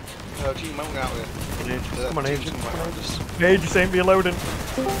 Team mounting out here. Come on, Team's Agent. coming right around us. Hey, just ain't be loading.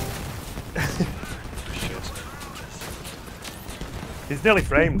 Shit. He's nearly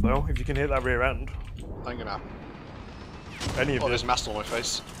framed though, if you can hit that rear end. I'm gonna. Any of Oh, you. there's mast on my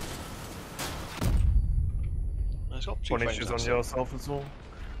face. It's got 2 frames Punishes now, on so- yourself as well.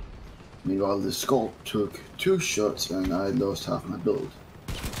 Meanwhile, the Scorp took 2 shots and I lost half my build.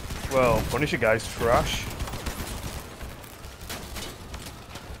 Well, Punisher guy's trash.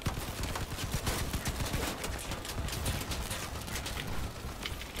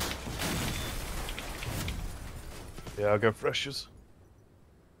 Yeah, I'll go freshers.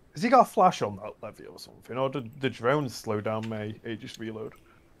 Has he got a flash on that levy or something? Or did the drones slow down my Aegis reload?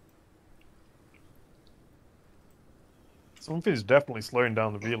 Something's definitely slowing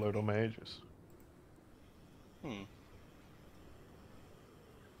down the reload on my Aegis. Hmm.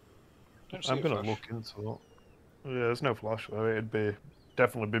 Don't see I'm a gonna flash. look into that. Yeah, there's no flash though. It'd be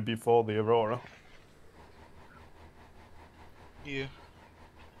definitely be before the Aurora. Yeah.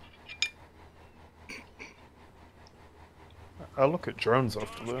 I'll look at drones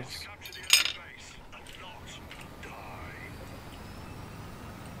after this. Capture the enemy base and not die.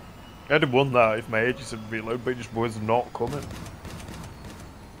 I'd have won that if my Aegis had reload, but it just was not coming.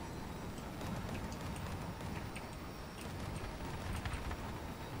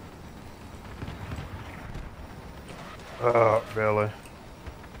 Oh, really?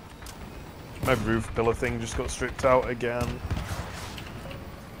 My roof pillar thing just got stripped out again.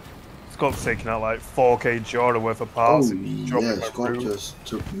 It's got taken out like 4k Jora worth of parts. Oh and dropped yeah, my Scorp roof. just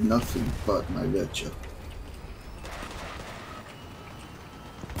took nothing but my red chip.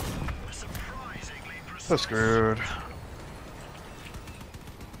 Surprisingly precise. So screwed.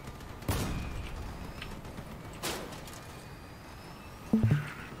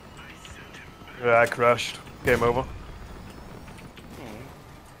 Yeah, I crashed. Game over.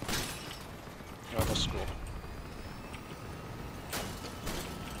 I must score.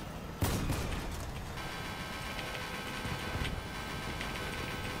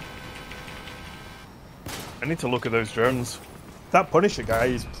 I need to look at those drones. That Punisher guy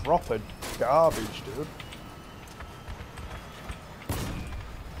is proper garbage, dude.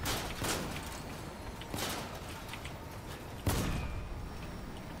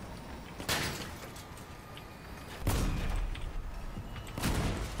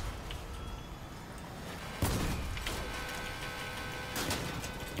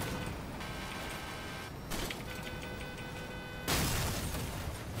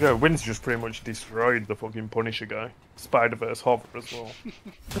 Yeah, Wind's just pretty much destroyed the fucking Punisher guy. Spider-Verse hover as well.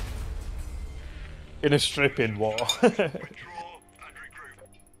 In a stripping war. Withdraw and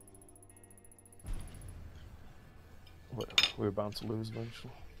regroup. We're bound to lose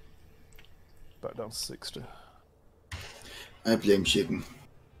eventually. Back down to 60. I blame chicken.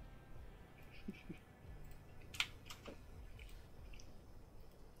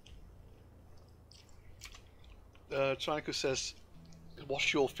 Chinico says,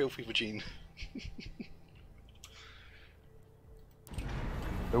 "Wash your filthy vagine."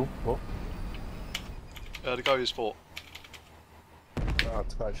 Oh, what? The guy who's fought. Ah,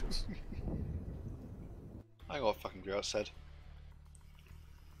 Tibatius. I got what fucking Grout said.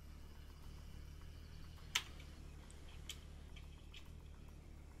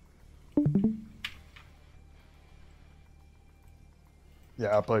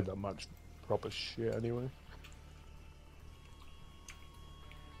 Yeah, I played that match proper shit anyway.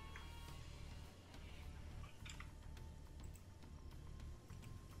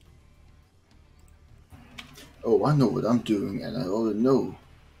 Oh, I know what I'm doing, and I already know.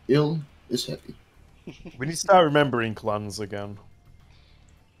 Ill is happy. We need to start remembering clans again.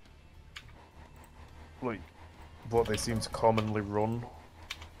 Like, what they seem to commonly run.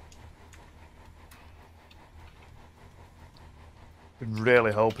 It'd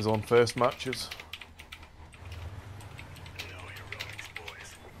really help us on first matches. Know your rights,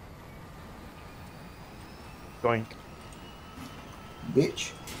 boys. Doink.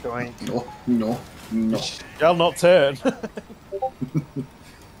 Bitch. Doink. No. Shall not turn.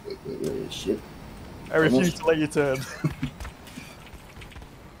 Wait, shit. I refuse to let you turn.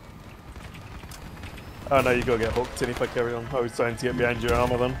 Oh no, you gotta get hooked in if I carry on. I was trying to get behind your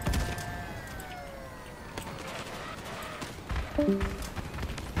armor then.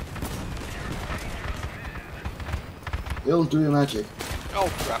 Ill, do your magic.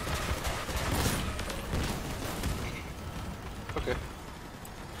 Oh crap. Okay.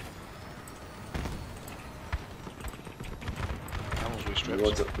 That was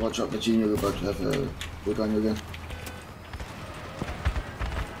restripped. Watch out, Machine, you're about to have a look on you again.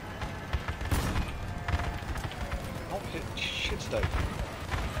 Oh shit today.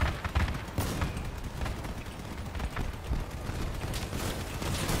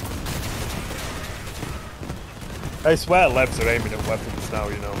 I swear Lebs are aiming at weapons now,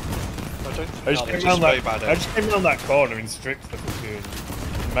 you know. I don't I just, no, came just around very that, bad I just came around that corner and stripped the fucking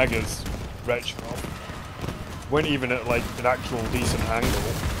Mega's retro. Weren't even at like an actual decent angle.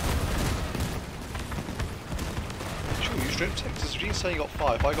 Sure, you stripped it? Because Gene's saying you got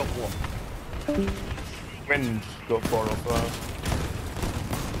 5, I got 1. Wind got 4 or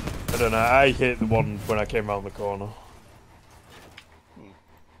 5. I don't know, I hit the one when I came around the corner.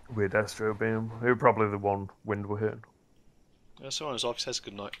 Weird Astro Beam. It was probably the one Wind were hitting. Yeah, someone was off, he says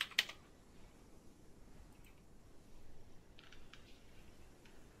good night.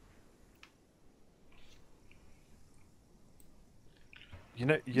 You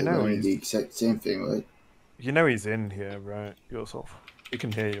know Doing the exact same thing, right? You know he's in here, right? Yourself. He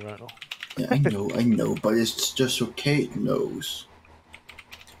can hear you right now. Yeah, I know, but it's just so Kate knows.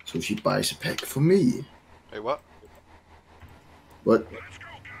 So she buys a pack for me. Hey, what? What? Let's go,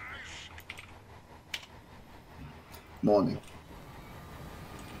 guys. Morning.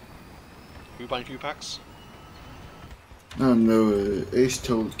 Who buying 2 packs? No, Ace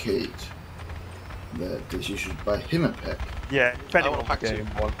told Kate that she should buy him a pack. Yeah, if anyone want were pack 2. game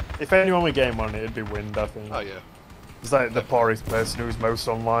one. If anyone were game one, it'd be Wind, I think. Oh yeah. He's like the poorest person who's most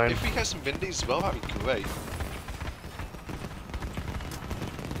online. If we get some Vindies as well, that'd be great.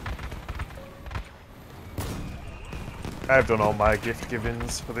 I've done all my gift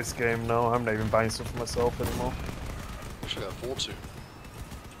givings for this game now. I'm not even buying stuff for myself anymore. I should have afford to.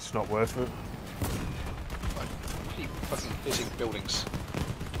 It's not worth it. I keep fucking hitting buildings.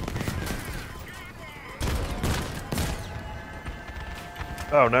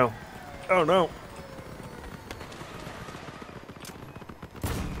 Oh no. Oh no.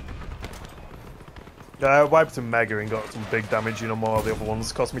 Yeah, I wiped a Mega and got some big damage, you know, more of the other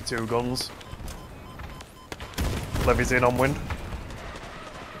ones. Cost me 2 guns. Levy's in on Wind.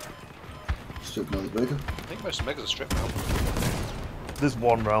 Still another breaker. I think most Megas are stripped now. There's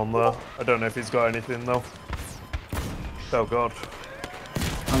one round there. I don't know if he's got anything though. Oh god.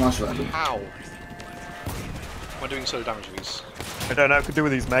 How much random? How? Am I doing so damage with these? I don't know, I could do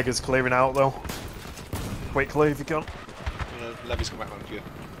with these Megas clearing out though. Quickly if you can. You know, Levy's come back around for you.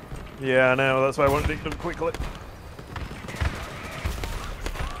 Yeah, I know, that's why I wanted it done quickly.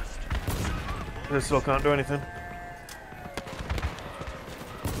 I still can't do anything.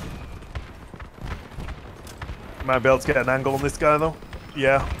 Might be able to get an angle on this guy though.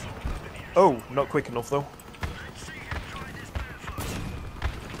 Yeah. Oh, not quick enough though.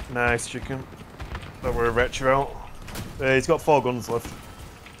 Nice chicken. Don't worry, retro out. He's got 4 guns left.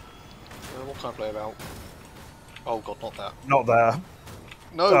 What can I play about? Oh god, not that. Not there.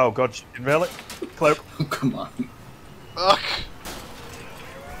 No! Oh god, chicken, really? Cloak. Come on. Ugh!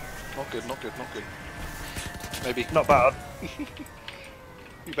 Not good, not good, not good. Maybe. Not bad.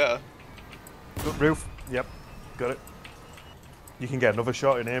 You better. Good roof. Yep. Got it. You can get another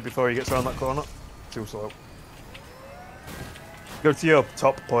shot in here before he gets around that corner. Too slow. Go to your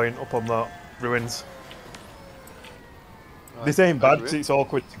top point up on that ruins. Right, This ain't bad over because here. it's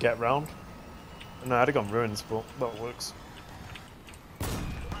awkward to get round. No, I'd have gone ruins, but that works.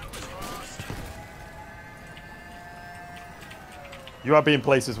 You are being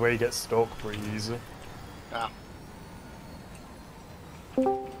places where you get stuck pretty easy. Ah.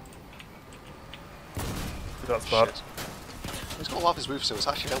 That's bad. Shit. He's got half his roof, so it's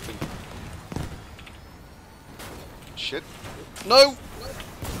actually helping. Shit. No!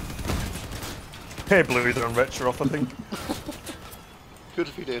 Hey, blew either on retro off, I think. Good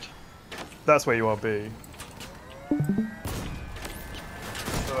if he did. That's where you want to be.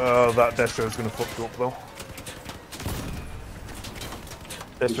 Oh, that Destro's gonna fuck you up though.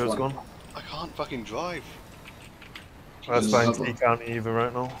 Destro's one? gone. I can't fucking drive. That's Yeah. fine, he can't either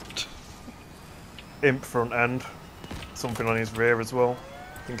right now. Imp front end. Something on his rear as well.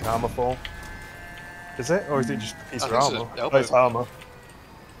 I think armor fall. Is it? Or is it just a piece I of think it's armor? an elbow. Oh, it's armor.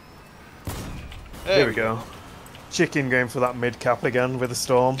 There Here we go. Chicken going for that mid cap again with a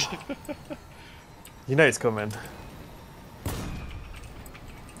storm. You know it's coming.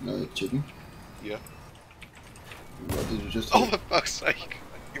 Chicken. Yeah. What did you just Oh, say? for fuck's sake.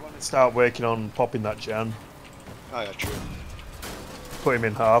 You want to start working on popping that gen. Oh, yeah, true. Put him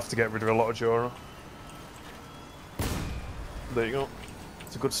in half to get rid of a lot of Jora. There you go.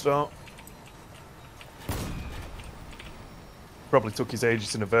 It's a good start. Probably took his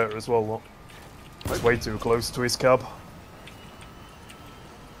ages in Averter as well, look. It's way too close to his cab.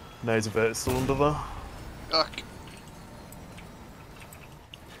 Now his Averter's still under there. Ugh.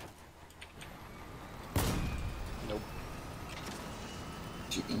 Nope.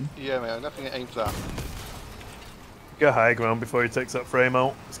 Chicken. Yeah, man, nothing to aim for that. Get high ground before he takes that frame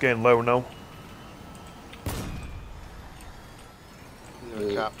out. It's getting low now.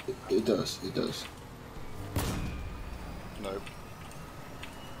 Zero cap. It does. It does. No.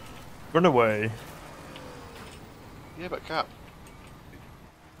 Run away. Yeah, but cap.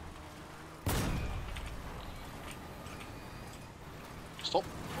 Stop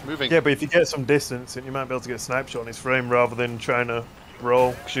moving. Yeah, but if you get some distance, then you might be able to get a snipe shot on his frame rather than trying to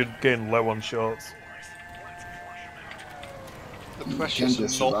roll, because you're getting low on shots. The You pressure can to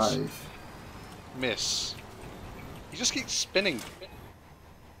just not survive. miss. He just keeps spinning.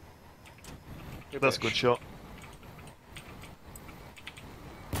 You That's a bitch. good shot.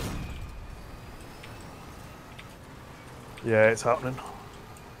 Yeah, it's happening.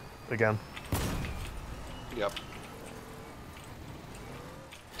 Again. Yep.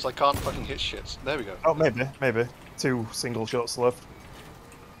 So I can't fucking hit shit. There we go. Oh, maybe. 2 single shots left.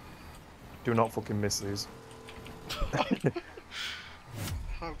 Do not fucking miss these.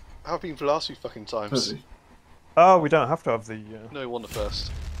 How have been for the last few fucking times? Perfect. Oh, we don't have to have the... No, won the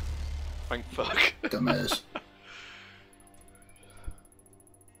first. Thank fuck. Dumbass.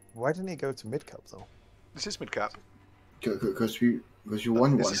 Why didn't he go to mid-cap, though? This is mid cap. Because you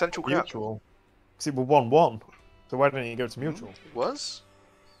won This one. is central cap. Mutual. Because it was 1-1. So why didn't he go to mutual? It was?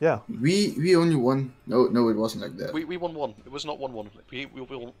 Yeah. We only won. No, it wasn't like that. We won one. It was not 1-1. We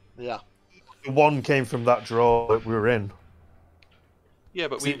won. Yeah. The 1 came from that draw that we were in. Yeah,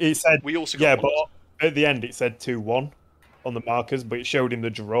 but See, we it said, we also got yeah, one. but at the end it said 2-1 on the markers, but it showed him the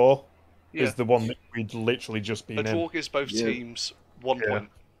draw Yeah. is the one that we'd literally just been A in. draw gives both Yeah. teams 1 Yeah. point.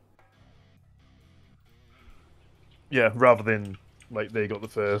 Yeah, rather than like they got the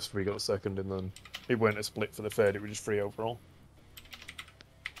first, we got the second, and then it weren't a split for the third, it was just 3 overall.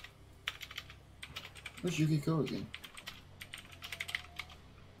 Where's Yuki go again?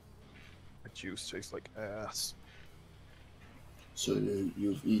 The juice tastes like ass. So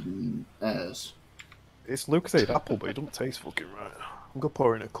you've eaten ass. It's Lucasade apple, but it doesn't taste fucking right. I'm gonna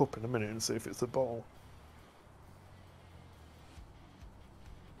pour it in a cup in a minute and see if it's the bottle.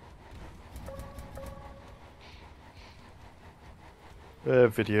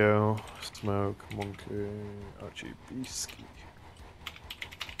 Video, smoke, monkey, Archie Bisky.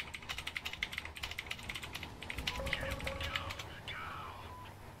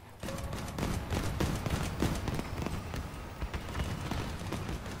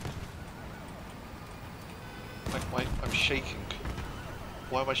 I'm shaking.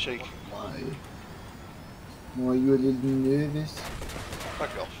 Why am I shaking? Why? Why are you a little nervous?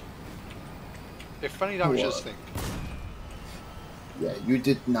 Back off. If friendly damage does What? think. Yeah, you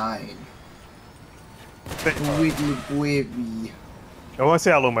did 9. Bit- Wiggly baby. I want to see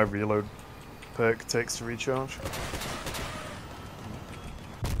how long my reload perk takes to recharge.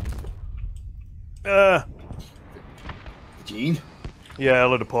 Gene? Yeah, a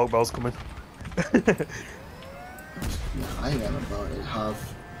load of pork bells coming. Yeah, I am about at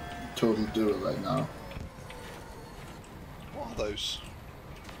half total duel right now. What are those?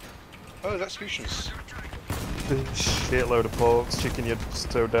 Oh, the executions. Shitload of porks, chicken, you're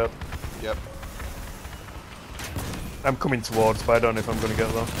so dead. Yep. I'm coming towards, but I don't know if I'm going to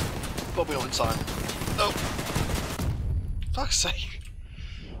get there. Probably not in time. No. Fuck's sake.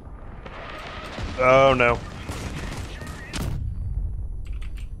 Oh no.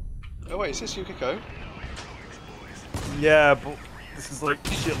 Oh wait, is this Yukiko? Yeah, but this is like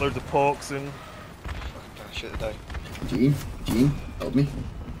shitloads of porks and Fucking shit today. Gene, help me.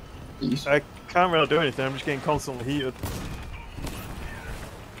 Please. I can't really do anything, I'm just getting constantly heated.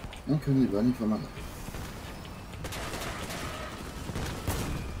 I'm currently running for my life.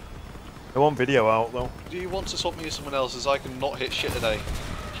 I want video out though. Do you want to swap me with someone else as I can not hit shit today?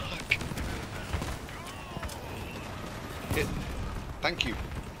 Fuck. Hit. Thank you.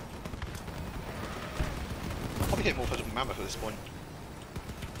 I'll probably hit more than Mammoth at this point.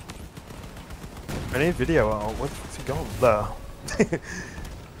 I need video out. Where's he gone? There.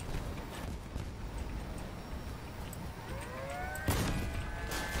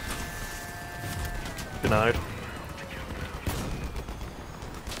 Denied.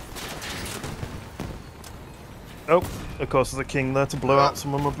 Oh, of course there's a king there to blow out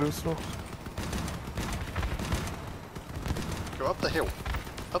some of my boosters. Go up the hill.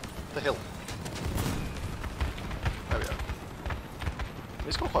 Up the hill. There we go.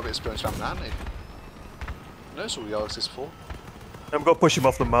 He's got quite a bit of experience around that, hasn't he? Knows all the arcs is for. I'm gonna push him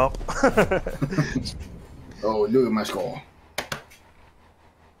off the map. Oh, look at my score.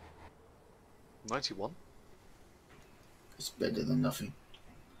 91. It's better than nothing.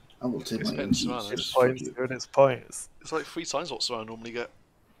 I will take It's my better energy. than Savannah. It's points, dude, it's points. It's like 3 times what Savannah normally get.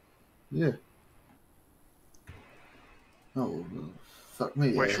 Yeah. Oh, well, fuck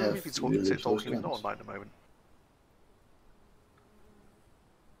me. Wait, I should we have be talking really to close talking not guns. online at the moment?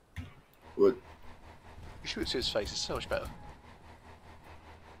 What? You shoot it to his face, it's so much better.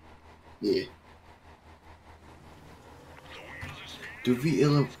 Yeah. Do we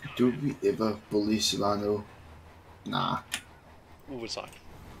ever bully Silano? Nah, All the time.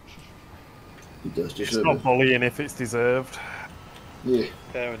 he does It's deserve not it. bullying if it's deserved. Yeah.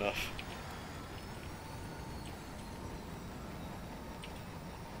 Fair enough.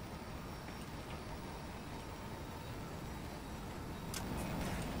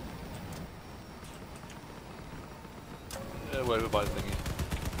 We're over by the thingy.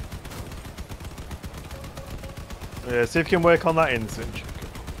 Yeah, see if you can work on that instant.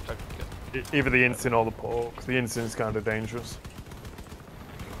 Don't get- Either the instant or the pork. The instant's kind of dangerous.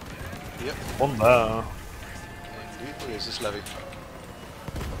 Yep. One there. Indeed. Oh, is this Levy?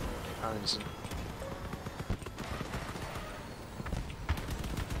 Harrington.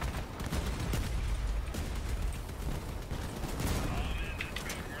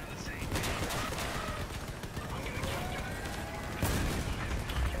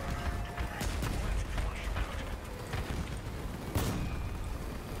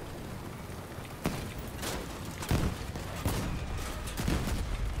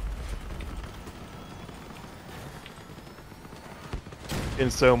 In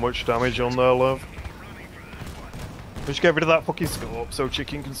so much damage on there, love. We should get rid of that fucking scope so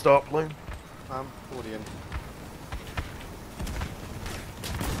Chicken can start playing. I'm already in.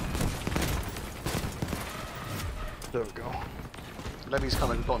 There we go. Levy's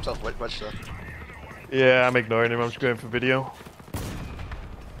kind of got himself a wedge there. Yeah, I'm ignoring him. I'm just going for video.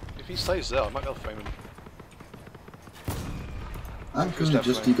 If he stays there, I might be able to frame him. I'm Who's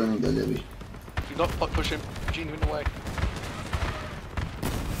currently just definitely- degunning the levy. If you not push him, Gene, you're in the way.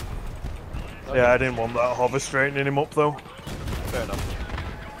 Yeah, I didn't want that hover straightening him up though. Fair enough.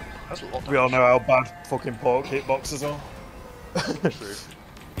 That's a lot of We all damage. know how bad fucking pork hitboxes are. True.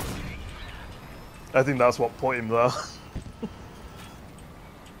 I think that's what put him there.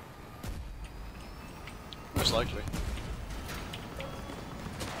 Most likely.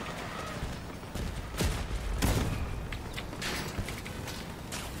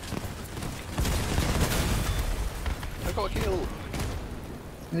 I got a kill!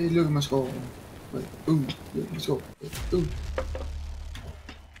 Hey, look at my score. Wait, ooh, look at my score. Ooh.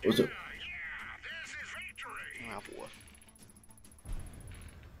 What's up? Ah, boy.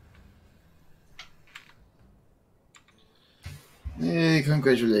 Hey,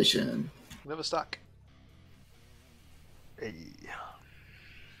 congratulations. Never stack. Hey.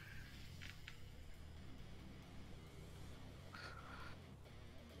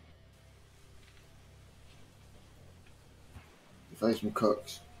 Find some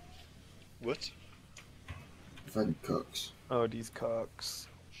cooks. What? Find cooks. Oh, these cocks.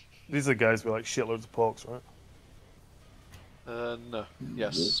 These are guys with like shitloads of porks, right? No.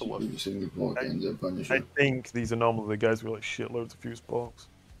 Yes, sort of. Single pork and the I Punisher. think these are normally the guys with like shitloads of fused porks.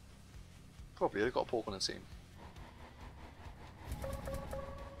 Probably, they've got a pork on the team.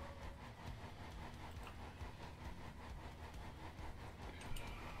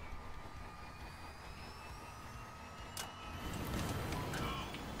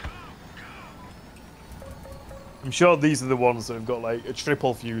 I'm sure these are the ones that have got like a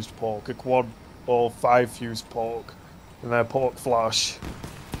triple fused pork, a quad or 5 fused pork, and their pork flash.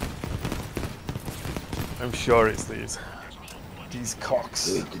 I'm sure it's these. These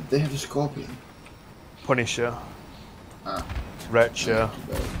cocks. Wait, did they have a scorpion? Punisher, Ah, Retcher,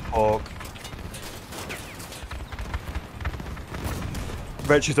 pork.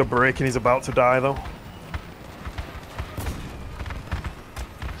 Retcher's a brick and he's about to die though.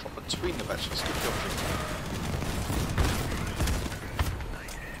 From between the batches, good job.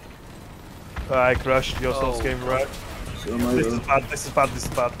 I crashed, you're still game right. so am I. This is bad, this is bad, this is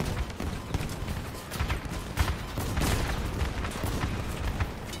bad.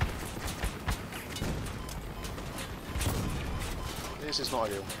 This is not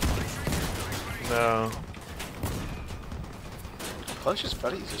ideal. No. Punch is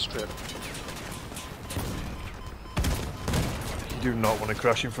very easy to strip. You do not want to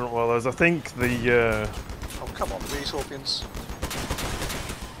crash in front of one of those. I think the Oh, come on, really, Scorpions?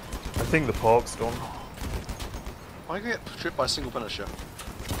 I think the pork's done. Why do you get tripped by a single Punisher?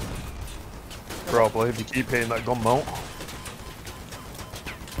 Probably if you keep hitting that gun mount.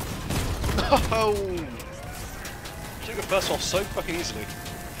 Oh! Took a burst off so fucking easily.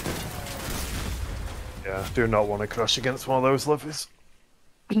 Yeah, do not want to crash against one of those levies.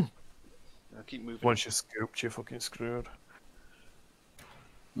 Keep moving. Once you're scooped, you're fucking screwed.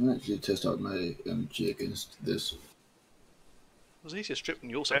 I'll actually test out my MG against this. It was easier strip than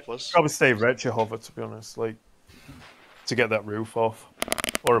your self was. Probably stay Retcher hover to be honest, like to get that roof off.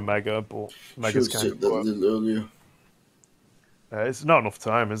 Or a Mega, but Mega's Should kind sit of that a little earlier. it's not enough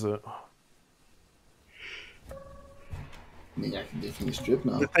time, is it? I mean, I can definitely strip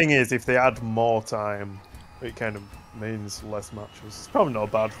now. The thing is, if they add more time, it kind of means less matches. It's probably not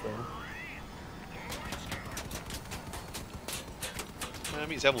a bad thing. That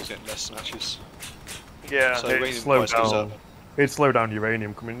means Evil's getting less matches. Yeah, So it'd uranium slow price goes down. up. It'd slow down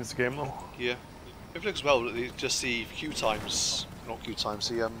uranium coming into the game though. Yeah. If it looks well, just the queue times, not queue times,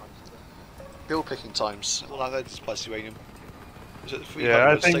 the build picking times. Well, that displays uranium.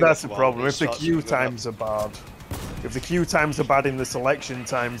 Yeah, I think that's the problem. If the queue times are bad, if the queue times are bad and the selection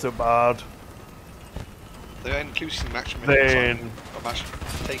times are bad, they're increasing match then time, or match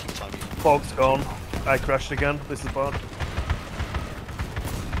taking time. Even. Fog's gone. I crashed again. This is bad.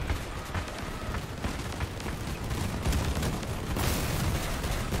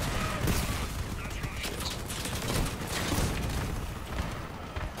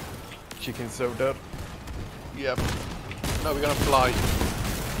 Chicken's so dead. Yep. No, we're gonna fly.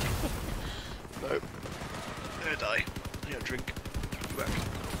 No. Gonna die. Yeah, drink. Back.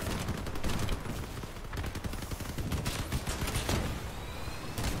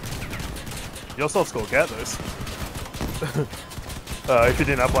 You'll still go get this. If you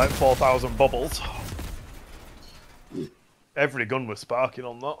didn't have like 4,000 bubbles. Every gun was sparking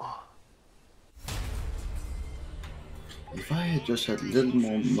on that. If I had just had a little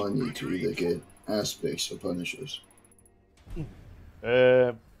more money to either get aspects or punishers.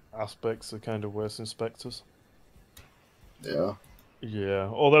 Aspects are kind of worse than Spectres. Yeah. Yeah,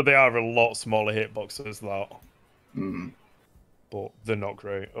 although they are a lot smaller hitboxes that. Mm. But they're not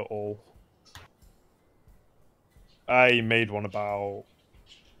great at all. I made one about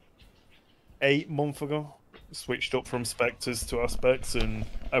 8 months ago. Switched up from Spectres to Aspects and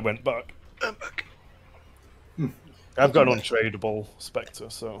I went back. I'm back. I've got an untradeable Spectre,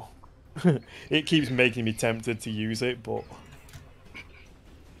 so it keeps making me tempted to use it, but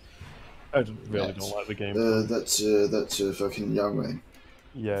I really don't like the game. That's a fucking young man.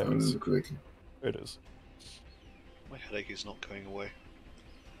 Yeah, If I it is. remember correctly. It is. My headache is not going away.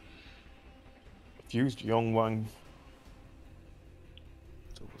 Fused Young Wang.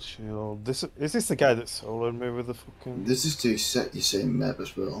 Double shield. Is this the guy that soloed me with the fucking... This is the exactly same map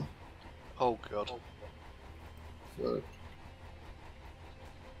as well. Oh god. So,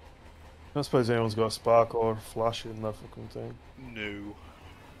 don't suppose anyone's got a spark or a flash in that fucking thing. No.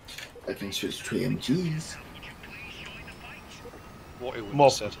 I can switch to MGs. What it would More,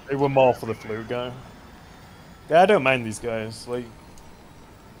 have said. they were more for the flute guy. Yeah, I don't mind these guys. Like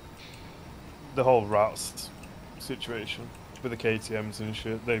the whole rats situation with the KTMs and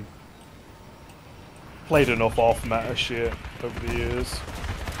shit. They played enough off-meta shit over the years.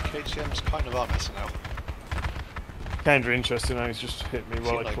 KTM's kind of are messing out. Kinda interesting how he's just hit me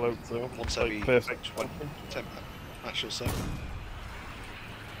while I like, cloaked though. once Like every perfect. 10 match or so.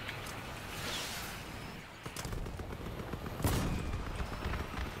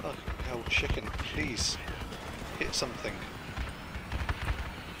 Oh, hell, chicken, please. Hit something.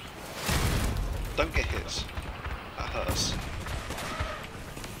 Don't get hit. That hurts.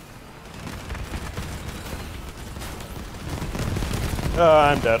 Oh,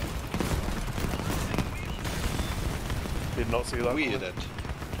 I'm dead. Did not see that. Weird coming. end.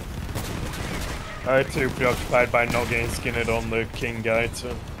 I was too preoccupied by not getting skinned on the king guy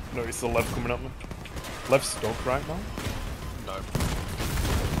to notice the Lev coming at me. Lev's stuck right now? No.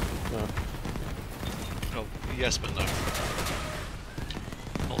 No. Oh, yes, but no.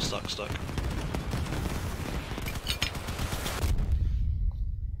 Not stuck.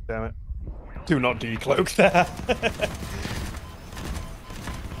 Damn it. Do not decloak there.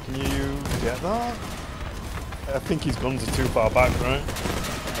 Can you get that? I think his guns are too far back, right?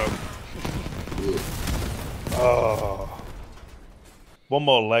 No. Oh. One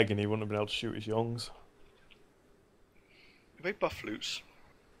more leg and he wouldn't have been able to shoot his youngs. They buff flutes.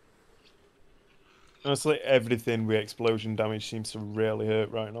 Honestly, everything with explosion damage seems to really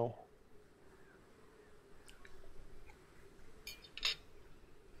hurt right now.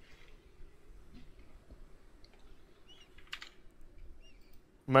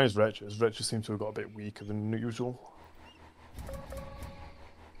 Mine's Retchers. Retchers seems to have got a bit weaker than usual.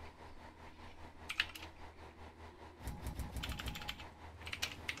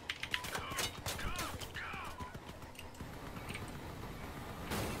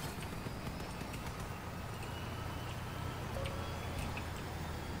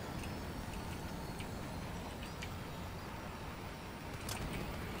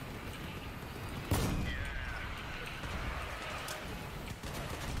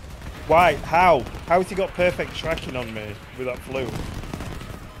 Why? How? How has he got perfect tracking on me with that flute?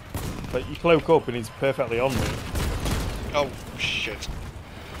 Like, you cloak up and he's perfectly on me. Oh, shit.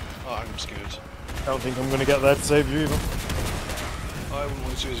 Oh, I'm scared. I don't think I'm going to get there to save you either. I wouldn't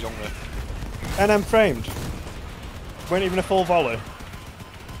want to do his young there. And I'm framed. Weren't even a full volley.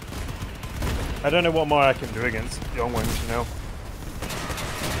 I don't know what more I can do against young wings, you know.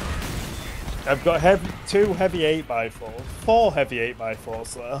 I've got two heavy 8x4s, 4 heavy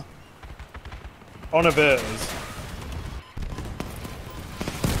 8x4s there. On averters.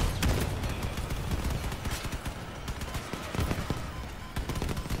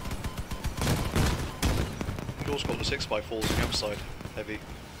 You've also got the 6x4s on the outside. Heavy.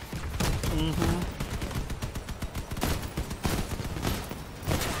 I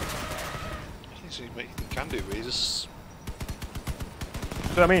think so you can do, really. Just...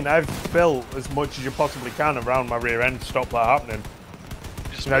 So, I mean, I've built as much as you possibly can around my rear end to stop that happening.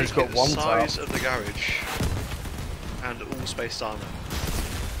 And I just got one size tap. of the garage and all space armor.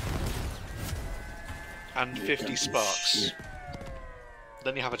 And 50 sparks.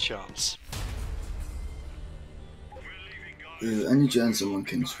 Then you have a chance. Is there any chance someone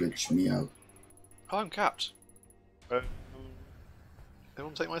can switch me out? Oh, I'm capped.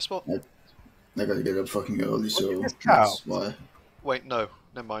 Anyone take my spot? I gotta get up fucking early, so Yes, that's why. Wait, no.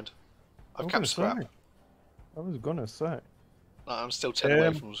 Never mind. I've capped scrap. I was gonna say. No, I'm still 10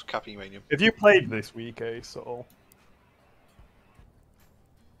 away from capping uranium. Have you played this week, Ace, at all?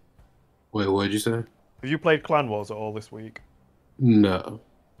 Wait, what did you say? Have you played Clan Wars at all this week? No.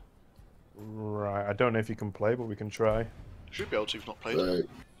 Right, I don't know if you can play, but we can try. Should be able to if not played. Right.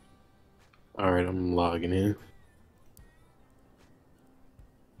 Alright, I'm logging in.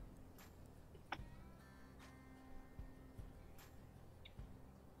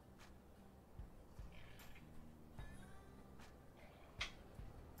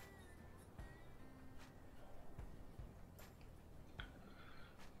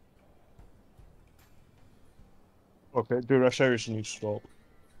 Okay, dude, I seriously need to stop.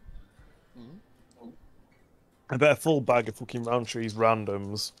 I bet a full bag of fucking round trees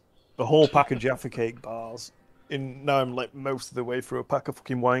randoms, a whole pack of Jaffa cake bars. Now I'm like most of the way through a pack of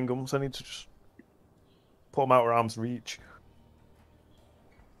fucking wine gums. I need to just put them out of arm's reach.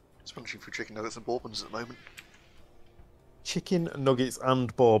 It's punching for chicken nuggets and bourbons at the moment. Chicken nuggets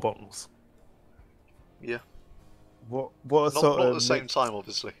and bourbons. Yeah. What a Not sort at of the same time,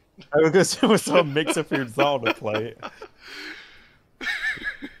 obviously. I was going to say with some mixer foods on the plate.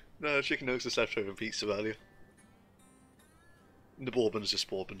 No, chicken nuggets are left over pizza earlier. The bourbon's just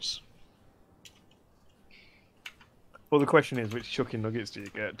bourbons. Well, the question is, which chicken nuggets do you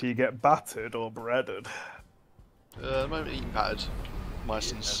get? Do you get battered or breaded? At the moment, eating battered.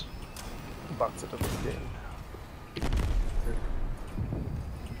 Myson's. Battered, I think.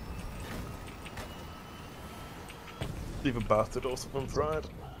 Either battered or something fried.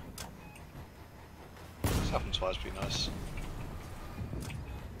 It's happened twice, pretty nice.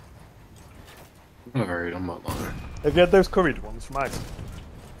 Alright, I'm not lying. Have you had those curried ones from Iceland?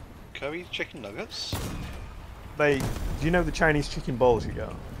 Curry chicken nuggets? Do you know the Chinese chicken balls you get?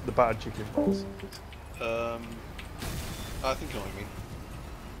 The battered chicken balls? I think I know what you mean.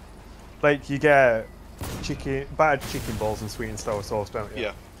 Like, you get battered chicken balls and sweet and sour sauce, don't you?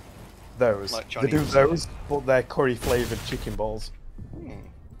 Yeah. Those. Like They do Chinese. those, but they're curry flavoured chicken balls. Hmm.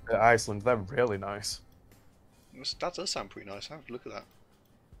 At Iceland, they're really nice. That does sound pretty nice. Have a look at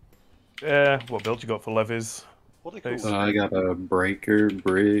that. What build you got for Levies? What are they Nice. called? I got a breaker,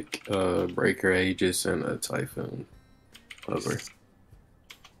 brick, breaker Aegis, and a typhoon. Over.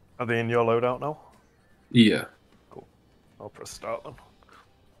 Are they in your loadout now? Yeah. I'll press start then.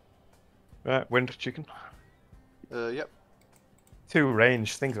 Right, wind chicken. Yep. 2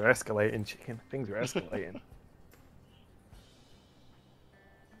 range. Things are escalating, chicken. Things are escalating.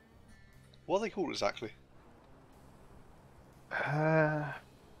 What are they called exactly? I've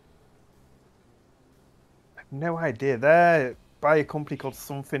no idea. They're by a company called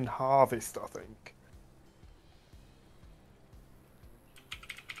Something Harvest, I think.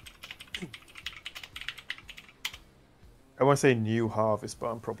 I want to say New Harvest, but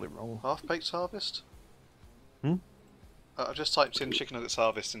I'm probably wrong. Half-baked harvest? Hmm? I've just typed in chicken nuggets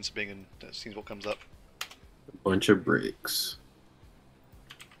harvest into Bing and that seems what comes up. A bunch of bricks.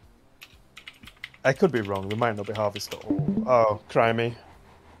 I could be wrong. There might not be Harvest at all. Oh, cry me.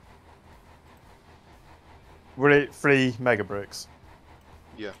 Were it 3 mega bricks?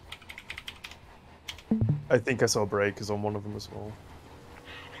 Yeah. I think I saw breakers on one of them as well.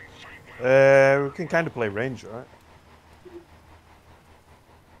 We can kind of play range, right?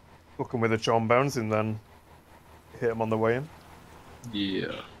 Hook 'em with a charm bounce and then hit them on the way in.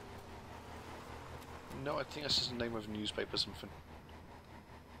 Yeah. No, I think that's just the name of a newspaper or something.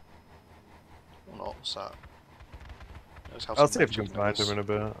 Or not, what's that? I'll see if you can find them in a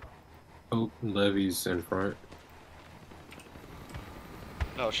bit. Oh, Levy's in front.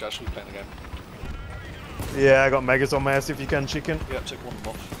 No, shit, I should be playing again. Yeah, I got megas on my ass if you can, chicken. Yeah, took one of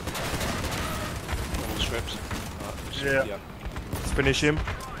them off. All stripped. Yeah. Let's finish him.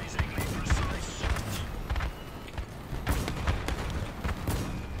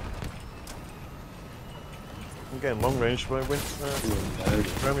 I'm getting long range, but I went.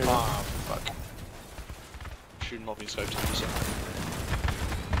 Ah, fuck. Should not be scoped into this.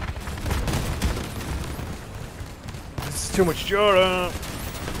 This is too much Jora.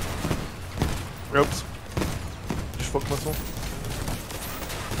 Oops. Just fucked myself.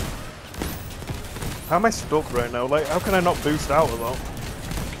 How am I stuck right now? Like, how can I not boost out of that?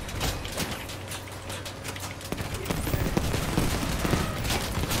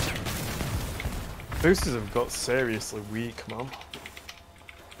 Boosters have got seriously weak, man.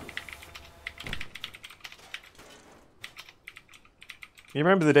 You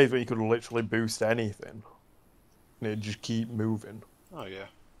remember the days where you could literally boost anything? And it'd just keep moving. Oh yeah.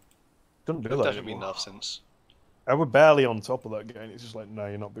 Couldn't do They've that definitely been anymore. nerfed since. I was barely on top of that game. It's just like, no,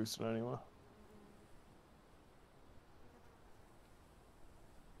 you're not boosting anywhere.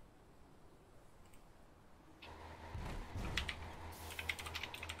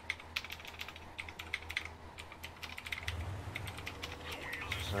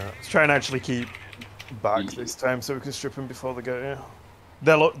 Let's try and actually keep back this time so we can strip them before they get here.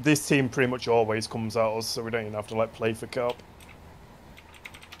 This team pretty much always comes at us, so we don't even have to like play for cap.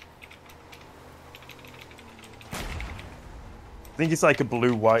 I think it's like a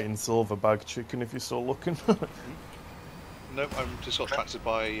blue, white, and silver bag chicken if you're still looking. Nope, I'm just got attracted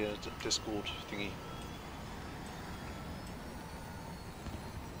by Discord thingy.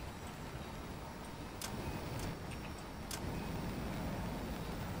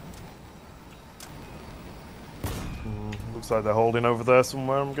 Looks like they're holding over there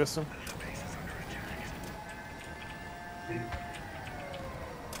somewhere, I'm guessing.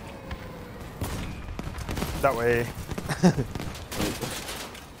 That way.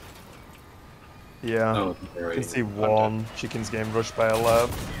 Yeah. Oh, You right. can see one chicken's getting rushed by a lab.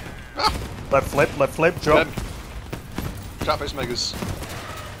 Left flip, drop. Trap-face megas.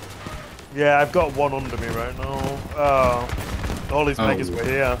 Yeah, I've got one under me right now. Oh. All his megas were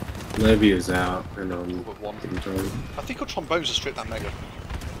here. Levy is out, and But one. enjoying. I think our trombones have stripped that mega.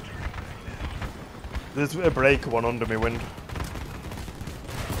 There's a breaker one under me, Wind.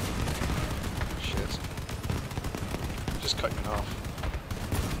 Shit. Just cut you in half.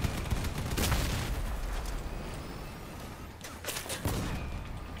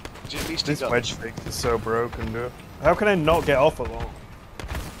 Did you at least This dig up? wedge thing is so broken, dude. How can I not get off alone?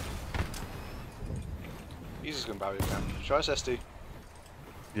 He's just gonna barrier camp. Try SD.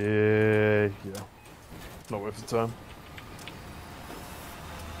 Yeah. Not worth the time.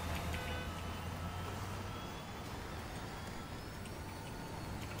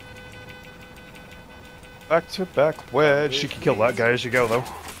 Back to back wedge. You can kill that guy as you go, though.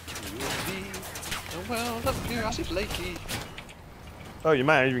 Oh well, up here, as if Lakey. Oh, you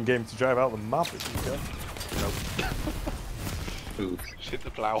might even get him to drive out the map if you go. Oof. Hit the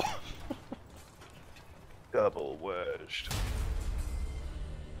plow. Double wedged.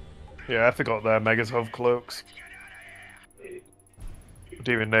 Yeah, I forgot their megas have cloaks. I didn't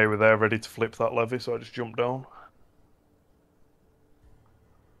even know they were there ready to flip that levy, so I just jumped down.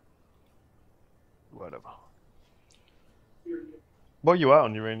 Whatever. What are you at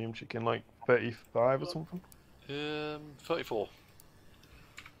on uranium chicken? Like 35 or something? 34.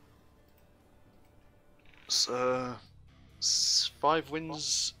 So, 5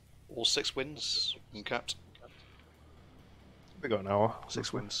 wins or 6 wins uncapped. We got an hour.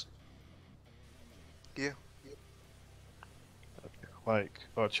 6 wins. Yeah. Like,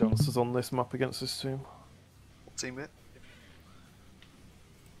 our chances on this map against this team. Teammate.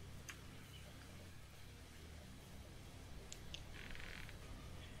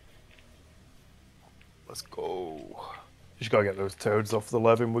 Let's go. Just gotta get those toads off the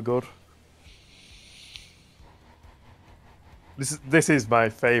levy and we're good. This is my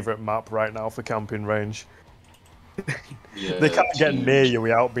favourite map right now for camping range. Yeah, They can't get huge. near you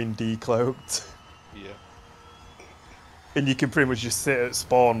without being decloaked. Yeah. And you can pretty much just sit at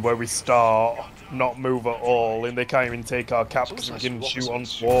spawn where we start, not move at all, and they can't even take our caps because we can shoot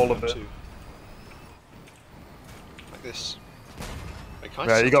onto all of it. Like this. Wait, can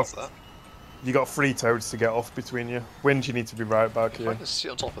I Yeah, sit you on got- top of that? You got 3 toads to get off between you. Wind, you need to be right back If I here. can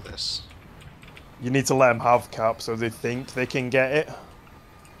sit on top of this, You need to let them have cap so they think they can get it.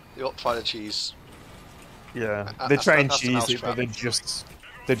 you got try the cheese. Yeah, Uh, they that's try the- and that's the cheese mouse it, but trap.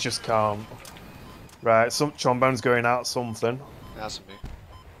 they just can't. Right, some trombone's going out something. It hasn't me.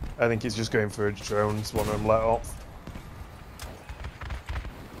 I think he's just going for a drones. One of them let off.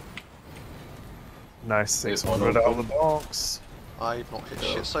 Nice There's 600 one out of the box. I've not hit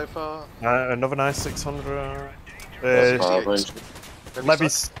shit so far. Another nice 600. That's Uh, 500. Maybe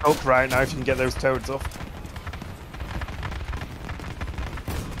Levy's stuck. stuck right now if you can get those toads off.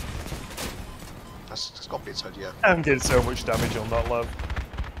 That's got to be a toad, yeah. I'm getting so much damage on that Lev.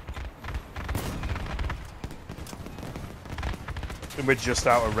 And we're just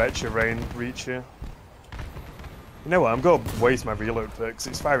out of Retcher reach here. You know what, I'm going to waste my reload perks.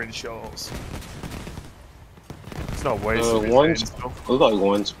 It's firing shots. It's not wasted. One's look like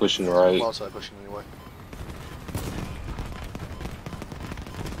one's pushing right. Wild side pushing anyway.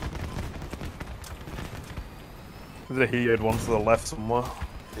 There's a heated one to the left somewhere.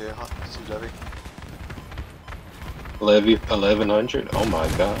 Yeah, too heavy. Levy 1100. Oh my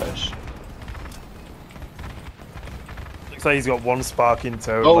gosh. Looks like he's got one sparking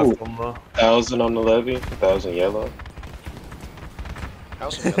toad Oh. left on there. 1,000 on the levy. 1,000 yellow.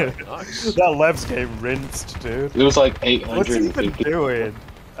 How's it going? Nice. That Lev's getting rinsed, dude. It was like What's he even 850. doing?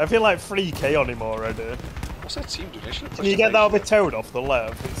 I feel like 3k on him already. What's that team doing? They should have Can pushed you it get that later. other toad off the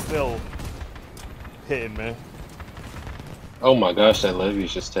left? It's still hitting me. Oh my gosh, that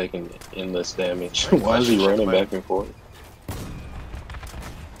levy's just taking endless damage. Why is he running back and forth?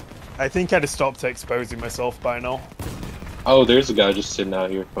 I think I'd have stopped exposing myself by now. Oh, there's a guy just sitting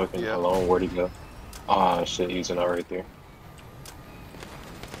out here fucking Yeah. alone. Where'd he go? Ah, shit, he's not right there.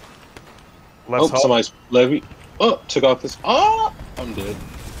 Let's Oh, hope. somebody's levy. Oh, took off this. Ah, I'm dead.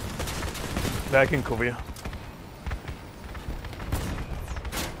 I can cover you.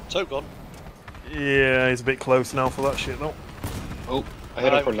 Toad gone. Yeah, he's a bit close now for that shit though. Oh, I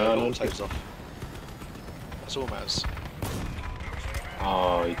hit him for Got all the 900. toads off. That's all that matters.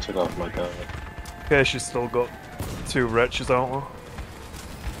 Oh, he took off my gun. Okay, she's still got 2 wretches out there.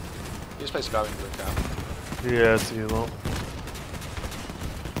 He just plays a value into the cap. Yeah, I see that.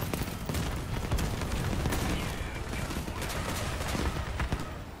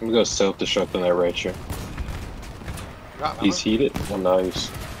 I'm gonna go self-destruct on that right here. Rat He's heated. Oh, nice.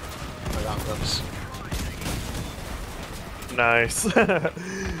 guns. Nice.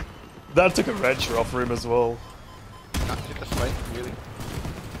 That took a wrencher off for him as well. can't hit the frame,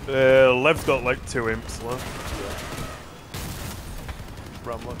 really. Lev's got like 2 imps left.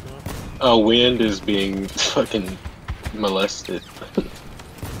 Ram looking at. Oh, Wind is being fucking molested. You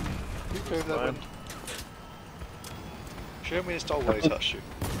go there, Wind. Show me his doll while he touched you.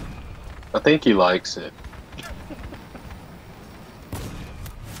 I think he likes it.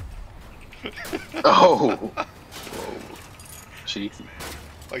 Oh! Whoa. Cheeky.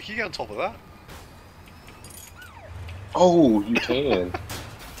 Oh, you can get on top of that. Oh, you can.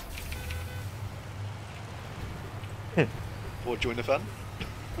 Or join the fun.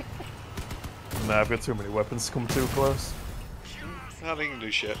 Nah, I've got too many weapons to come too close. I think you can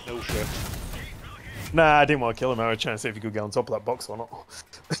do shit. No shit. Nah, I didn't want to kill him. I was trying to see if he could get on top of that box or not.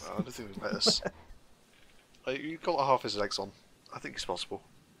 I don't think it matters. You've got half his legs on. I think it's possible.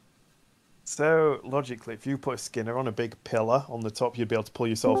 So, logically, if you put a Skinner on a big pillar on the top, you'd be able to pull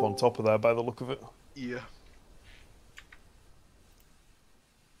yourself on top of there by the look of it. Yeah.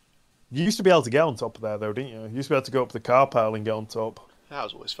 You used to be able to get on top of there, though, didn't you? You used to be able to go up the car pile and get on top. That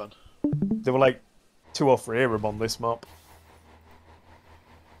was always fun. There were like 2 or 3 of them on this map.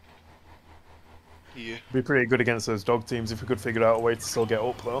 Yeah. Be pretty good against those dog teams if we could figure out a way to still get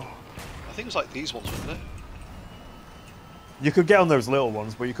up, though. I think it was like these ones, wasn't it? You could get on those little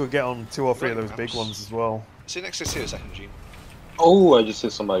ones, but you could get on 2 or 3 of those big Ramps. ones as well. Sit next to this here a second, Gene. Oh, I just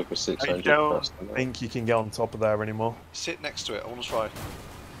hit somebody for I 600. don't think you can get on top of there anymore. Sit next to it. I want to try.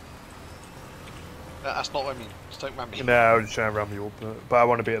 That's not what I mean. Just don't ram me. No, I was just trying to ram you up, but I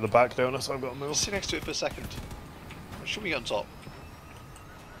want to be at the back, don't I? So I've got to move. Just sit next to it for a second. Should we get on top?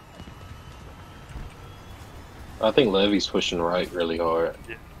 I think Levy's pushing right really hard.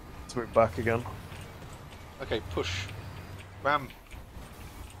 Yeah. Switch back again. Okay, push. Ram.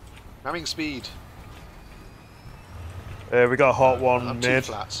 Ramming speed. We got a hot one I'm mid.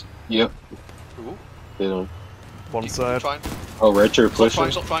 2 flats. Yep. Ooh. Hit him. One Keep side. trying. Oh, Retro Stop pushing.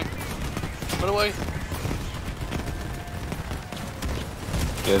 trying, stop trying. Run away.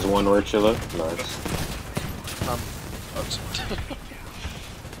 There's one Retro left. Nice. Oops.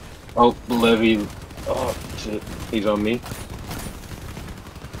 Oh, Levy. Oh, shit. He's on me.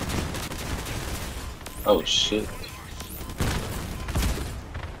 Oh, shit.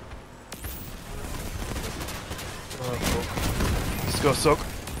 Oh, fuck. Just go suck.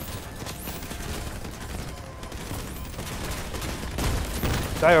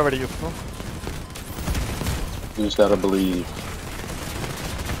 Die already, you fool. You just gotta believe.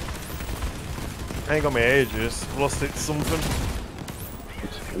 I ain't got my ages. Lost it to something.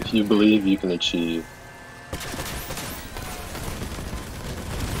 If you believe, you can achieve.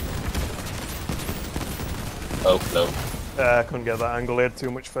 Oh, no. I couldn't get that angle. He had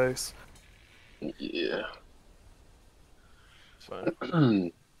too much face. Yeah. It's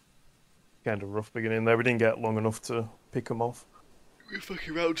fine. Kind of rough beginning there. We didn't get long enough to pick him off. We're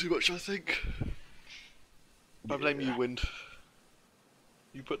fucking around too much, I think. I blame you, Wind.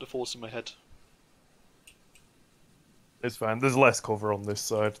 You put the force in my head. It's fine. There's less cover on this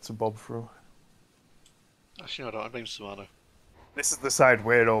side to bob through. Actually, no, I don't. I blame Samano. This is the side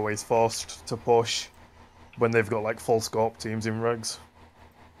we're always forced to push when they've got like full scope teams in regs.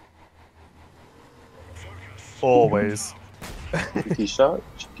 Always. Cheeky shot,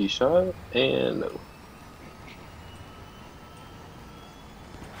 and no.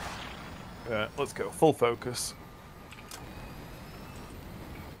 Right, let's go. Full focus.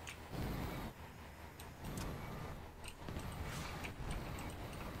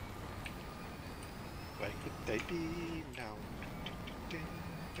 Where could they be now?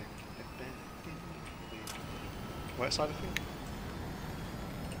 Right side, I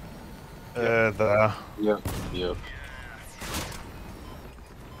think. There. Yep, yep.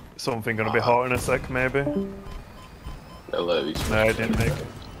 Something gonna be hot in a sec, maybe. No Levy's. No, I didn't make it.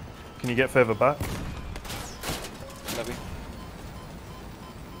 Can you get further back? Levy.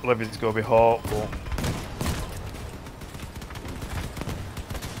 Levy's gonna be hot, but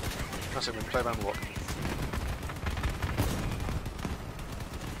That's it, play around what?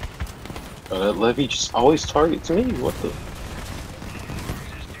 That Levy just always targets me. What the?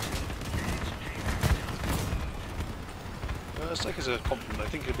 Let's take it as a compliment. I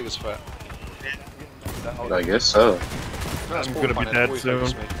think you're the biggest threat. I guess so. That's I'm more gonna be fun, dead always soon.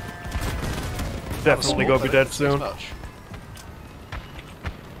 focus me. definitely gonna be dead As soon. much.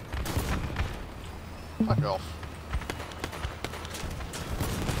 Fuck off.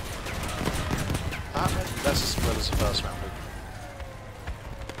 That's as well as the first round.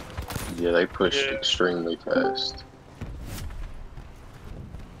 Yeah, they pushed extremely fast.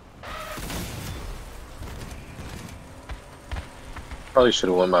 Probably should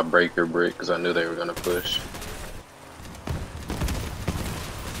have won my breaker brick because I knew they were gonna push.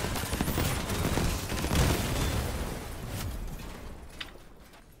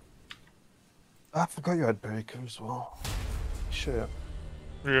 I forgot you had Baker as well. Shit.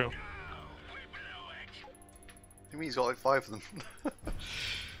 Yeah. I mean, he's got like 5 of them.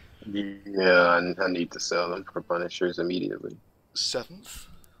 Yeah, I need to sell them for Punishers immediately. 7th?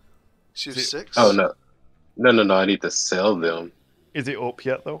 She's Is it- 6? Oh no, no! I need to sell them. Is it up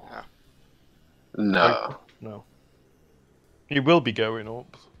yet though? Yeah. No. No. It will be going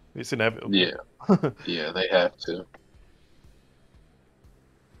up. It's inevitable. Yeah. Yeah, they have to.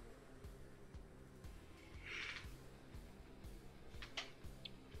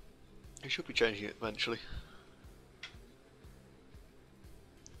 He should be changing it eventually.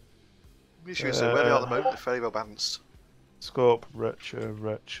 The issue is where they are at the moment, they're fairly well balanced. Scope, Retcher,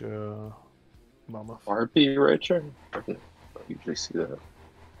 Mammoth. RP Retro? I can usually see that.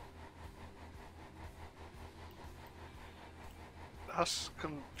 That's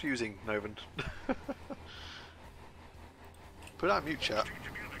confusing, Novan. Put out mute chat.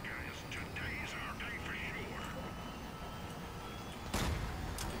 Together, guys. Today's our day for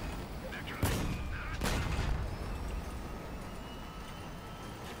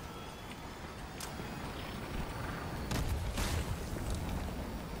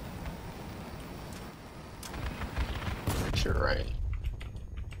sure. You're right.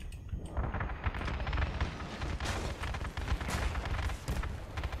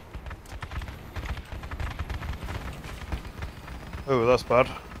 Oh, that's bad.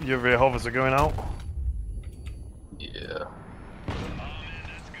 Your hovers are going out. Yeah.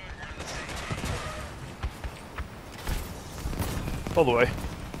 All the way.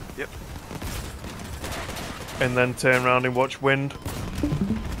 Yep. And then turn around and watch wind.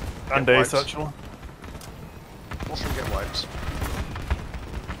 And Get ace, wiped. actually. Watch them get wiped.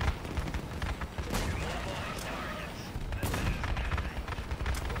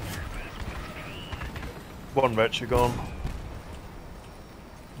 One Retcher gone.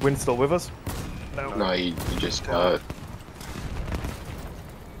 Wind still with us? No. No, you just got.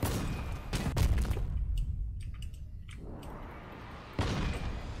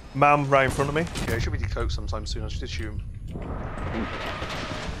 Mam right in front of me. Yeah, he should be decloaked sometime soon, I should assume.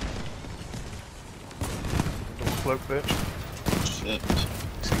 Double cloak, bitch. Shit.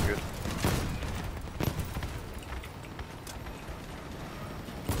 He's looking good.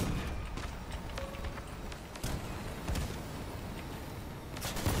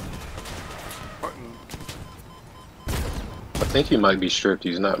 Right, I think he might be stripped.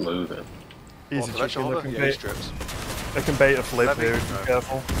 He's not moving. Easy Retcher chicken. holder? They can, Yeah, he's bait, stripped. they can bait a flip Let me- here. no. Be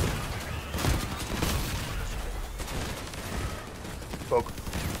careful. Bug.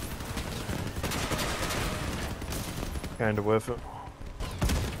 Kinda worth it.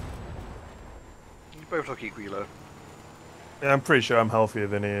 You both look equally low. Yeah, I'm pretty sure I'm healthier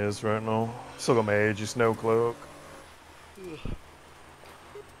than he is right now. Still got my Aegis, no cloak.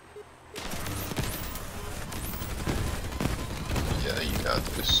 Yeah, you got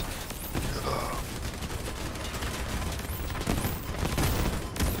this.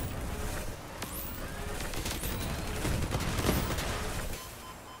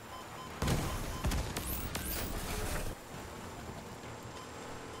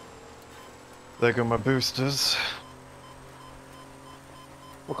 There go my boosters.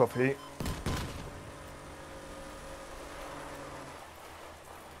 Look off heat.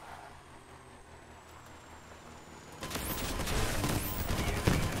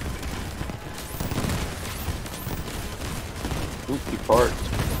 Oop, he parked.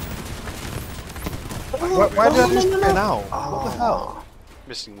 Why did I just spin out? What the hell?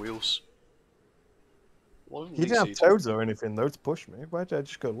 Missing wheels. What He didn't have toads or anything though to push me. Why did I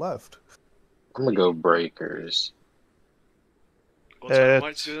just go left? I'm gonna go breakers. What's that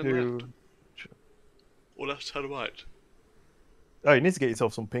right to the to... left? Or left to the right? Oh, you need to get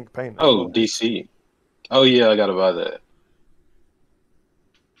yourself some pink paint. as Oh, well. DC. Oh yeah, I gotta buy that.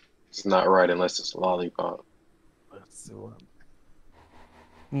 It's not right unless it's lollipop. Let's see what-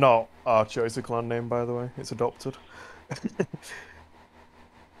 Not our choice of clan name, by the way. It's adopted.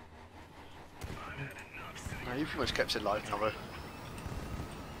 No, you pretty much kept it live now though.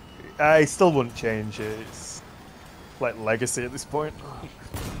 I still wouldn't change it. It's like legacy at this point.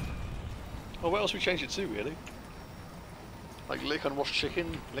 Oh, what else we changed it to, really? Like lick unwashed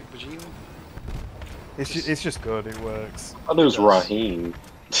chicken, lick vagine? It's just good. It works. Oh, there's Yes. Raheem.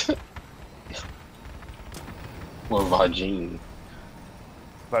 Or Vagine.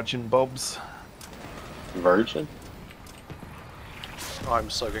 Virgin Bobs. Virgin? I'm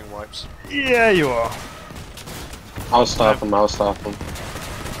so getting wipes. Yeah, you are. I'll stop him, I'll stop him.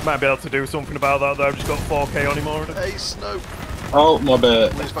 Might be able to do something about that though. I've just got 4k on him already. Hey, Snow! Oh, my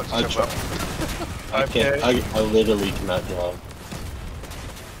bad. He's about to I jump try- up. I can't, I literally cannot drive.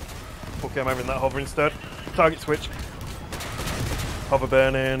 Okay, I'm having that hover instead. Target switch. Hover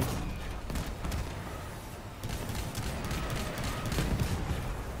burning.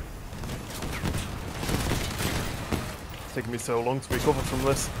 It's taking me so long to recover from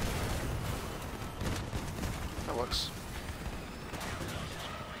this. That works.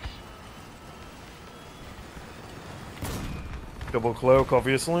 Double cloak,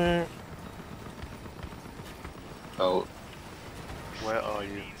 obviously. Oh, Where are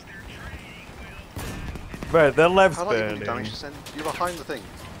you? Right, their lev's How do you do damage burning. to send? You're behind the thing.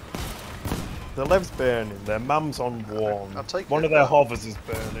 Their lev's burning. Their mam's on one. I'll take One it, of their but- hovers is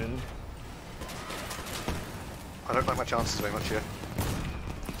burning. I don't like my chances very much here.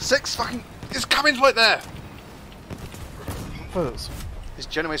 6 fucking... His cabin's right there! Hovers. His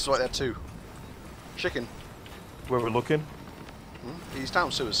generator's right there too. Chicken. Where we're looking. Hmm? He's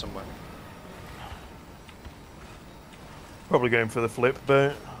down sewers somewhere. Probably going for the flip,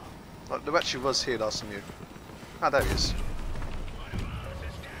 but Like, there actually was here last time you... Ah, there he is.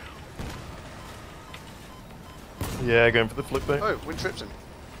 yeah, going for the flip, but Oh, wind tripped him.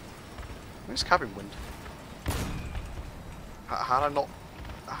 Where's cabin wind? How did I not...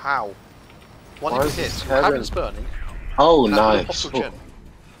 How? One Why hit is hit. this Cabin's cabin- burning. oh, And that was a nice. possible gen.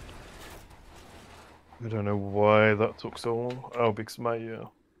 I don't know why that took so long. Oh, because my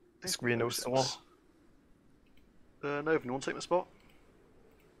screen was still on. Nova, you want to take my spot?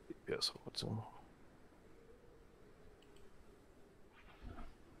 Yes, what's on?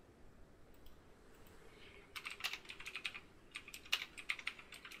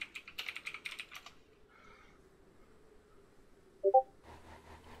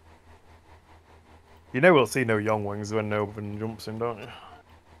 You know we'll see no young wings when Nova jumps in, don't you?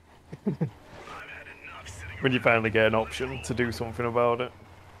 When you finally get an option to do something about it.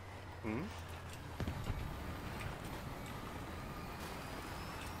 Hmm?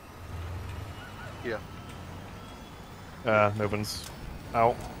 Yeah. Novan's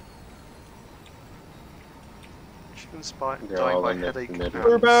out. Chicken spike, They're dying all by in the headache middle. and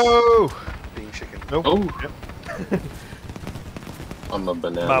Turbo! being chicken. Nope. Oh. Yep. I'm a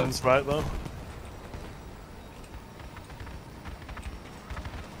banana. Mam's right though.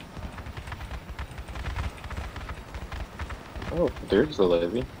 Oh, there's the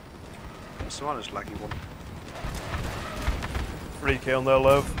levy. Savannah's laggy one. 3k on their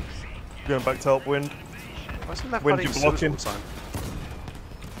love. Going back to help Wind. Why isn't that Wind, fighting you sewers all blocking? the time?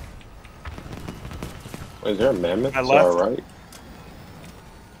 Wait, is there a mammoth? I Is left. that alright?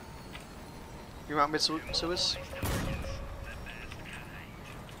 You out mid sewers?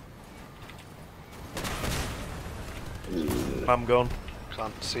 Mam gone.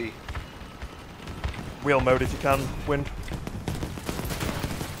 Can't see. Wheel mode if you can, Wind.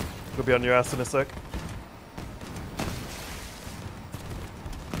 We'll be on your ass in a sec.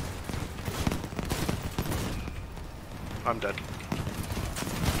 I'm dead.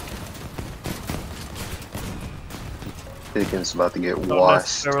 Chicken's about to get Not washed.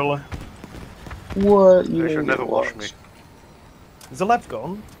 necessarily. What? You They should didn't never get wash me. washed. Is the lev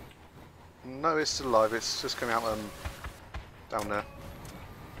gone? No, it's still alive. It's just coming out down there.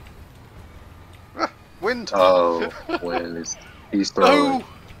 Ah, wind! Oh, when is he's throwing? No!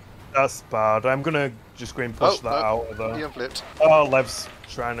 That's bad. I'm gonna just go and push Oh, that no. out of there. He unflipped. Oh, Lev's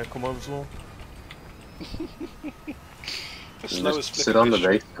trying to come over as well. The You slowest just sit on the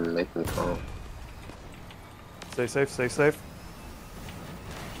flipping base and make them come. Stay safe, stay safe.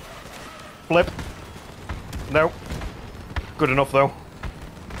 Flip. No. Good enough though.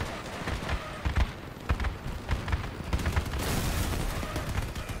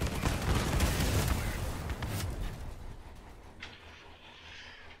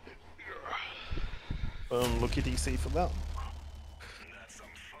 Lucky DC for that. That's some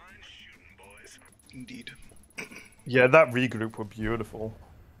fine shooting, boys. Indeed. Yeah, that regroup were beautiful.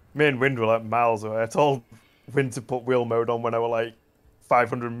 Me and Wind were like miles away. I told Wind to put wheel mode on when I were like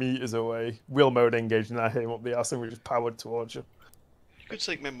 500 meters away. Wheel mode engaged, and I hit him up the ass, and we just powered towards you. You could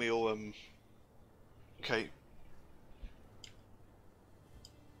take memory or okay.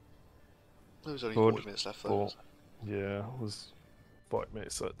 There was only Good. 40 minutes left though. But yeah, it was 40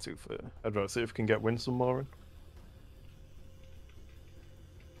 minutes at 2:30. I'd rather see if we can get Wind some more in.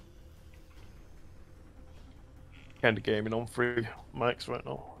 Kind of gaming on 3 mics right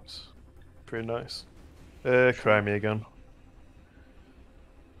now. It's pretty nice. Cry me again.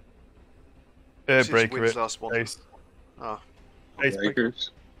 This is Breaker Wind's it. last one. Ace. Ah, Ace break.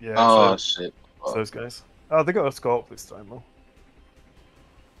 Breakers? Yeah, Oh, so shit. it's those guys. Oh, they got a scope this time though.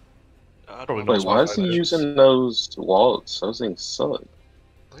 I Probably don't not Wait, why is he Those. using those walls? Those things suck.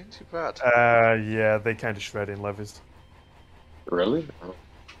 I think too bad. Yeah, they kind of shred in levies. Really? Oh.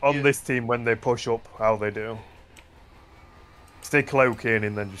 on Yeah. this team when they push up, how they do. Stay cloak in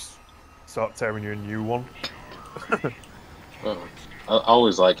and then just start tearing you a new one. I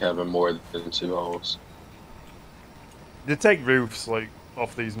always like having more than 2 holes. They take roofs like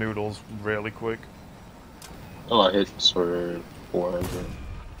off these noodles really quick. Oh, I hit for 400.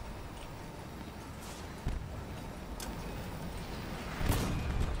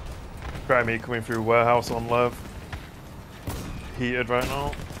 Try me coming through warehouse on Lev. Heated right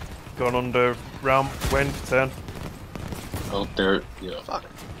now. Going under ramp, wind, 10. Oh, there, yeah. Fuck.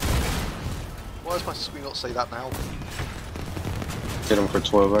 Why does my screen not say that now? Hit him for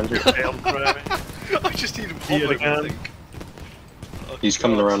 1200. Damn, Grammy. I just need him Here one again. I think. Oh, He's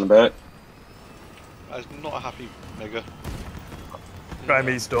coming God. around the back. That's not a happy Mega.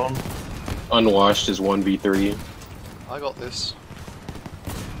 Grammy's done. Unwashed is 1v3. I got this.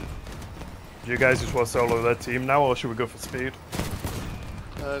 Do you guys just want to solo their team now, or should we go for speed?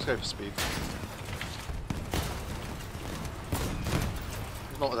 Let's go for speed.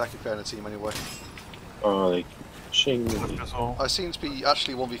 It's not exactly fair in a team anyway. Oh, they pushing me. That's all. I seem to be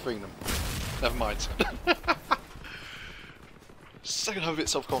actually 1v3ing them. Never mind. Second have a bit of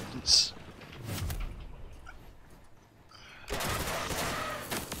self-confidence.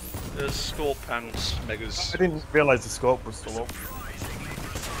 There's Scorp and Megas. I didn't realise the scope was still up.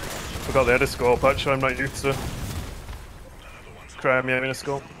 Forgot they had a scope, actually, I'm not used to Grammy having a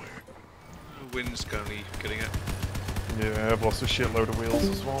scope. Wind's currently getting it. Yeah, I've lost a shitload of wheels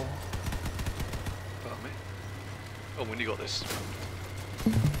as well. Pardon me. Oh, when you got this.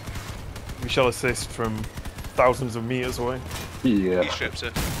 We shall assist from thousands of meters away. Yeah. He strips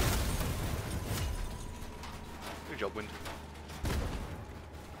it. Good job, Wind.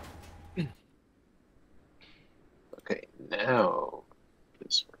 Okay, now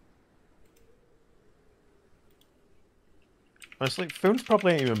this one. Honestly, Foon's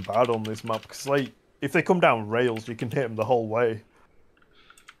probably ain't even bad on this map, because, like, if they come down rails, you can hit them the whole way.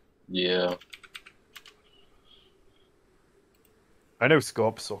 Yeah. I know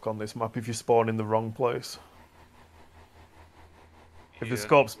scopes suck on this map if you spawn in the wrong place. If the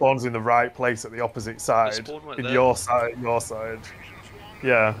scope spawns in the right place at the opposite side, spawn right in there. your side,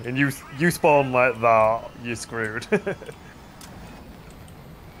 yeah, and you spawn like that, you're screwed.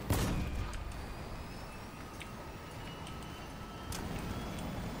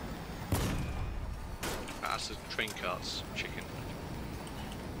 That's the train carts, chicken.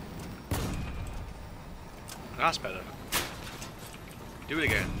 That's better. Do it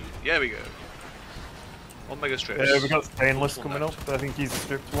again. Yeah, we go. One Mega strips. We got stainless One coming left. up. I think he's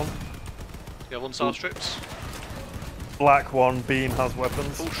stripped one. Yeah, one star strips. Black one, Bean has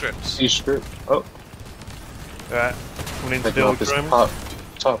weapons. Full strips. He stripped. Oh, Right, coming into taking deal off his Grim.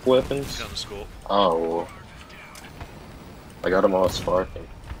 top weapons. Down the score. Oh, well. I got them all sparking.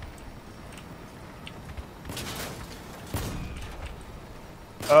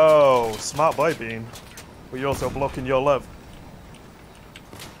 Oh, smart boy, Bean. But you're also blocking your left.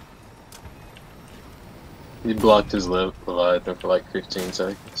 He blocked his Leviathan for like 15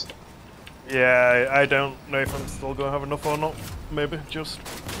 seconds. Yeah, I don't know if I'm still going to have enough or not. Maybe, just...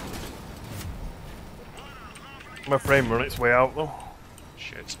 My frame run its way out, though.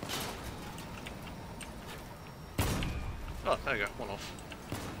 Shit. Oh, there you go. One off.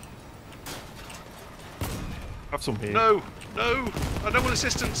 Have some here. No! No! I don't want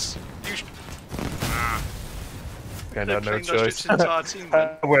assistance! You Kind of no trained our choice. strips entire team,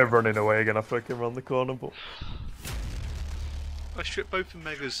 man. We're running away again. I fucking run the corner, but... I stripped both the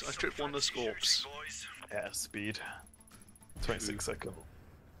Megas. I stripped one of the Scorps. Yeah, speed. 26 seconds.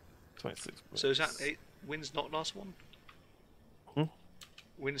 26 So is that 8? Wind's not last one? Hmm?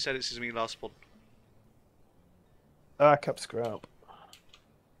 Wind said it's his me last one. Ah, cap scrap.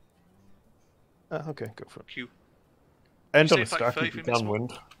 Ah, okay, go for it. Q. End You on a saved like stack if 30 you minutes can more.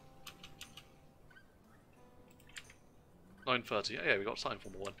 wind. 9:30. Yeah, we got time for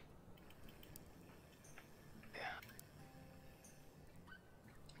more one.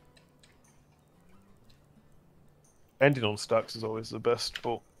 Ending on stacks is always the best,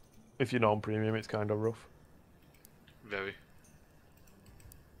 but if you're not on premium, it's kind of rough. Very.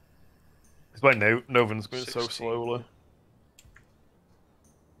 It's why Novan's going so 16. slowly.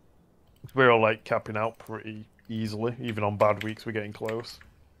 We're all like capping out pretty easily. Even on bad weeks, we're getting close.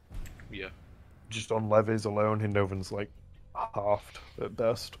 Yeah. Just on levies alone, Novan's like halved at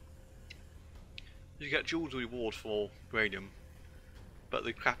best. You get jeweled reward for uranium, but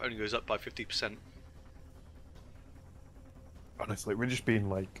the cap only goes up by 50%. Honestly, we're just being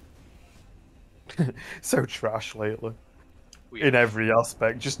like so trash lately We in every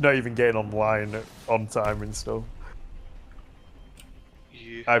aspect. Just not even getting online on time and stuff.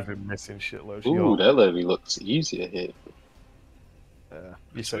 Yeah. you. I've been missing shitloads. Ooh, that levy looks easy to hit.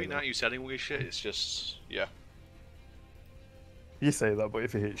 You say Between that. that, you selling all your shit, it's just yeah. You say that, but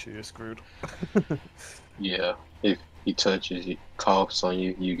if he hits you, you're screwed. Yeah, if he touches you, coughs on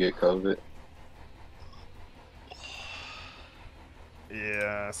you, you get COVID.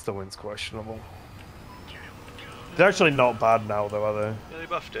 Yeah, still wins questionable. They're actually not bad now, though, are they? Yeah, they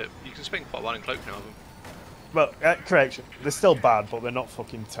buffed it. You can spin quite well in cloak now of them. Well, correction. They're still bad, but they're not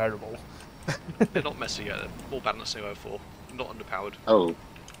fucking terrible. They're not messy yet. They're more balanced than they were before. Not underpowered. Oh,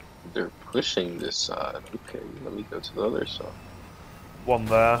 they're pushing this side. Okay, let me go to the other side. One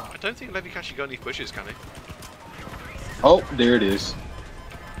there. I don't think Levi can actually go any pushes, can he? Oh, there it is.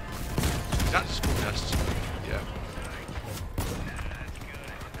 Is that just full test? Yeah.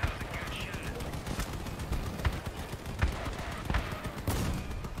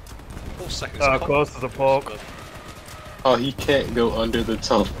 4 seconds. Close to the pork. Oh, he can't go under the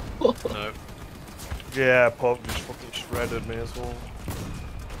tunnel. No. Yeah, pork just fucking shredded me as well.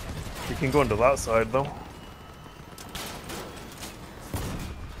 You can go under that side, though.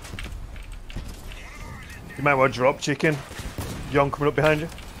 You might want to drop chicken. Young coming up behind you.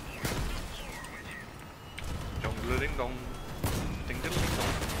 Dong ding dong. Ding ding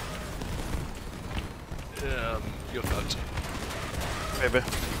dong. You're fucked. Maybe.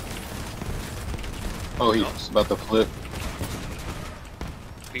 Oh, he's about to flip.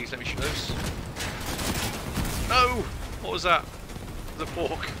 Please let me shoot those. No! What was that? The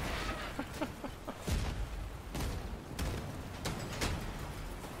pork.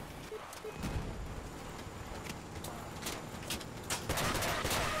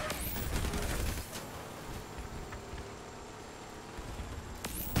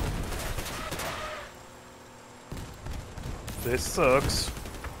 This sucks.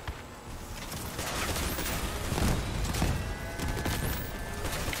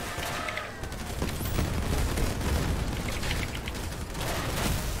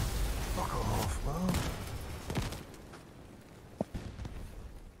 Fuck off,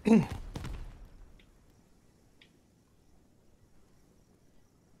 man.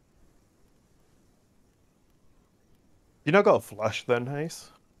 You not got a flash then, Hayes?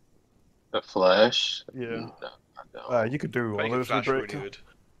 A flash? Yeah. No, I don't. You could do one Break of a those flash with really breaker. good.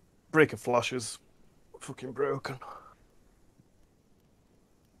 Breaker flash is fucking broken.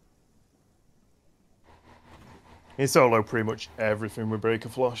 You solo pretty much everything with breaker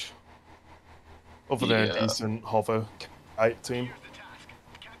flash. Other than a Yeah. decent hover kite team.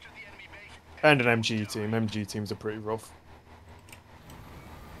 And an MG team. MG teams are pretty rough.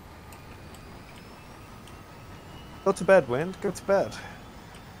 Go to bed, Wind. Go to bed.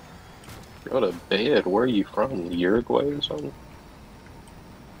 Go to bed. Where are you from? Uruguay or something?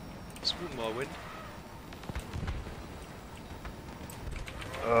 It's one more win.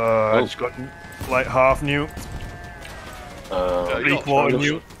 I just got like half new. You're not Three-quarter trying to-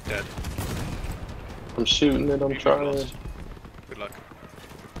 new. Dead. I'm shooting it. I'm You've trying. lost. Good luck.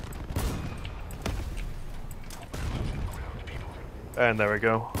 And there we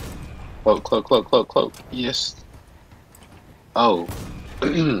go. Cloak, cloak, cloak, cloak, cloak. Yes. Oh.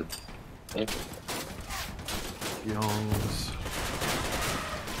 Youngs.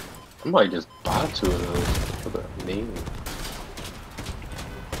 I might just buy 2 of those for the name.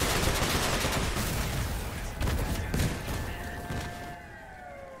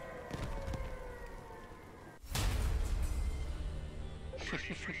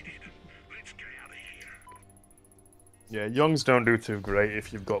 Yeah, Youngs don't do too great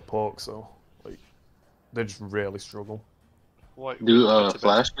if you've got pork, so like they just really struggle. White Do win, to bed.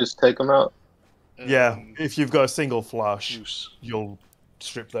 flashes take them out? Yeah, if you've got a single flash, Goose. you'll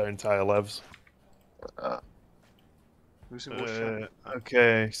strip their entire levs. Who's in Warsham?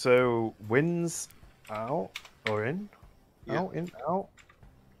 Okay, so wins out or in? Yeah. Out, in, out.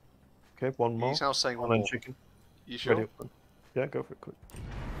 Okay, one more. He's now saying one And then more. chicken. You sure? Ready up. Yeah, go for it quick.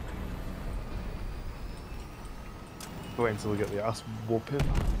 Wait until we get the ass whooping.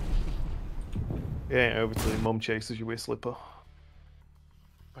 It ain't over till your mum chases you with a slipper.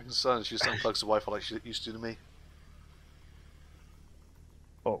 My concern is she just unplugs the Wi-Fi like she used to me.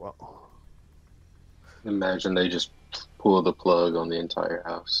 Oh well. Imagine they just pull the plug on the entire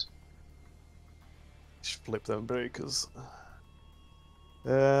house. Just flip them breakers.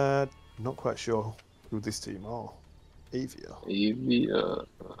 Not quite sure who this team are. Avia. Avia.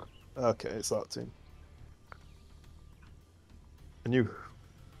 Okay, it's that team. I knew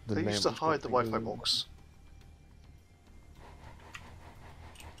the They name used to was hide the something Wi-Fi weird. box.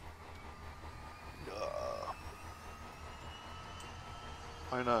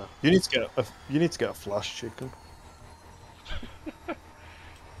 I know. You need to get a flash chicken.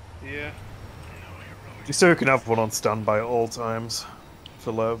 Yeah. Just so you can have one on standby at all times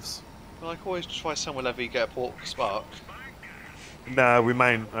for Levs. Well, I can always try somewhere levy, get a port spark. Nah, we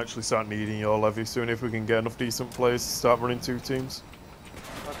might actually start needing your levy soon if we can get enough decent players to start running 2 teams.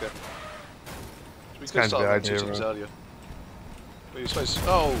 Okay. We It's could kind of start the running 2 idea, teams right? earlier. But you're supposed to...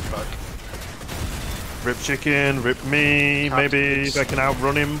 Oh, fuck. Rip chicken, rip me, Captain maybe Pigs. if I can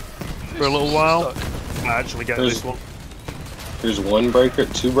outrun him for a little He's while. stuck. I actually get There's- this one. There's one breaker,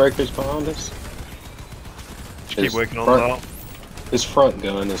 2 breakers behind us. Just keep His working on front- that. His front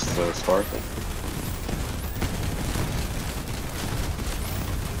gun is the Spartan.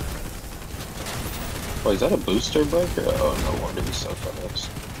 Wait, is that a booster breaker? Oh, no wonder he's so fast.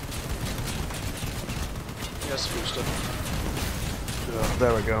 Yes, booster. Yeah,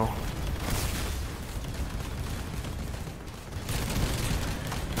 there we go.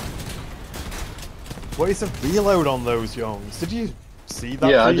 What is the reload on those Youngs? Did you see that?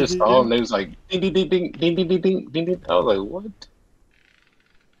 Yeah, I just preview? saw him. They was like ding ding ding ding ding ding ding ding ding ding. I was like, what?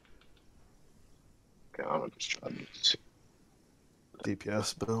 Okay, I'm just trying to.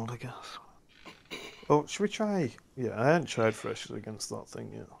 DPS build, I guess. Oh, should we try? Yeah, I haven't tried freshly against that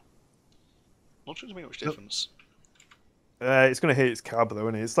thing yet. Not sure to make much difference. It's gonna hit its cab though,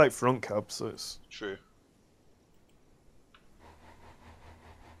 isn't it? It's like front cab, so it's. True.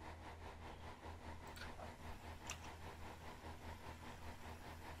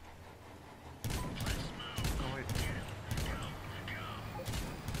 Oh, wait.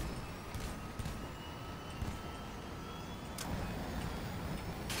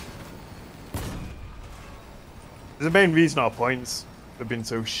 The main reason our points have been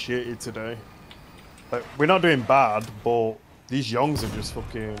so shitty today. Like, we're not doing bad, but these Youngs are just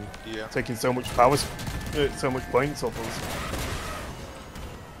fucking Yeah. taking so much power, so much points off us.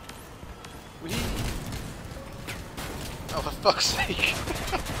 We... Oh, for fuck's sake!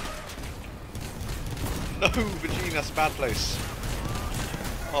 No, Virginia, that's a bad place.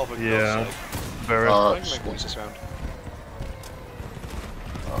 Oh, for Yeah. God's sake. Very. I can make points this round.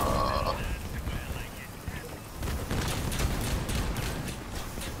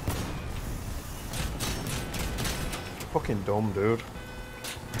 Fucking dumb, dude.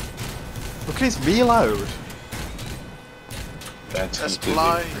 Look at his reload. That's That's completely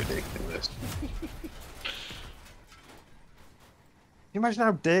blind. ridiculous. Can you imagine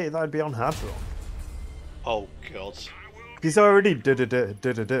how dirty that'd be on Hadron? Oh, God. He's already did Wait,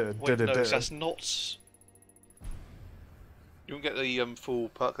 no, that's not... You wouldn't get the full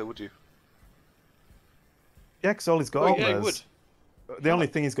perk though, would you? Yeah, because all he's got Oh, on yeah, there you is... The only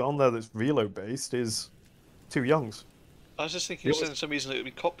thing he's got on there that's reload based is 2 Youngs. I was just thinking, It for was- some reason it would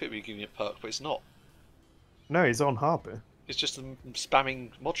be cockpit be giving it perk, but it's not. No, he's on Harpy. It's just them spamming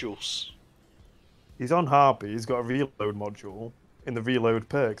modules. He's on Harpy, he's got a reload module in the reload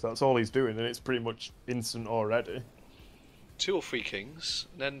perk. That's all he's doing, and it's pretty much instant already. 2 or 3 kings,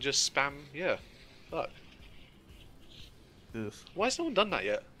 and then just spam, yeah. Fuck. Ugh. Why has no one done that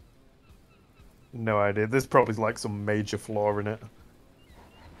yet? No idea. There's probably like some major flaw in it.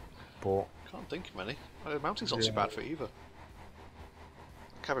 But Can't think of any. Mounting's not too Yeah. bad for it either.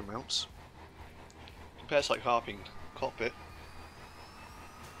 Cabin mounts. Compared to like harping cockpit.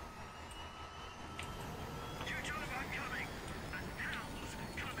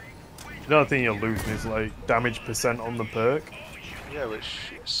 the other thing you're losing is like damage percent on the perk. Yeah,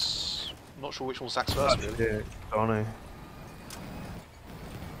 which is... I'm not sure which one stacks first, really. Yeah, Donny.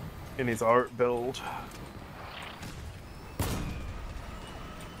 In his art build.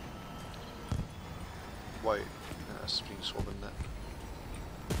 Wait, no, that's being swabbed in there.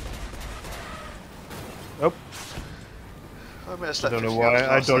 Oh, I mean, I don't know why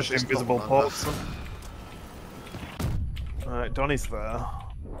I dodged invisible ports. Alright, Donny's there.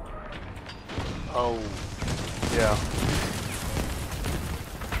 Oh, Yeah.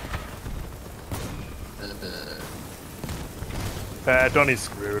 Donny's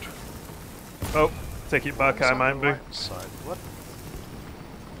screwed. Oh, take it back, I might be. Right side. What?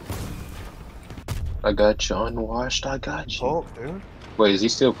 I got you unwashed. I got you. Pork, dude. Wait, is he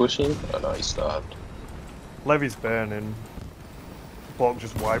still pushing? Oh no, he stopped. Levy's burning. Pork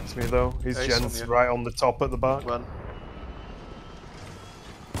just wipes me though. His Ace on gen's you. right on the top at the back. Run.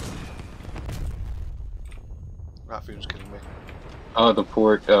 That food's killing me. Oh, the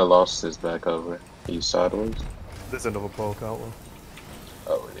port lost his back over. He's sideways. There's another pork out there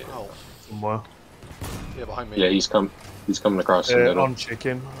Oh, it is. Oh, somewhere. yeah, behind me. Yeah, he's coming across the middle. On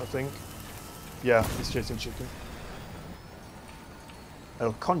chicken, I think. Yeah, he's chasing chicken.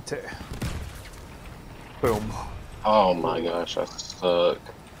 El Conte. Boom. Oh my gosh, I suck.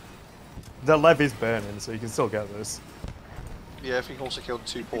 The Levy's burning, so you can still get this. Yeah, if you can also kill the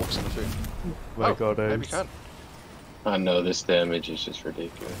 2 porks in the food. My God, maybe you can. I know this damage is just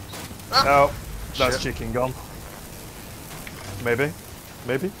ridiculous. Oh, that's Shit. chicken gone. Maybe.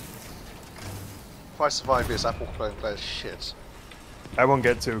 Maybe. If I survive this, apple clone plays shit. I won't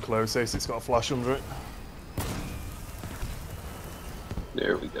get too close, Ace. It's got a flash under it.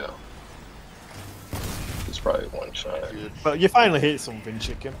 There we go. It's probably one shot. Good. But you finally hit something,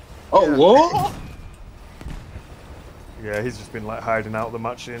 chicken. Oh, Yeah. what? Yeah, he's just been like hiding out the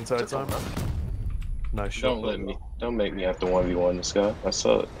match the entire time. Nice shot. Don't make me have to 1v1 this guy. I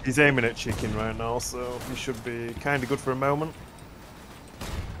suck. He's aiming at chicken right now, so he should be kind of good for a moment.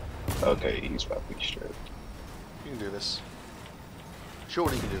 Okay, he's probably straight. You can do this.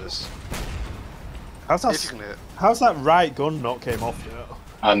 Surely you can do this. How's If you that? can hit. How's that right gun not came off yet?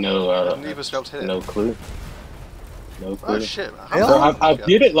 I know. Neither of us felt hit. No clue. No clue. Oh shit. Really? Bro, I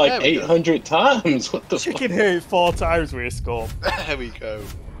did it like There we go. 800 times. What the fuck? Chicken hit it 4 times with a score. There we go.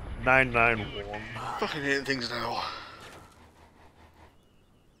 991. Fucking hitting things now.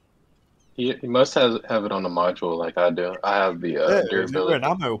 He must have it on the module like I do. I have the We're durability. an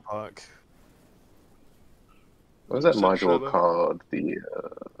ammo pack. What's that What's that module show? called? The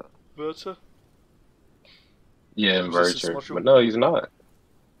Verta? yeah, Resistance inverter. module? But no, he's not.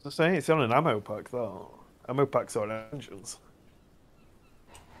 I'm saying it's on an ammo pack though. Ammo packs are engines.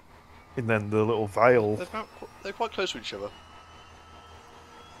 And then the little vial. They're quite close to each other.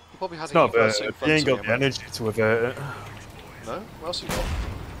 You probably had It's not first avert. in You front ain't of got me, the energy to avert it. No? What else you got?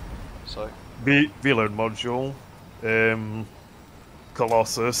 Sorry. V-load module.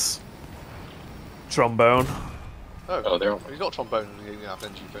 Colossus. Trombone. Oh, there. He's got a trombone and he didn't have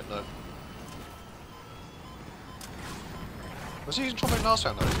energy for it, no. Was he using trombone last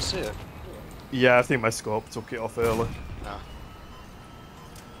round though? I didn't see it. Yeah, I think my scope took it off early. Nah.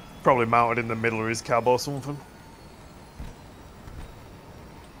 Probably mounted in the middle of his cab or something.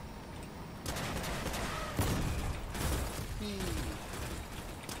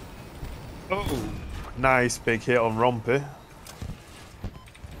 Oh, nice big hit on Rompy.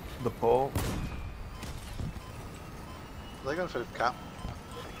 The port. Are they going for the cap?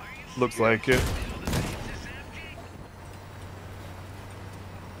 Looks like it.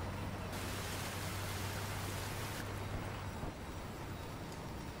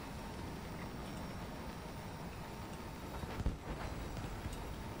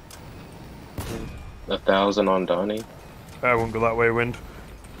 $1,000 on Donnie. I won't go that way, Wind.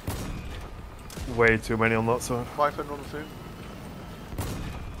 Way too many on that side. 500 on the food.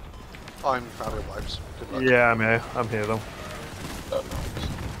 I'm out of lives. Good luck. Yeah, I'm here. I'm here though. Oh,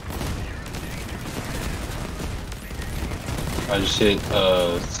 no. I just hit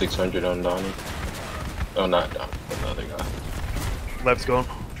 600 on Donnie. Oh, not Donnie, another guy. Left's gone.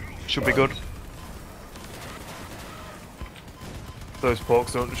 Should be good. Those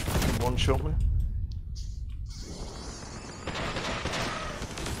porks don't just fucking one-shot me.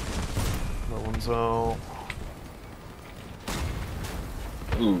 That one's out.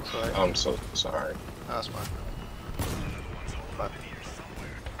 Ooh, Sorry. I'm so sorry. That's fine. Fine.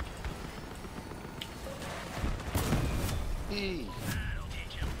 Eee.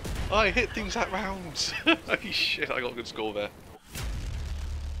 I hit things at rounds! Holy shit, I got a good score there.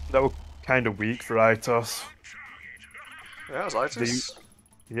 That were kind of weak for ITOS. Yeah, that was Itis.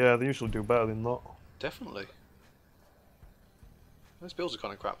 Yeah, they usually do better than that. Definitely. Those builds are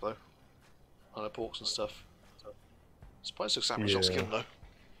kind of crap though. On the porks and stuff. Surprised to sandwich on Yeah. skin though.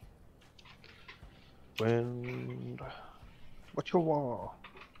 Wind. What you want?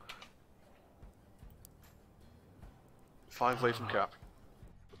 5 away from cap.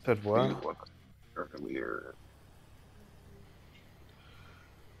 Said what? Earlier.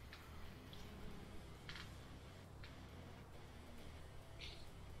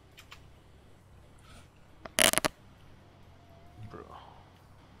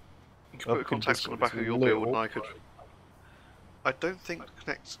 You could put contacts on the back of your build and I could... I don't think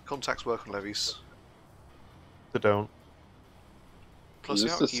contacts work on levies. They don't. Plus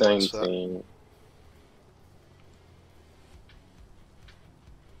Is the this the outkey same ones for that. thing?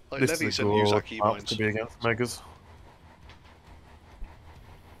 Like This levies is a don't use our good map keybinds. to be against Megas.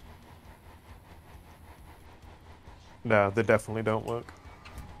 No, they definitely don't work.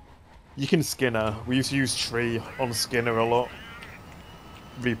 You can Skinner. We used to use Tree on Skinner a lot.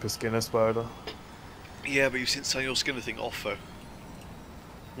 Reaper Skinner Spider. Yeah, but you've since turned your Skinner thing off though.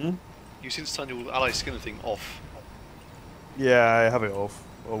 Hmm? You've since turned your ally Skinner thing off. Yeah, I have it off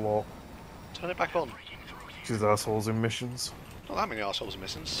a lot. Turn it back on. Because assholes in missions. Not that many arseholes and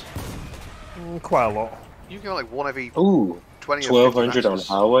missions. Quite a lot. You can go like one every Ooh, 20 or 50 1200 on matches.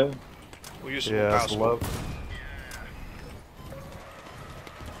 highway. Or use Yeah, power that's a support. lot.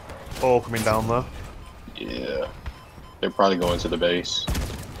 All coming down there. Yeah. They're probably going to the base.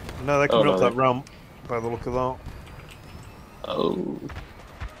 No, they're coming no, up that ramp by the look of that. Oh.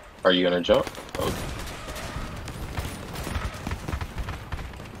 Are you gonna jump? Oh.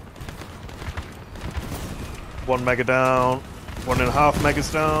 One mega down. 1.5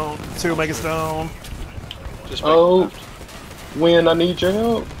 megas down. 2 megas down. Just Oh. left. When I need your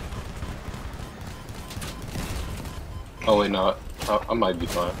help. Oh wait, no. I might be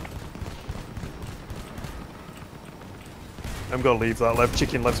fine. I'm gonna leave that left.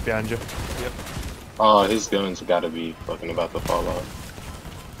 Chicken left's behind you. Yep. Oh, his guns gotta be fucking about to fall off.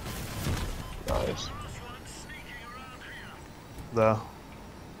 Nice. There.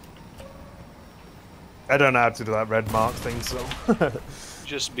 I don't know how to do that red mark thing, so.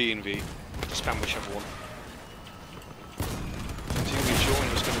 Just B and V. Spam whichever one. Team we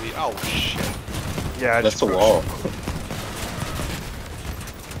join was going to be. Oh shit. Yeah, I That's just the wall.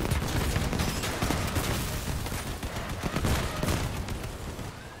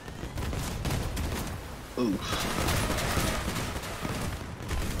 Oof.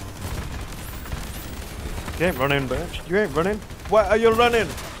 You ain't running, bitch. You ain't running. Why are you running?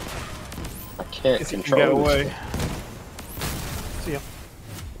 I can't If you can control get this away. thing. See ya.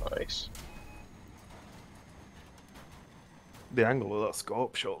 Nice. The angle of that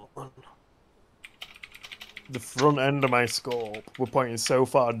scope shot, man. The front end of my scope were pointing so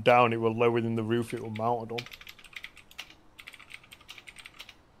far down it were lower than the roof it were mounted on.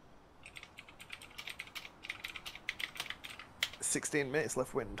 "16 minutes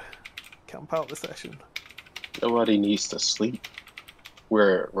left wind. Camp out the session." Nobody needs to sleep.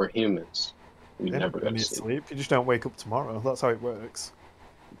 We're humans. We Yeah, never you gotta need sleep. sleep. You just don't wake up tomorrow. That's how it works.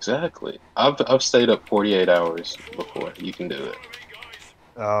 Exactly. I've stayed up 48 hours before. You can do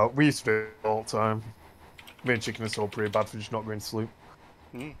it. We used to do it all the time. Me and Chicken are still pretty bad for just not going to sleep.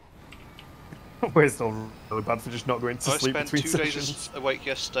 Hmm. We're still really bad for just not going to I sleep spent between 2 sessions. days awake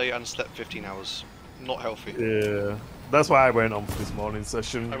yesterday and slept 15 hours. Not healthy. Yeah, that's why I went on for this morning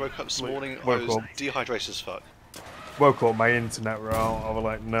session. I woke up this Like, morning, I woke was up, dehydrated as fuck. woke up, my internet were out. I was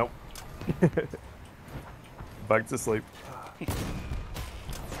like, nope. Back to sleep.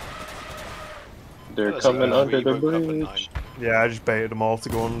 They're That's coming okay. under We the woke up at 9. bridge. Yeah, I just baited them all to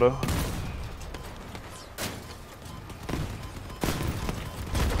go under.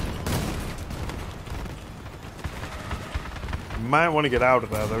 Might want to get out of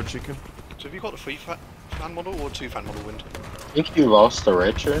there though, Chicken. So have you got the 3-fan model or 2-fan model wind? I think you lost the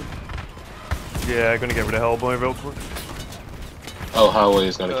retro. Yeah, gonna get rid of Hellboy real quick. Oh, Highway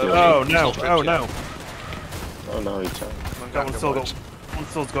is gonna kill you. Oh no! It's not Oh ripped no! yet. Oh no, he turned. That one's still got. One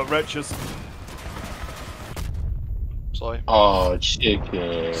still's got wretches. Sorry. Oh,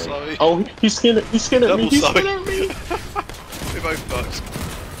 chicken. Sorry. Oh, he's skinning. He's skinning me. Double He's sorry. skinning me. We both fucked.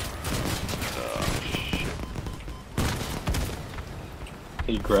 Oh shit.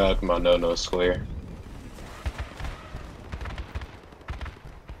 He grabbed my no square.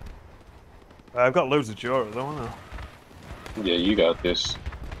 I've got loads of Jura though, haven't I? Yeah, you got this.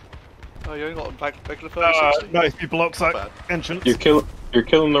 Oh, you only got a regular 3060? Nice people outside Not entrance. You're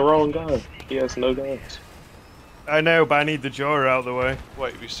killing the wrong guy. He has no guns. I know, but I need the Jura out of the way.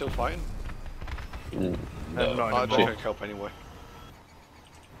 Wait, we still fighting? No. Not I anymore. don't help anyway.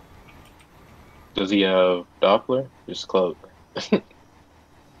 Does he have Doppler? Just close.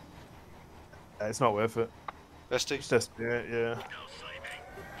 It's not worth it. SD? Just SPA, yeah.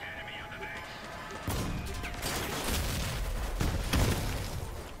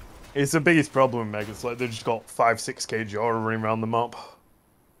 It's the biggest problem with Megas. Like, they've just got 5-6k Jura running around the map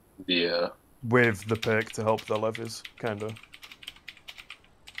Yeah. with the perk to help their levies, kinda.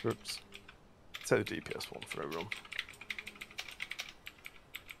 Oops. Take the DPS one for everyone.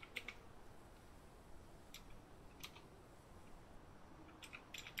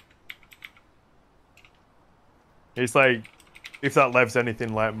 It's like, if that lev's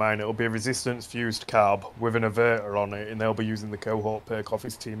anything like mine, it'll be a resistance fused carb with an averter on it, and they'll be using the cohort perk off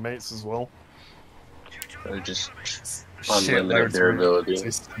his teammates as well. They're just Shit unlimited loads of durability.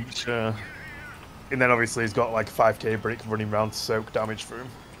 resistance, yeah. And then obviously he's got like 5k brick running around to soak damage for him.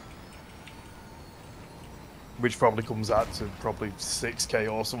 Which probably comes out to probably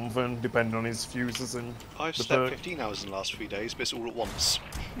 6k or something, depending on his fuses and I've the slept perk. 15 hours in the last 3 days, but it's all at once.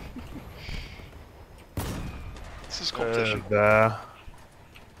 This is competition. There.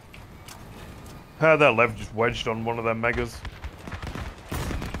 That lev just wedged on one of them megas.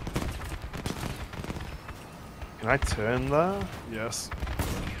 Can I turn there? Yes.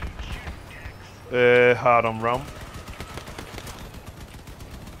 Hard on ramp.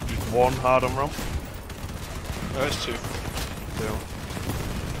 Just one hard on ramp. Oh, it's 2. Two.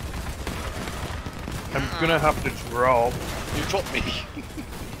 I'm gonna have to drop. You dropped me.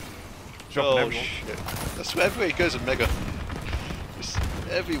 Dropping Oh everyone. shit. That's where everywhere he goes in Mega. It's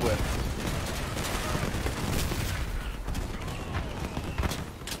everywhere.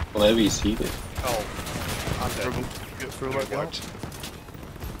 Levy's heated. Oh. I'm dead. Struggle to get through like that. Wiped.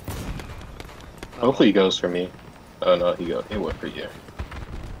 Hopefully he goes for me. Oh no, he went for you.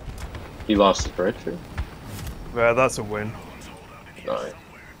 He lost his breakthrough. Yeah, that's a win. Nice.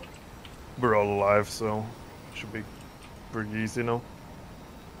 We're all alive, so should be pretty easy now.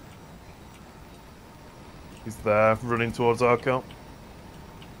 He's there, running towards our camp.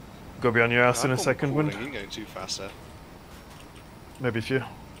 Go behind your ass in a second, Wind. You're going too fast there. Maybe if you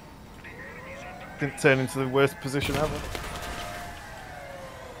didn't turn into the worst position ever.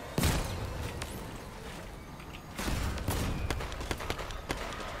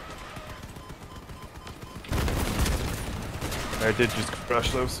 I did just crash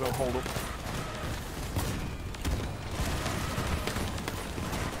though, so hold up.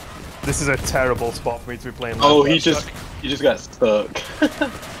 This is a terrible spot for me to be playing. Oh, left he just got stuck.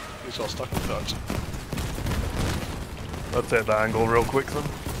 He's all stuck with that. I'll take that angle real quick then.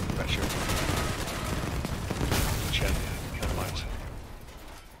 That's your chin. Never mind.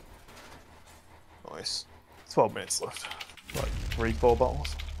 Nice. 12 minutes left. Like 3-4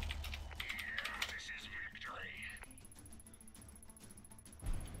 battles.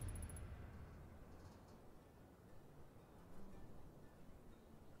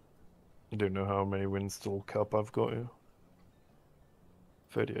 I don't know how many wins till cap I've got here.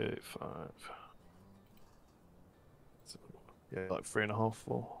 38, 5. So, yeah, like 3.5,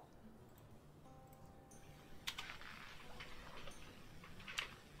 4.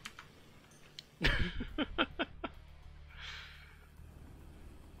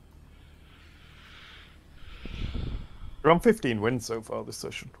 We're on 15 wins so far this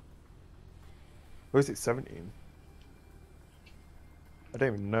session. Or is it 17? I don't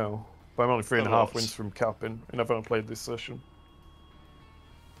even know. But I'm only 3.5 wins from capping, and I've only played this session.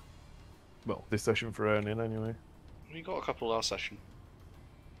 Well, this session for earning anyway. We got a couple last session.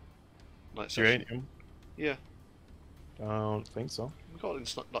 Night Uranium? session. Yeah. I don't think so. We got it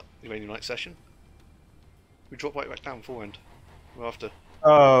in the Uranium night session. We dropped right back down forehand. Well, after.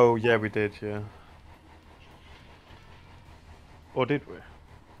 Oh, yeah, we did, yeah. Or did we?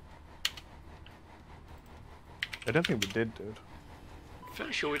 I don't think we did, dude. I'm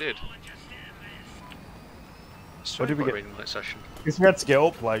fairly sure we did. What did we get? Uranium night session. Because we had to get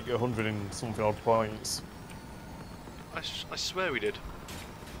up like 100 and something odd points. I swear we did.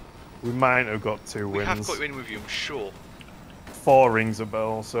 We might have got 2 We wins. have got you in with you, I'm sure. 4 rings a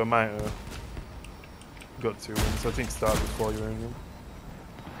bell, so I might have got 2 wins. I think it started with 4 uranium.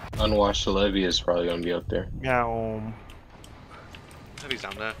 Unwashed Levy is probably gonna be up there. Meow. Heavy's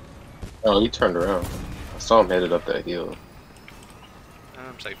down there. Oh, he turned around. I saw him headed up that hill.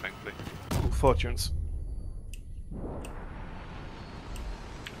 I'm safe, thankfully. Fortunes.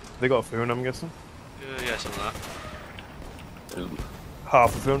 They got a Foon, I'm guessing? Yeah, something like that. Ooh.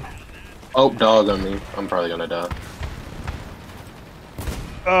 Half a Foon. Oh, dog on me. I'm probably gonna die.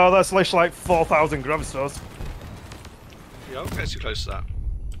 Oh, that's literally like 4,000 gravstars. Yeah, I won't get too close to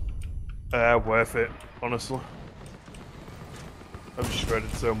that. Worth it, honestly. I've just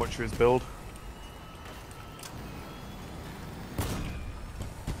shredded so much of his build.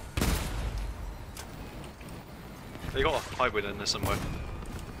 They got a hybrid in there somewhere.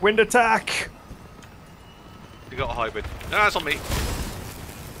 Wind attack! They got a hybrid. No, it's on me.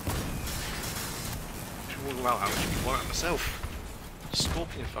 Should walk them out. I should walk out myself.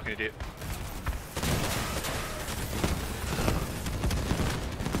 Scorpion, fucking idiot.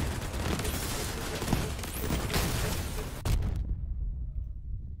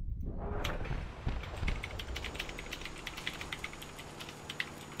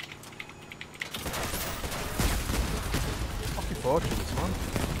 Fucking fortunes, man.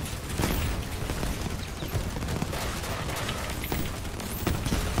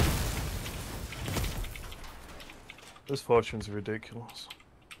 Those fortunes are ridiculous.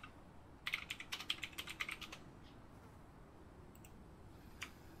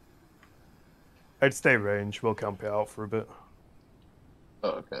 I'd stay range, we'll camp it out for a bit. Oh,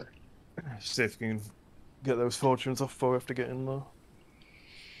 okay. See if we can get those fortunes off before we have to get in there.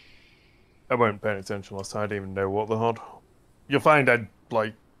 I weren't paying attention last time, I didn't even know what they had. You'll find I'd,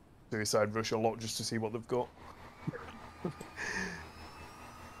 like, suicide rush a lot just to see what they've got.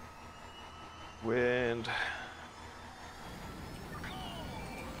 Wind.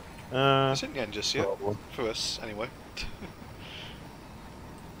 It's in the end just yet. Probably. For us, anyway.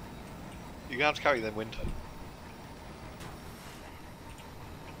 You're gonna have to carry them, Wind.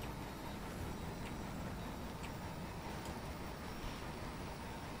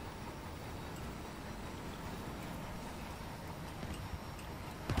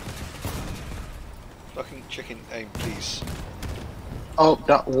 Fucking chicken aim, please. Oh,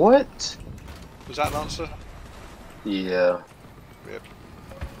 that what? Was that an answer? Yeah. Rip.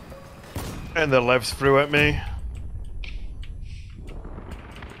 And the levs through at me.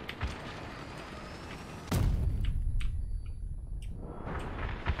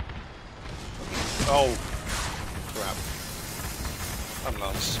 Oh, crap. I'm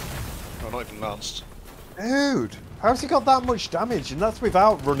lanced. No, not even lanced. Dude, how's he got that much damage? And that's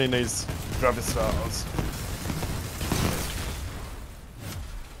without running his Gravistars.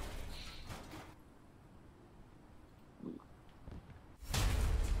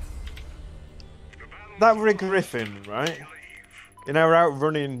 That Rig Griffin, right? You know, we're out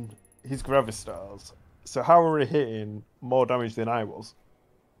running his Gravistars. So how are we hitting more damage than I was?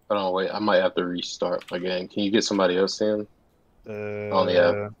 Hold on, wait. I might have to restart my game. Can you get somebody else in? I only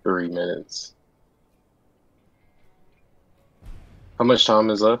have 3 minutes. How much time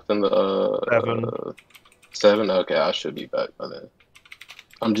is left in the 7. 7? Okay, I should be back by then.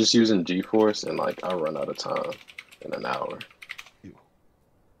 I'm just using GeForce and like I run out of time in an hour.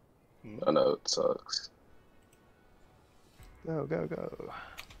 I know it sucks. Go, go, go.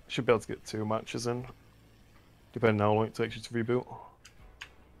 Should be able to get 2 matches in. Depending on how long it takes you to reboot.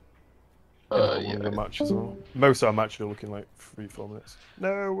 And Yeah. the match as well. Most of our matches are looking like 3-4 minutes.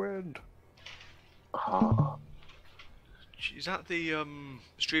 No wind. Is that the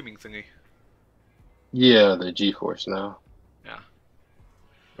streaming thingy? Yeah, the GeForce now. Yeah.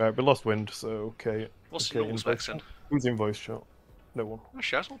 Right, we lost wind, so okay. What's okay, the normal specs then? Who's in voice chat? No one.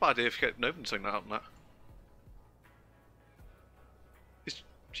 Actually, that's not a bad idea if you get Novan something out on that. Is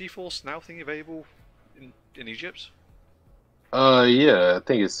GeForce Now thing available in Egypt? Yeah, I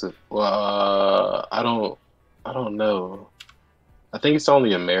think it's I don't know. I think it's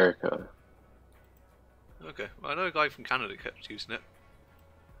only America. Okay, well, I know a guy from Canada kept using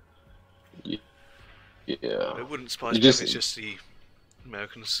it. Yeah. It wouldn't surprise me if it's just the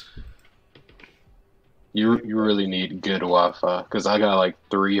Americans. You really need good Wi-Fi because I got like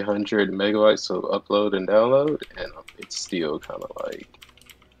 300 megabytes of upload and download, and it's still kind of like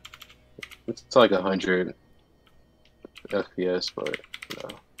it's like 100 FPS, but you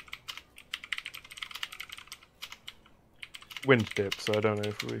know. Wind dip, so I don't know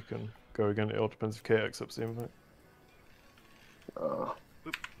if we can go again. It all depends if KX accepts the invite. I'm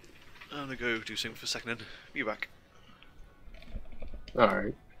gonna go do something for a second then. Be back.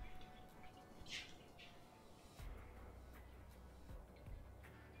 Alright.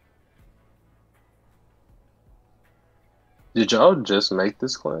 Did y'all just make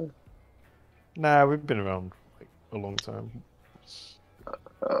this clan? Nah, we've been around like a long time.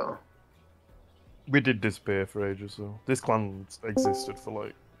 Oh. We did disappear for ages, so this clan existed for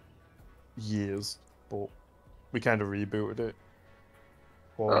like years, but we kind of rebooted it.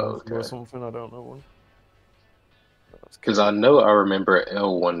 Or something, I don't know when. Because I know I remember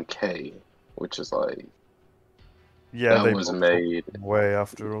L1K, which is like yeah, they was made way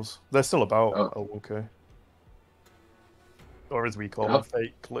after us. They're still about L1K, or as we call them,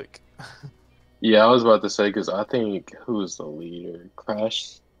 Fake Click. Yeah, I was about to say because I think who's the leader?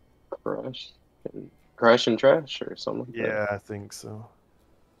 Crash and Trash or something like that. Yeah, I think so.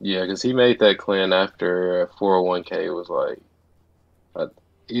 Yeah, because he made that clan after 401k was like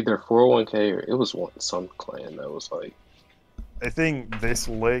either 401k or it was some clan that was like. I think this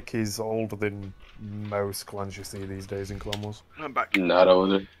lick is older than most clans you see these days in Clan Wars. I'm back. Not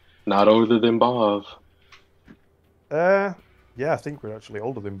older than Bob. Yeah, I think we're actually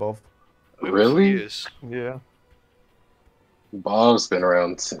older than Bob. Really? Years. Yeah. Bob's been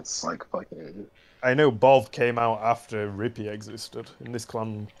around since like fucking. I know Bob came out after Rippy existed, and this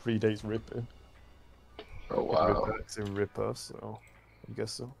clan predates Rippy. Oh wow. Ripper's in Ripper, so I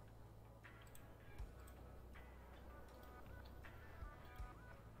guess so.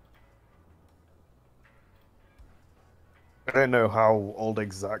 I don't know how old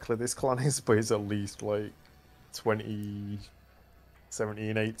exactly this clan is, but it's at least like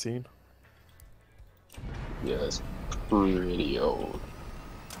 2017, 18. Yeah, it's pretty old.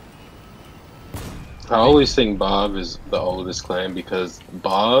 I always think Bob is the oldest clan because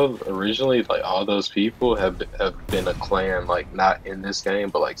Bob originally, like all those people have been a clan, like not in this game,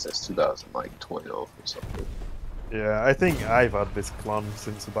 but like since 2012 or something. Yeah, I think I've had this clan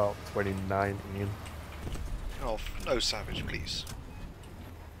since about 2019. Oh, no savage, please.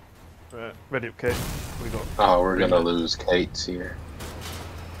 Right, ready up, Kate. We got. Oh, we're gonna lose Kate's here.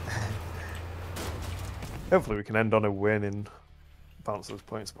 Hopefully, we can end on a win and bounce those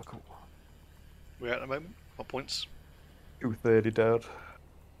points back up. We're at the moment. What points? 230 dead.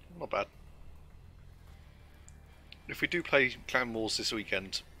 Not bad. If we do play Clan Wars this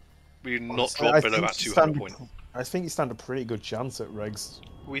weekend, We not I drop below think that you 200 stand- point. I think you stand a pretty good chance at regs.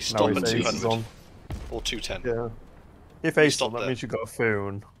 We Now stop if at Ace is 200 on. or 210. Yeah. If We Ace stop on, that there. means you've got a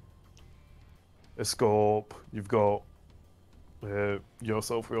Foon, a Scope, you've got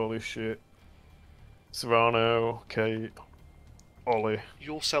yourself with all this shit. Serrano, Kate, Ollie.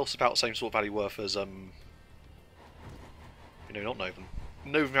 Your cell's about the same sort of value worth as not Novum.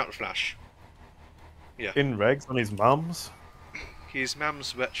 Novum out of Flash. Yeah. In regs on his mum's. His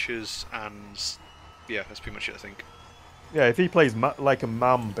Mams, Wretches, and yeah, that's pretty much it, I think. Yeah, if he plays like a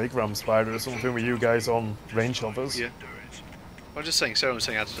Mam Big Ram Spider or something with you guys on range hovers. Yeah. I'm just saying, Sarah was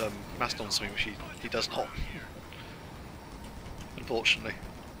saying he had Mastodon something which he does not. Unfortunately.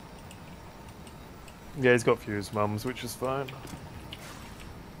 Yeah, he's got fused mums, which is fine.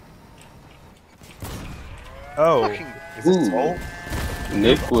 Oh, Fucking is it Salt?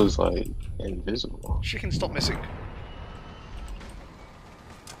 Nick was like invisible. chicken, stop missing.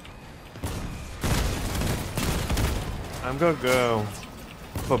 I'm gonna go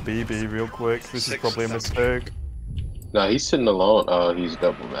for BB real quick. This is probably a mistake. No, he's sitting alone. Oh, he's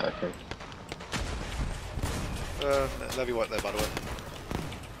double backing. Levy White there, by the way.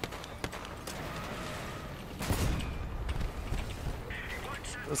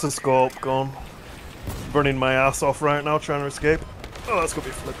 There's a Scorp gone. Running my ass off right now, trying to escape. Oh, that's gonna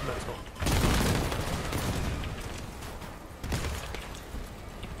be flipping next one.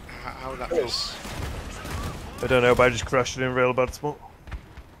 How would that miss? I don't know, but I just crashed it in a real bad spot.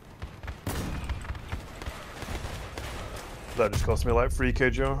 That just cost me like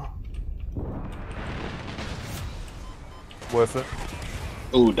 3k, Joe. Worth it.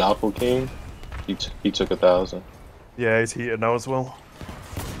 Ooh, Doppel King. He took 1,000. Yeah, he's heated now as well.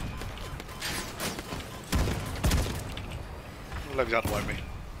 Levy's out of the way of me.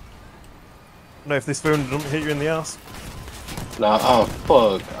 No, if this phone doesn't hit you in the ass. Nah, oh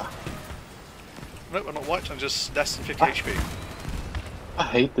fuck. Nope, I'm not white, I'm just less than 50 HP. I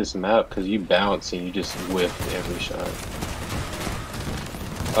hate this map because you bounce and you just whiff every shot.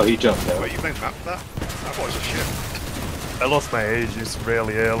 Oh, he jumped out. Wait, you made the map for that? That boy's a shit. I lost my Aegis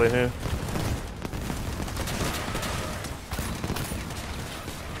really early here.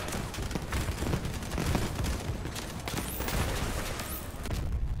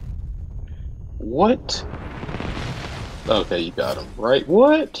 What? Okay, you got him. Right?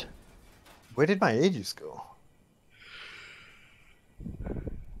 What? Where did my Aegis go?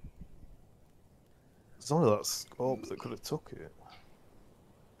 There's only that scope that could have took it.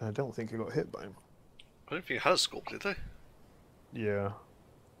 And I don't think it got hit by him. I don't think it has sculpt, did they? Yeah.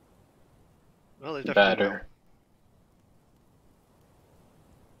 Well, they definitely will. Better.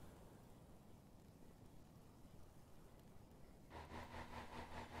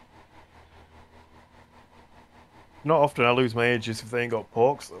 Not often I lose my Aegis if they ain't got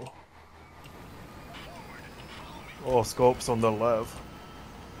porks though. Or scopes on the left.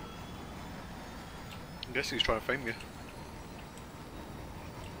 I guess he's trying to fame you.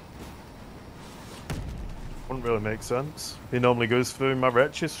 Wouldn't really make sense. He normally goes for my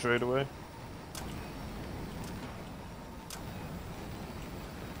wretches straight away.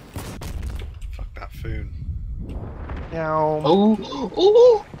 Fuck that foon. Meow. Oh,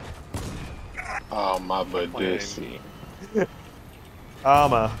 oh! Oh my buddy.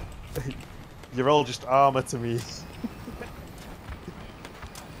 Armor. You're all just armor to me.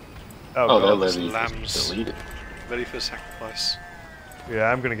 Oh, God. that levy lambs. deleted. Ready for sacrifice. Yeah,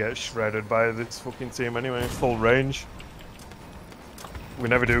 I'm gonna get shredded by this fucking team anyway. Full range. We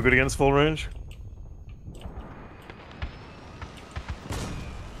never do good against full range.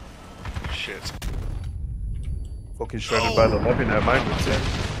 Shit. Fucking shredded by the levy now, mind me.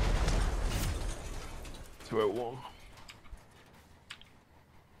 201.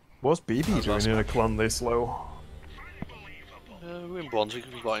 What's BB doing in a clan this low? We're in bronze, we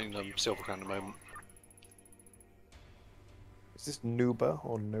could be fighting silver clan at the moment. Is this Nuba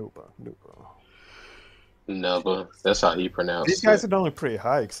or Noba? Nuba. Nubba. That's how he pronounced These guys it. are normally pretty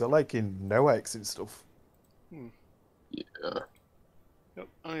high because they're like in NoX and stuff. Yeah. Yep,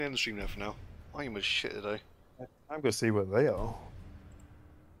 I end the stream now for now. I am as shit today. I'm gonna see where they are.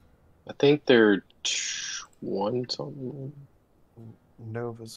 I think they're one something. Nova's